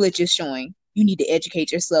that privilege is showing. You need to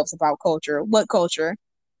educate yourselves about culture. What culture?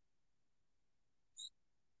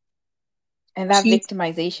 And that She's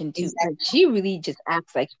victimization too. exactly Like she really just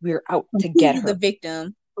acts like we're out to get completely the her.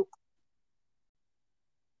 victim.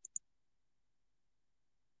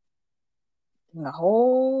 Doing a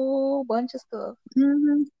whole bunch of stuff.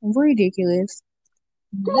 Ridiculous.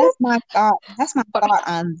 That's my thought. That's my But thought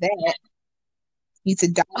on that. Need to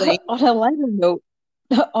dial it on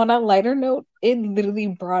a lighter note, it literally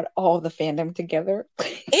brought all the fandom together.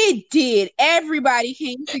 It did. Everybody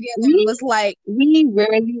came together and we was like we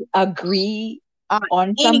rarely agree on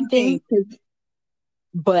on anything. something,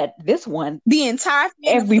 but this one, The entire fandom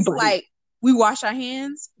was everybody. like, we wash our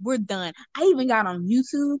hands, we're done. I even got on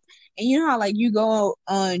YouTube, and you know how like you go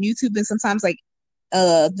on YouTube and sometimes like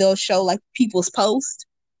they'll show like people's posts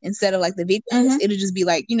instead of like the videos. Mm-hmm. It'll just be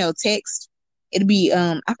like, text. It'll be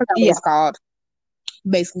I forgot what Yeah. it's called.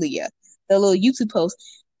 Basically, yeah. The little YouTube post.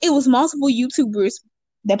 It was multiple YouTubers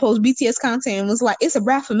that post BTS content and was like, it's a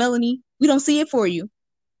wrap for Melanie. We don't see it for you.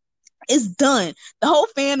 It's done. The whole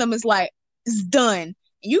fandom is like, it's done.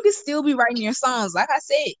 You can still be writing your songs. Like I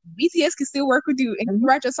said, BTS can still work with you and Mm-hmm.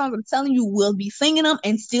 write your songs. I'm telling you, we'll be singing them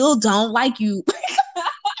and still don't like you.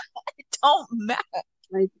 It don't matter.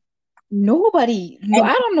 Like nobody, no, And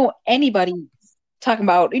I don't know anybody talking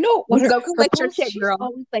about, what go her collect your post. check, She's girl.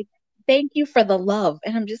 always like, "Thank you for the love,"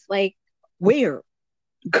 and I'm just like, where?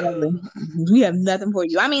 We have nothing for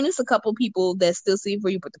you. I mean, it's a couple people that still see it for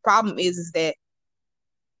you, but the problem is that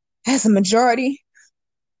as a majority,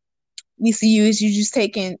 we see you as you just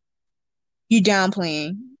taking you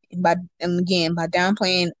downplaying by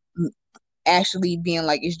downplaying actually being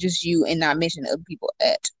like it's just you and not mentioning other people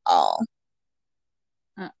at all.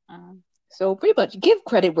 So pretty much give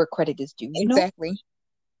credit where credit is due, Exactly.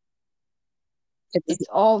 It's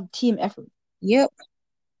all team effort. Yep.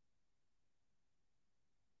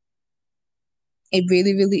 It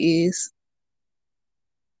really, really is.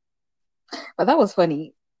 But that was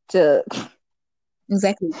funny to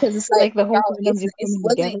Exactly. Because it's like, like the whole y'all, fandom just it coming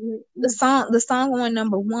wasn't together. the song on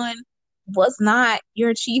number one was not your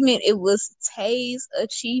achievement. It was Tay's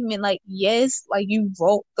achievement. Like, yes, like you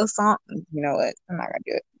wrote the song. You know what? I'm not gonna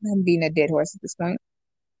do it. I'm being a dead horse at this point.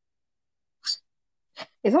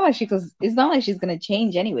 It's not like she's gonna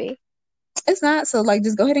change anyway. It's not. So like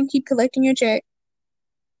just go ahead and keep collecting your check.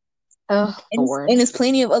 Oh And Lord. there's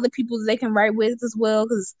plenty of other people that they can write with as well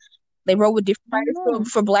because they wrote with different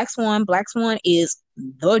writers for Black Swan. Black Swan is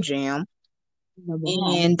the jam.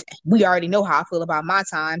 And we already know how I feel about my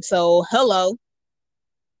time. So hello.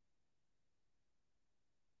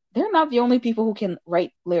 They're not the only people who can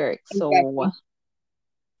write lyrics. Exactly. So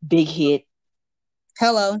big hit.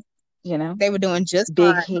 Hello. They were doing just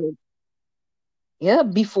big fine. hit. Yeah,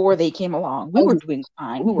 before they came along, we were doing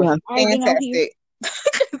fine. We were thriving out here.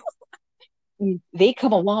 They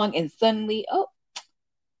come along and suddenly,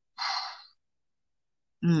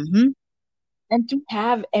 and to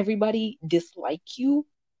have everybody dislike you,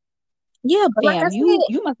 yeah, but fam, like I said,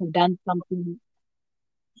 you must have done something.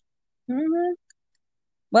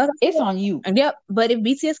 Well, it's on you. Yep, but if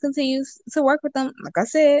BTS continues to work with them, like I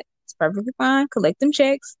said, it's perfectly fine. Collect them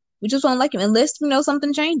checks. We just won't like them unless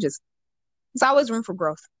something changes. There's always room for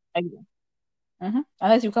growth.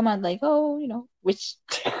 Unless you come out like, which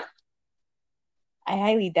I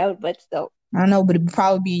highly doubt, but still. I don't know, but it would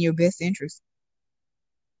probably be in your best interest.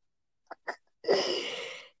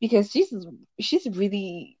 Because she's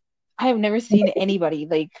really, I have never seen anybody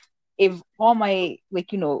like, if all my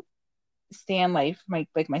stan life, my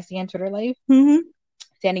stan Twitter life,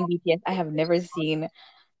 standing BTS, I have never seen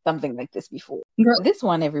something like this before. Girl, this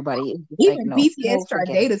one, everybody is even like, BTS Star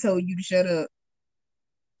Data told you to shut up.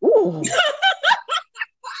 Ooh.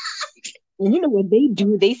 And you know what they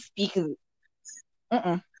do? They speak.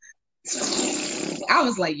 I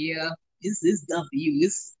was like, yeah, it's done for you.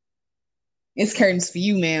 It's curtains for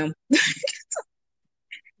you, ma'am.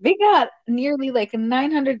 They got nearly like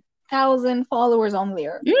 900,000 followers on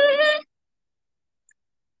there.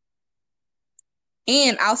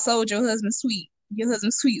 And also, your husband Sweet. Your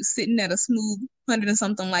husband Sweet was sitting at a smooth 100 and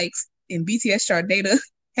something likes, and BTS Chart Data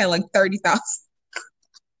had like 30,000.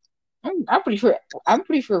 I'm pretty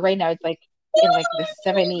sure right now it's like in like the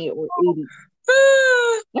 70 or 80.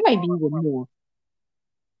 That might be even more.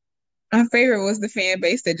 My favorite was the fan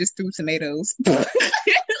base that just threw tomatoes.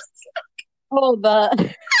 Oh,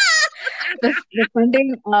 the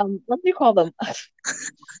funding, what do you call them?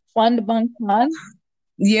 Fund Bangtan?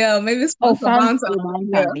 Yeah, maybe it's Oh, supposed to Fund bounce on.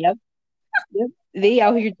 Yeah. Bangtan. Yep. Yep. They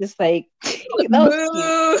out here just like, that was cute.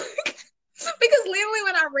 Boo. Because literally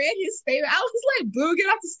when I read his statement, I was like, boo, get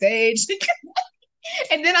off the stage.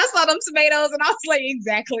 And then I saw them tomatoes and I was like,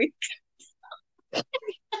 exactly.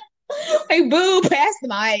 Like, boo, pass the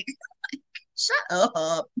mic. Shut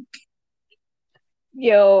up.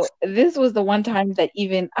 Yo, this was the one time that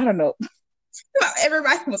even, I don't know,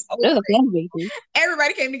 Everybody was over there's a it. fan base.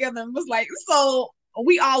 Everybody came together and was like, so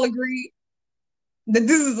we all agree that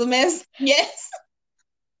this is a mess. Yes.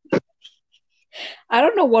 I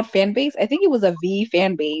don't know what fan base. I think it was a V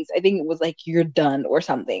fan base. I think it was like you're done or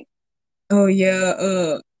something. Oh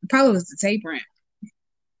yeah, probably was the tape rant.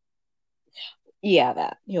 Yeah,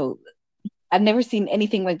 that. I've never seen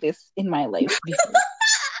anything like this in my life before.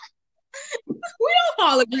 We don't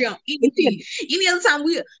all agree on anything. Any other time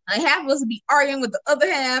half of us would be arguing with the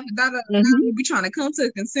other half, we'd be trying to come to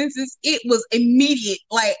a consensus. It was immediate,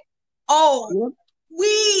 like, oh, Yep.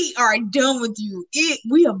 we are done with you.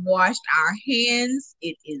 We have washed our hands.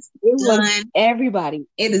 It is It was done. everybody.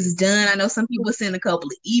 It is done. I know some people sent a couple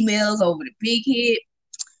of emails over the big hit.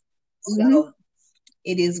 So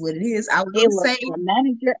it is what it is. I will say the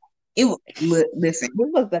manager. it was listen.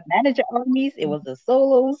 It was the manager armies. It was the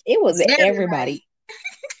solos. It was everybody.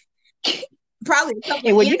 Probably a couple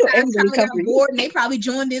And of when insides everybody probably got covering bored and they probably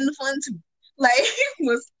joined in the fun too. Like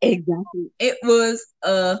exactly. it was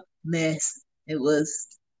a mess. It was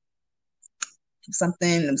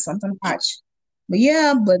something to watch. But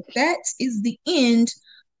yeah, but that is the end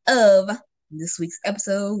of this week's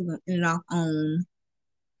episode. We're gonna end it off on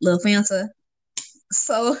Lil Fanta.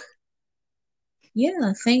 So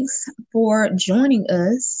yeah, thanks for joining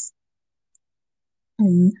us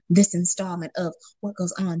on this installment of What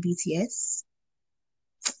Goes On BTS.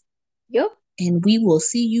 Yep. And we will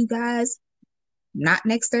see you guys not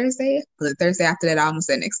next Thursday, but the Thursday after that. I almost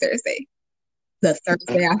said next Thursday. The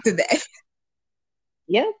Thursday after that.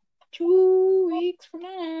 Yep. 2 weeks from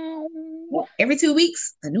now. Every 2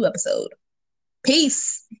 weeks, a new episode.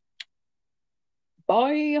 Peace.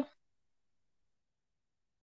 Bye.